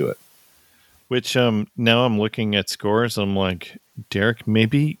quality to it. Which now I'm looking at scores. I'm like, Derek,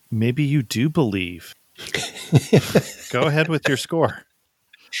 maybe you do believe. Go ahead with your score.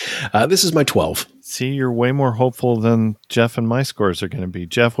 This is my 12. See, you're way more hopeful than Jeff and my scores are going to be.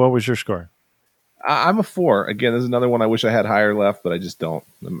 Jeff, what was your score? I'm a 4. Again, this is another one I wish I had higher left, but I just don't.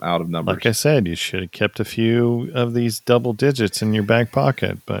 I'm out of numbers. Like I said, you should have kept a few of these double digits in your back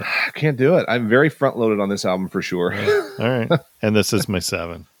pocket, but I can't do it. I'm very front loaded on this album for sure. All right. And this is my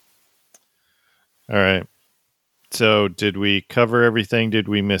 7. All right. So did we cover everything? Did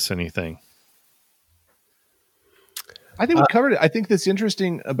we miss anything? I think we covered it. I think that's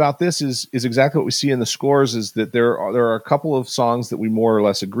interesting about this is exactly what we see in the scores is that there are a couple of songs that we more or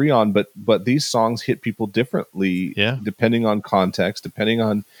less agree on, but these songs hit people differently, depending on context, depending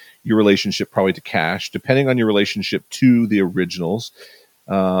on your relationship probably to Cash, depending on your relationship to the originals.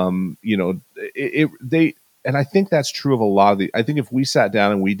 And I think that's true of a lot of I think if we sat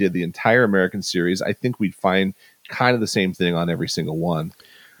down and we did the entire American series, I think we'd find kind of the same thing on every single one,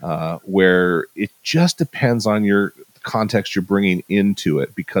 where it just depends on your context you're bringing into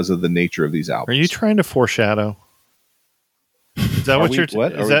it because of the nature of these albums. Are you trying to foreshadow? Is that what you're?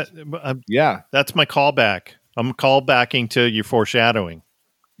 What? Is that? Yeah, that's my callback. I'm callbacking to your foreshadowing.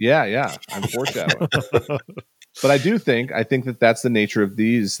 Yeah, I'm foreshadowing. But I think that that's the nature of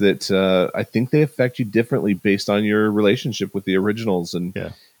these. That I think they affect you differently based on your relationship with the originals and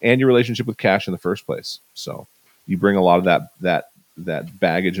your relationship with Cash in the first place. So you bring a lot of that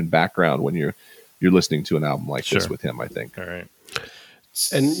baggage and background when you're listening to an album like this with him, I think. All right.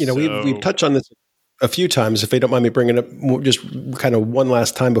 And, we've touched on this a few times. If you don't mind me bringing it up just kind of one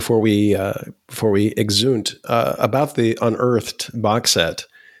last time before we exunt about the Unearthed box set.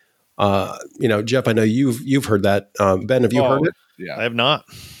 Jeff, I know you've heard that. Ben, have you heard it? Yeah. I have not.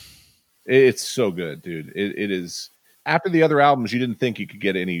 It's so good, dude. It is. After the other albums, you didn't think you could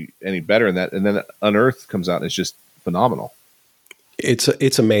get any better in that. And then Unearthed comes out and it's just phenomenal.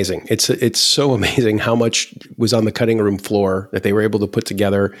 It's amazing. It's so amazing how much was on the cutting room floor that they were able to put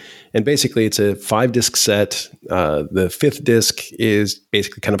together. And basically, it's a 5-disc set. The 5th disc is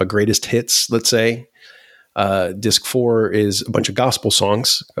basically kind of a greatest hits, let's say. Disc 4 is a bunch of gospel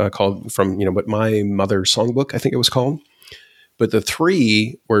songs called from what My Mother's Songbook, I think it was called. But the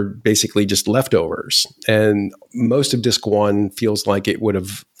 3 were basically just leftovers, and most of disc 1 feels like it would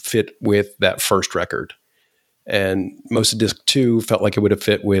have fit with that first record. And most of disc 2 felt like it would have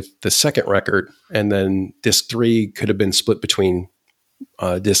fit with the second record. And then disc 3 could have been split between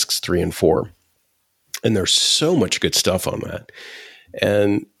discs 3 and 4. And there's so much good stuff on that.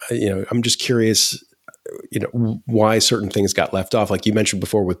 And, I'm just curious, why certain things got left off. Like you mentioned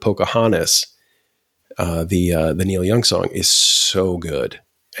before with Pocahontas, the Neil Young song is so good.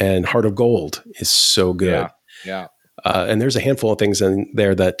 And Heart of Gold is so good. Yeah. And there's a handful of things in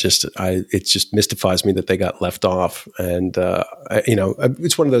there that it just mystifies me that they got left off. And,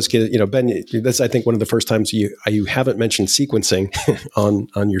 it's one of those kids, Ben, that's, I think, one of the first times you haven't mentioned sequencing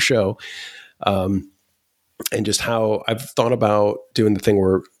on your show. And just how I've thought about doing the thing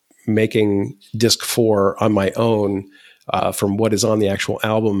where making disc 4 on my own, from what is on the actual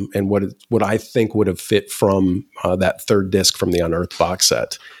album and what I think would have fit from that 3rd disc from the Unearthed box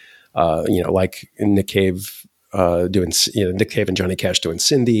set. Like Nick Cave, doing Nick Cave and Johnny Cash doing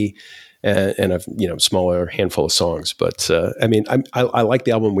Cindy, and a smaller handful of songs. But I like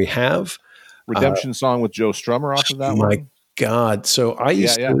the album we have. Redemption Song with Joe Strummer off of that one. My God! So I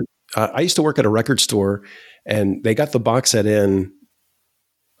used to work at a record store, and they got the box set in,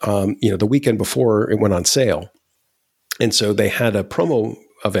 the weekend before it went on sale, and so they had a promo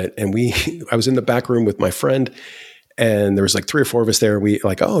of it, and I was in the back room with my friend, and there was like 3 or 4 of us there. We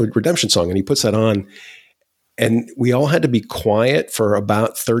Redemption Song, and he puts that on. And we all had to be quiet for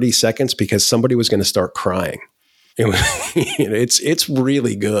about 30 seconds because somebody was going to start crying. It's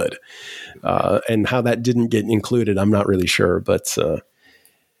really good. And how that didn't get included, I'm not really sure. But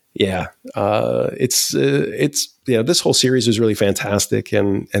this whole series is really fantastic.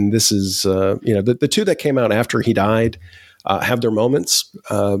 And this is, the 2 that came out after he died have their moments.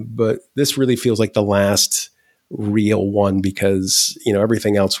 But this really feels like the last real one because,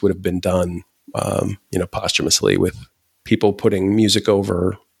 everything else would have been done posthumously with people putting music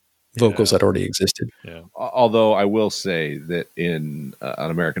over vocals that already existed. Yeah. Although I will say that in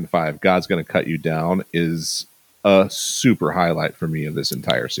on American 5, God's Gonna Cut You Down is a super highlight for me of this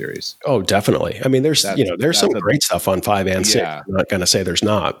entire series. Oh, definitely. I mean, there's some great stuff on 5 and 6. I'm not going to say there's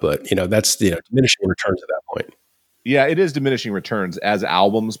not, but that's diminishing returns at that point. Yeah, it is diminishing returns as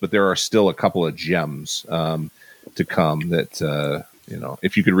albums, but there are still a couple of gems to come that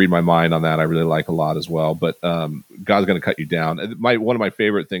if you could read my mind on that, I really like a lot as well. But God's Gonna Cut You Down. One of my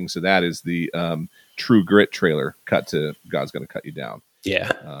favorite things to that is the True Grit trailer cut to God's Gonna Cut You Down.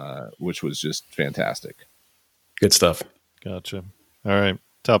 Yeah, which was just fantastic. Good stuff. Gotcha. All right,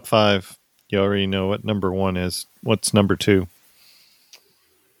 top 5. You already know what number 1 is. What's number 2?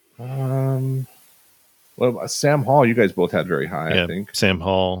 Well, Sam Hall, you guys both had very high, I think. Sam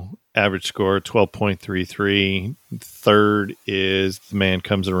Hall, average score 12.33. Third is The Man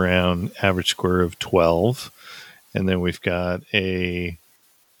Comes Around, average score of 12. And then we've got a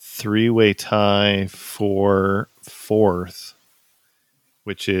 3-way tie for 4th,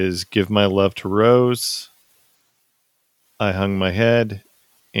 which is Give My Love to Rose, I Hung My Head,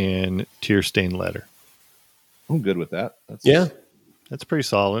 and Tear Stained Letter. I'm good with that. That's pretty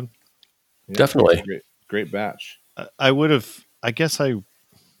solid. Yeah, definitely. Great batch. I would have, I guess I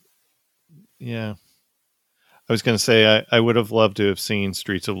was going to say I would have loved to have seen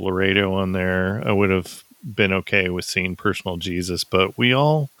Streets of Laredo on there. I would have been okay with seeing Personal Jesus, but we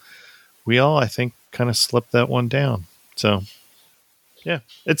all I think kind of slipped that one down. So yeah,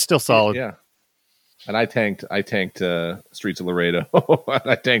 it's still solid. Yeah. And I tanked Streets of Laredo.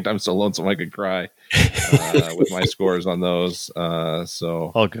 I tanked I'm So Lonesome I Could Cry with my scores on those.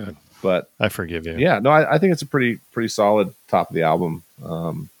 So all good. But I forgive you. Yeah, no, I think it's a pretty solid top of the album.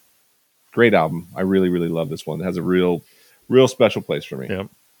 Great album. I really, really love this one. It has a real special place for me. Yep.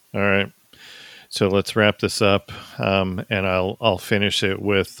 All right. So let's wrap this up, and I'll finish it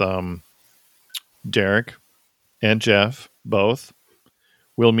with Derek and Jeff both.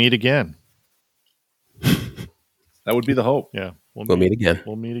 We'll meet again. That would be the hope. Yeah, we'll meet again.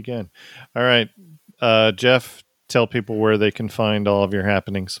 We'll meet again. All right, Jeff. Tell people where they can find all of your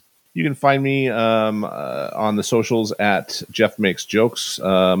happenings. You can find me on the socials at Jeff Makes Jokes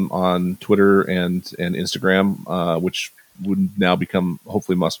on Twitter and Instagram, which would now become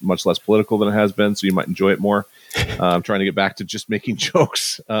hopefully much less political than it has been. So you might enjoy it more. I'm trying to get back to just making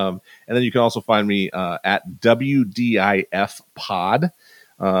jokes. And then you can also find me at WDIF Pod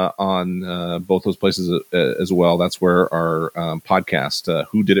on both those places as well. That's where our podcast,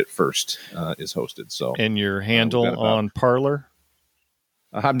 Who Did It First, is hosted. So, and your handle on Parler?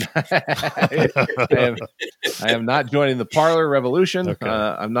 I'm not, I am not joining the Parler revolution. Okay.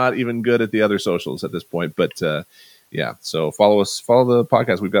 I'm not even good at the other socials at this point, but yeah. So follow the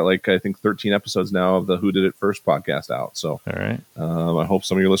podcast. We've got I think 13 episodes now of the Who Did It First podcast out. So all right. I hope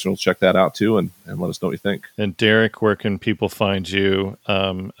some of your listeners will check that out too and let us know what you think. And Derek, where can people find you,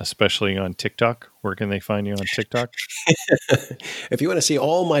 especially on TikTok? Where can they find you on TikTok? If you want to see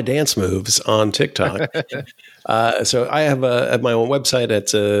all my dance moves on TikTok, so I have my own website at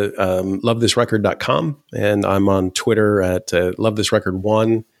lovethisrecord.com, and I'm on Twitter at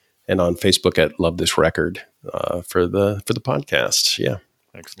lovethisrecord1, and on Facebook at lovethisrecord for the podcast. Yeah.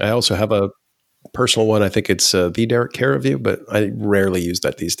 Excellent. I also have a personal one. I think it's the Derek Care Review, but I rarely use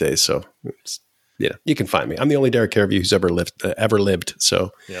that these days. So you can find me. I'm the only Derek Care Review who's ever lived.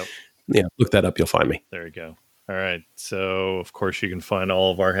 So look that up. You'll find me. There you go. All right. So, of course, you can find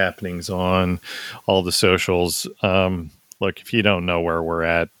all of our happenings on all the socials. Look, if you don't know where we're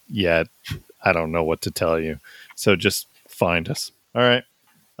at yet, I don't know what to tell you. So just find us. All right.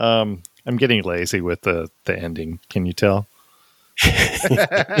 I'm getting lazy with the ending. Can you tell?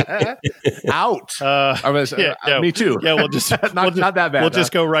 Out. Me too. Yeah, we'll just not that bad. We'll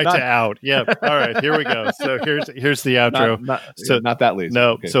just go right to out. Yeah. All right, here we go. So here's the outro. Not that lazy.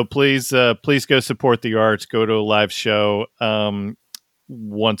 No. Okay. So please go support the arts. Go to a live show.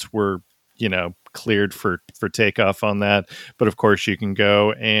 Once we're cleared for takeoff on that. But of course, you can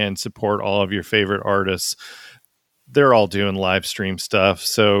go and support all of your favorite artists. They're all doing live stream stuff.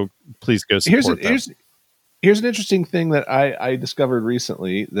 So please go support them. Here's an interesting thing that I discovered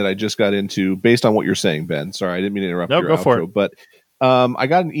recently that I just got into based on what you're saying, Ben. Sorry, I didn't mean to interrupt your go outro, for it. But I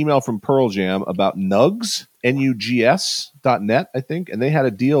got an email from Pearl Jam about Nugs, NUGS.net, I think, and they had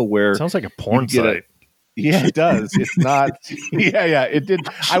a deal where sounds like a porn site. Yeah, it does. It's not. Yeah, it did.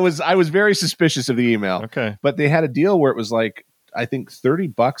 I was very suspicious of the email. Okay, but they had a deal where it was I think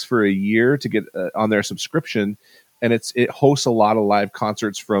 $30 for a year to get on their subscription. And it hosts a lot of live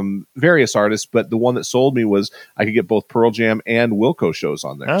concerts from various artists, but the one that sold me was I could get both Pearl Jam and Wilco shows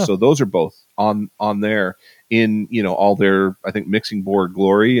on there. Oh. So those are both on there in all their, I think, mixing board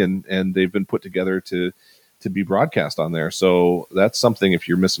glory, and they've been put together to be broadcast on there. So that's something, if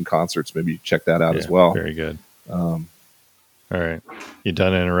you're missing concerts, maybe check that out as well. Very good. All right, you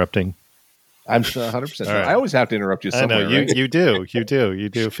done interrupting? I'm 100%. Right. I always have to interrupt you somewhere. I know right? you do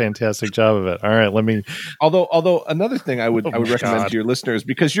a fantastic job of it. All right, let me. Although another thing I would recommend to your listeners,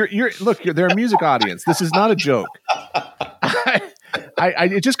 because they're a music audience. This is not a joke.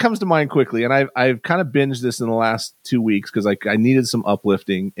 It just comes to mind quickly, and I've kind of binged this in the last 2 weeks because I needed some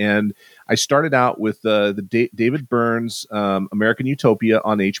uplifting, and I started out with the David Byrne's American Utopia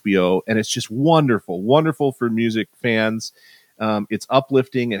on HBO, and it's just wonderful for music fans. It's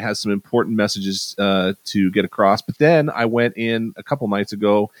uplifting. It has some important messages to get across. But then I went in a couple nights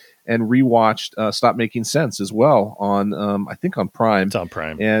ago and rewatched Stop Making Sense as well on I think on Prime. It's on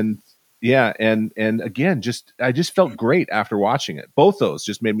Prime. And yeah, and again, I just felt great after watching it. Both those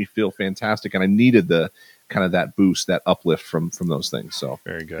just made me feel fantastic, and I needed the kind of that boost, that uplift from those things. So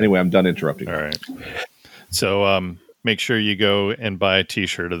very good. Anyway, I'm done interrupting. All right. So make sure you go and buy a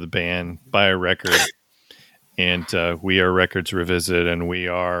T-shirt of the band, buy a record. And we are Records Revisited, and we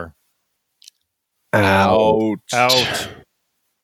are out.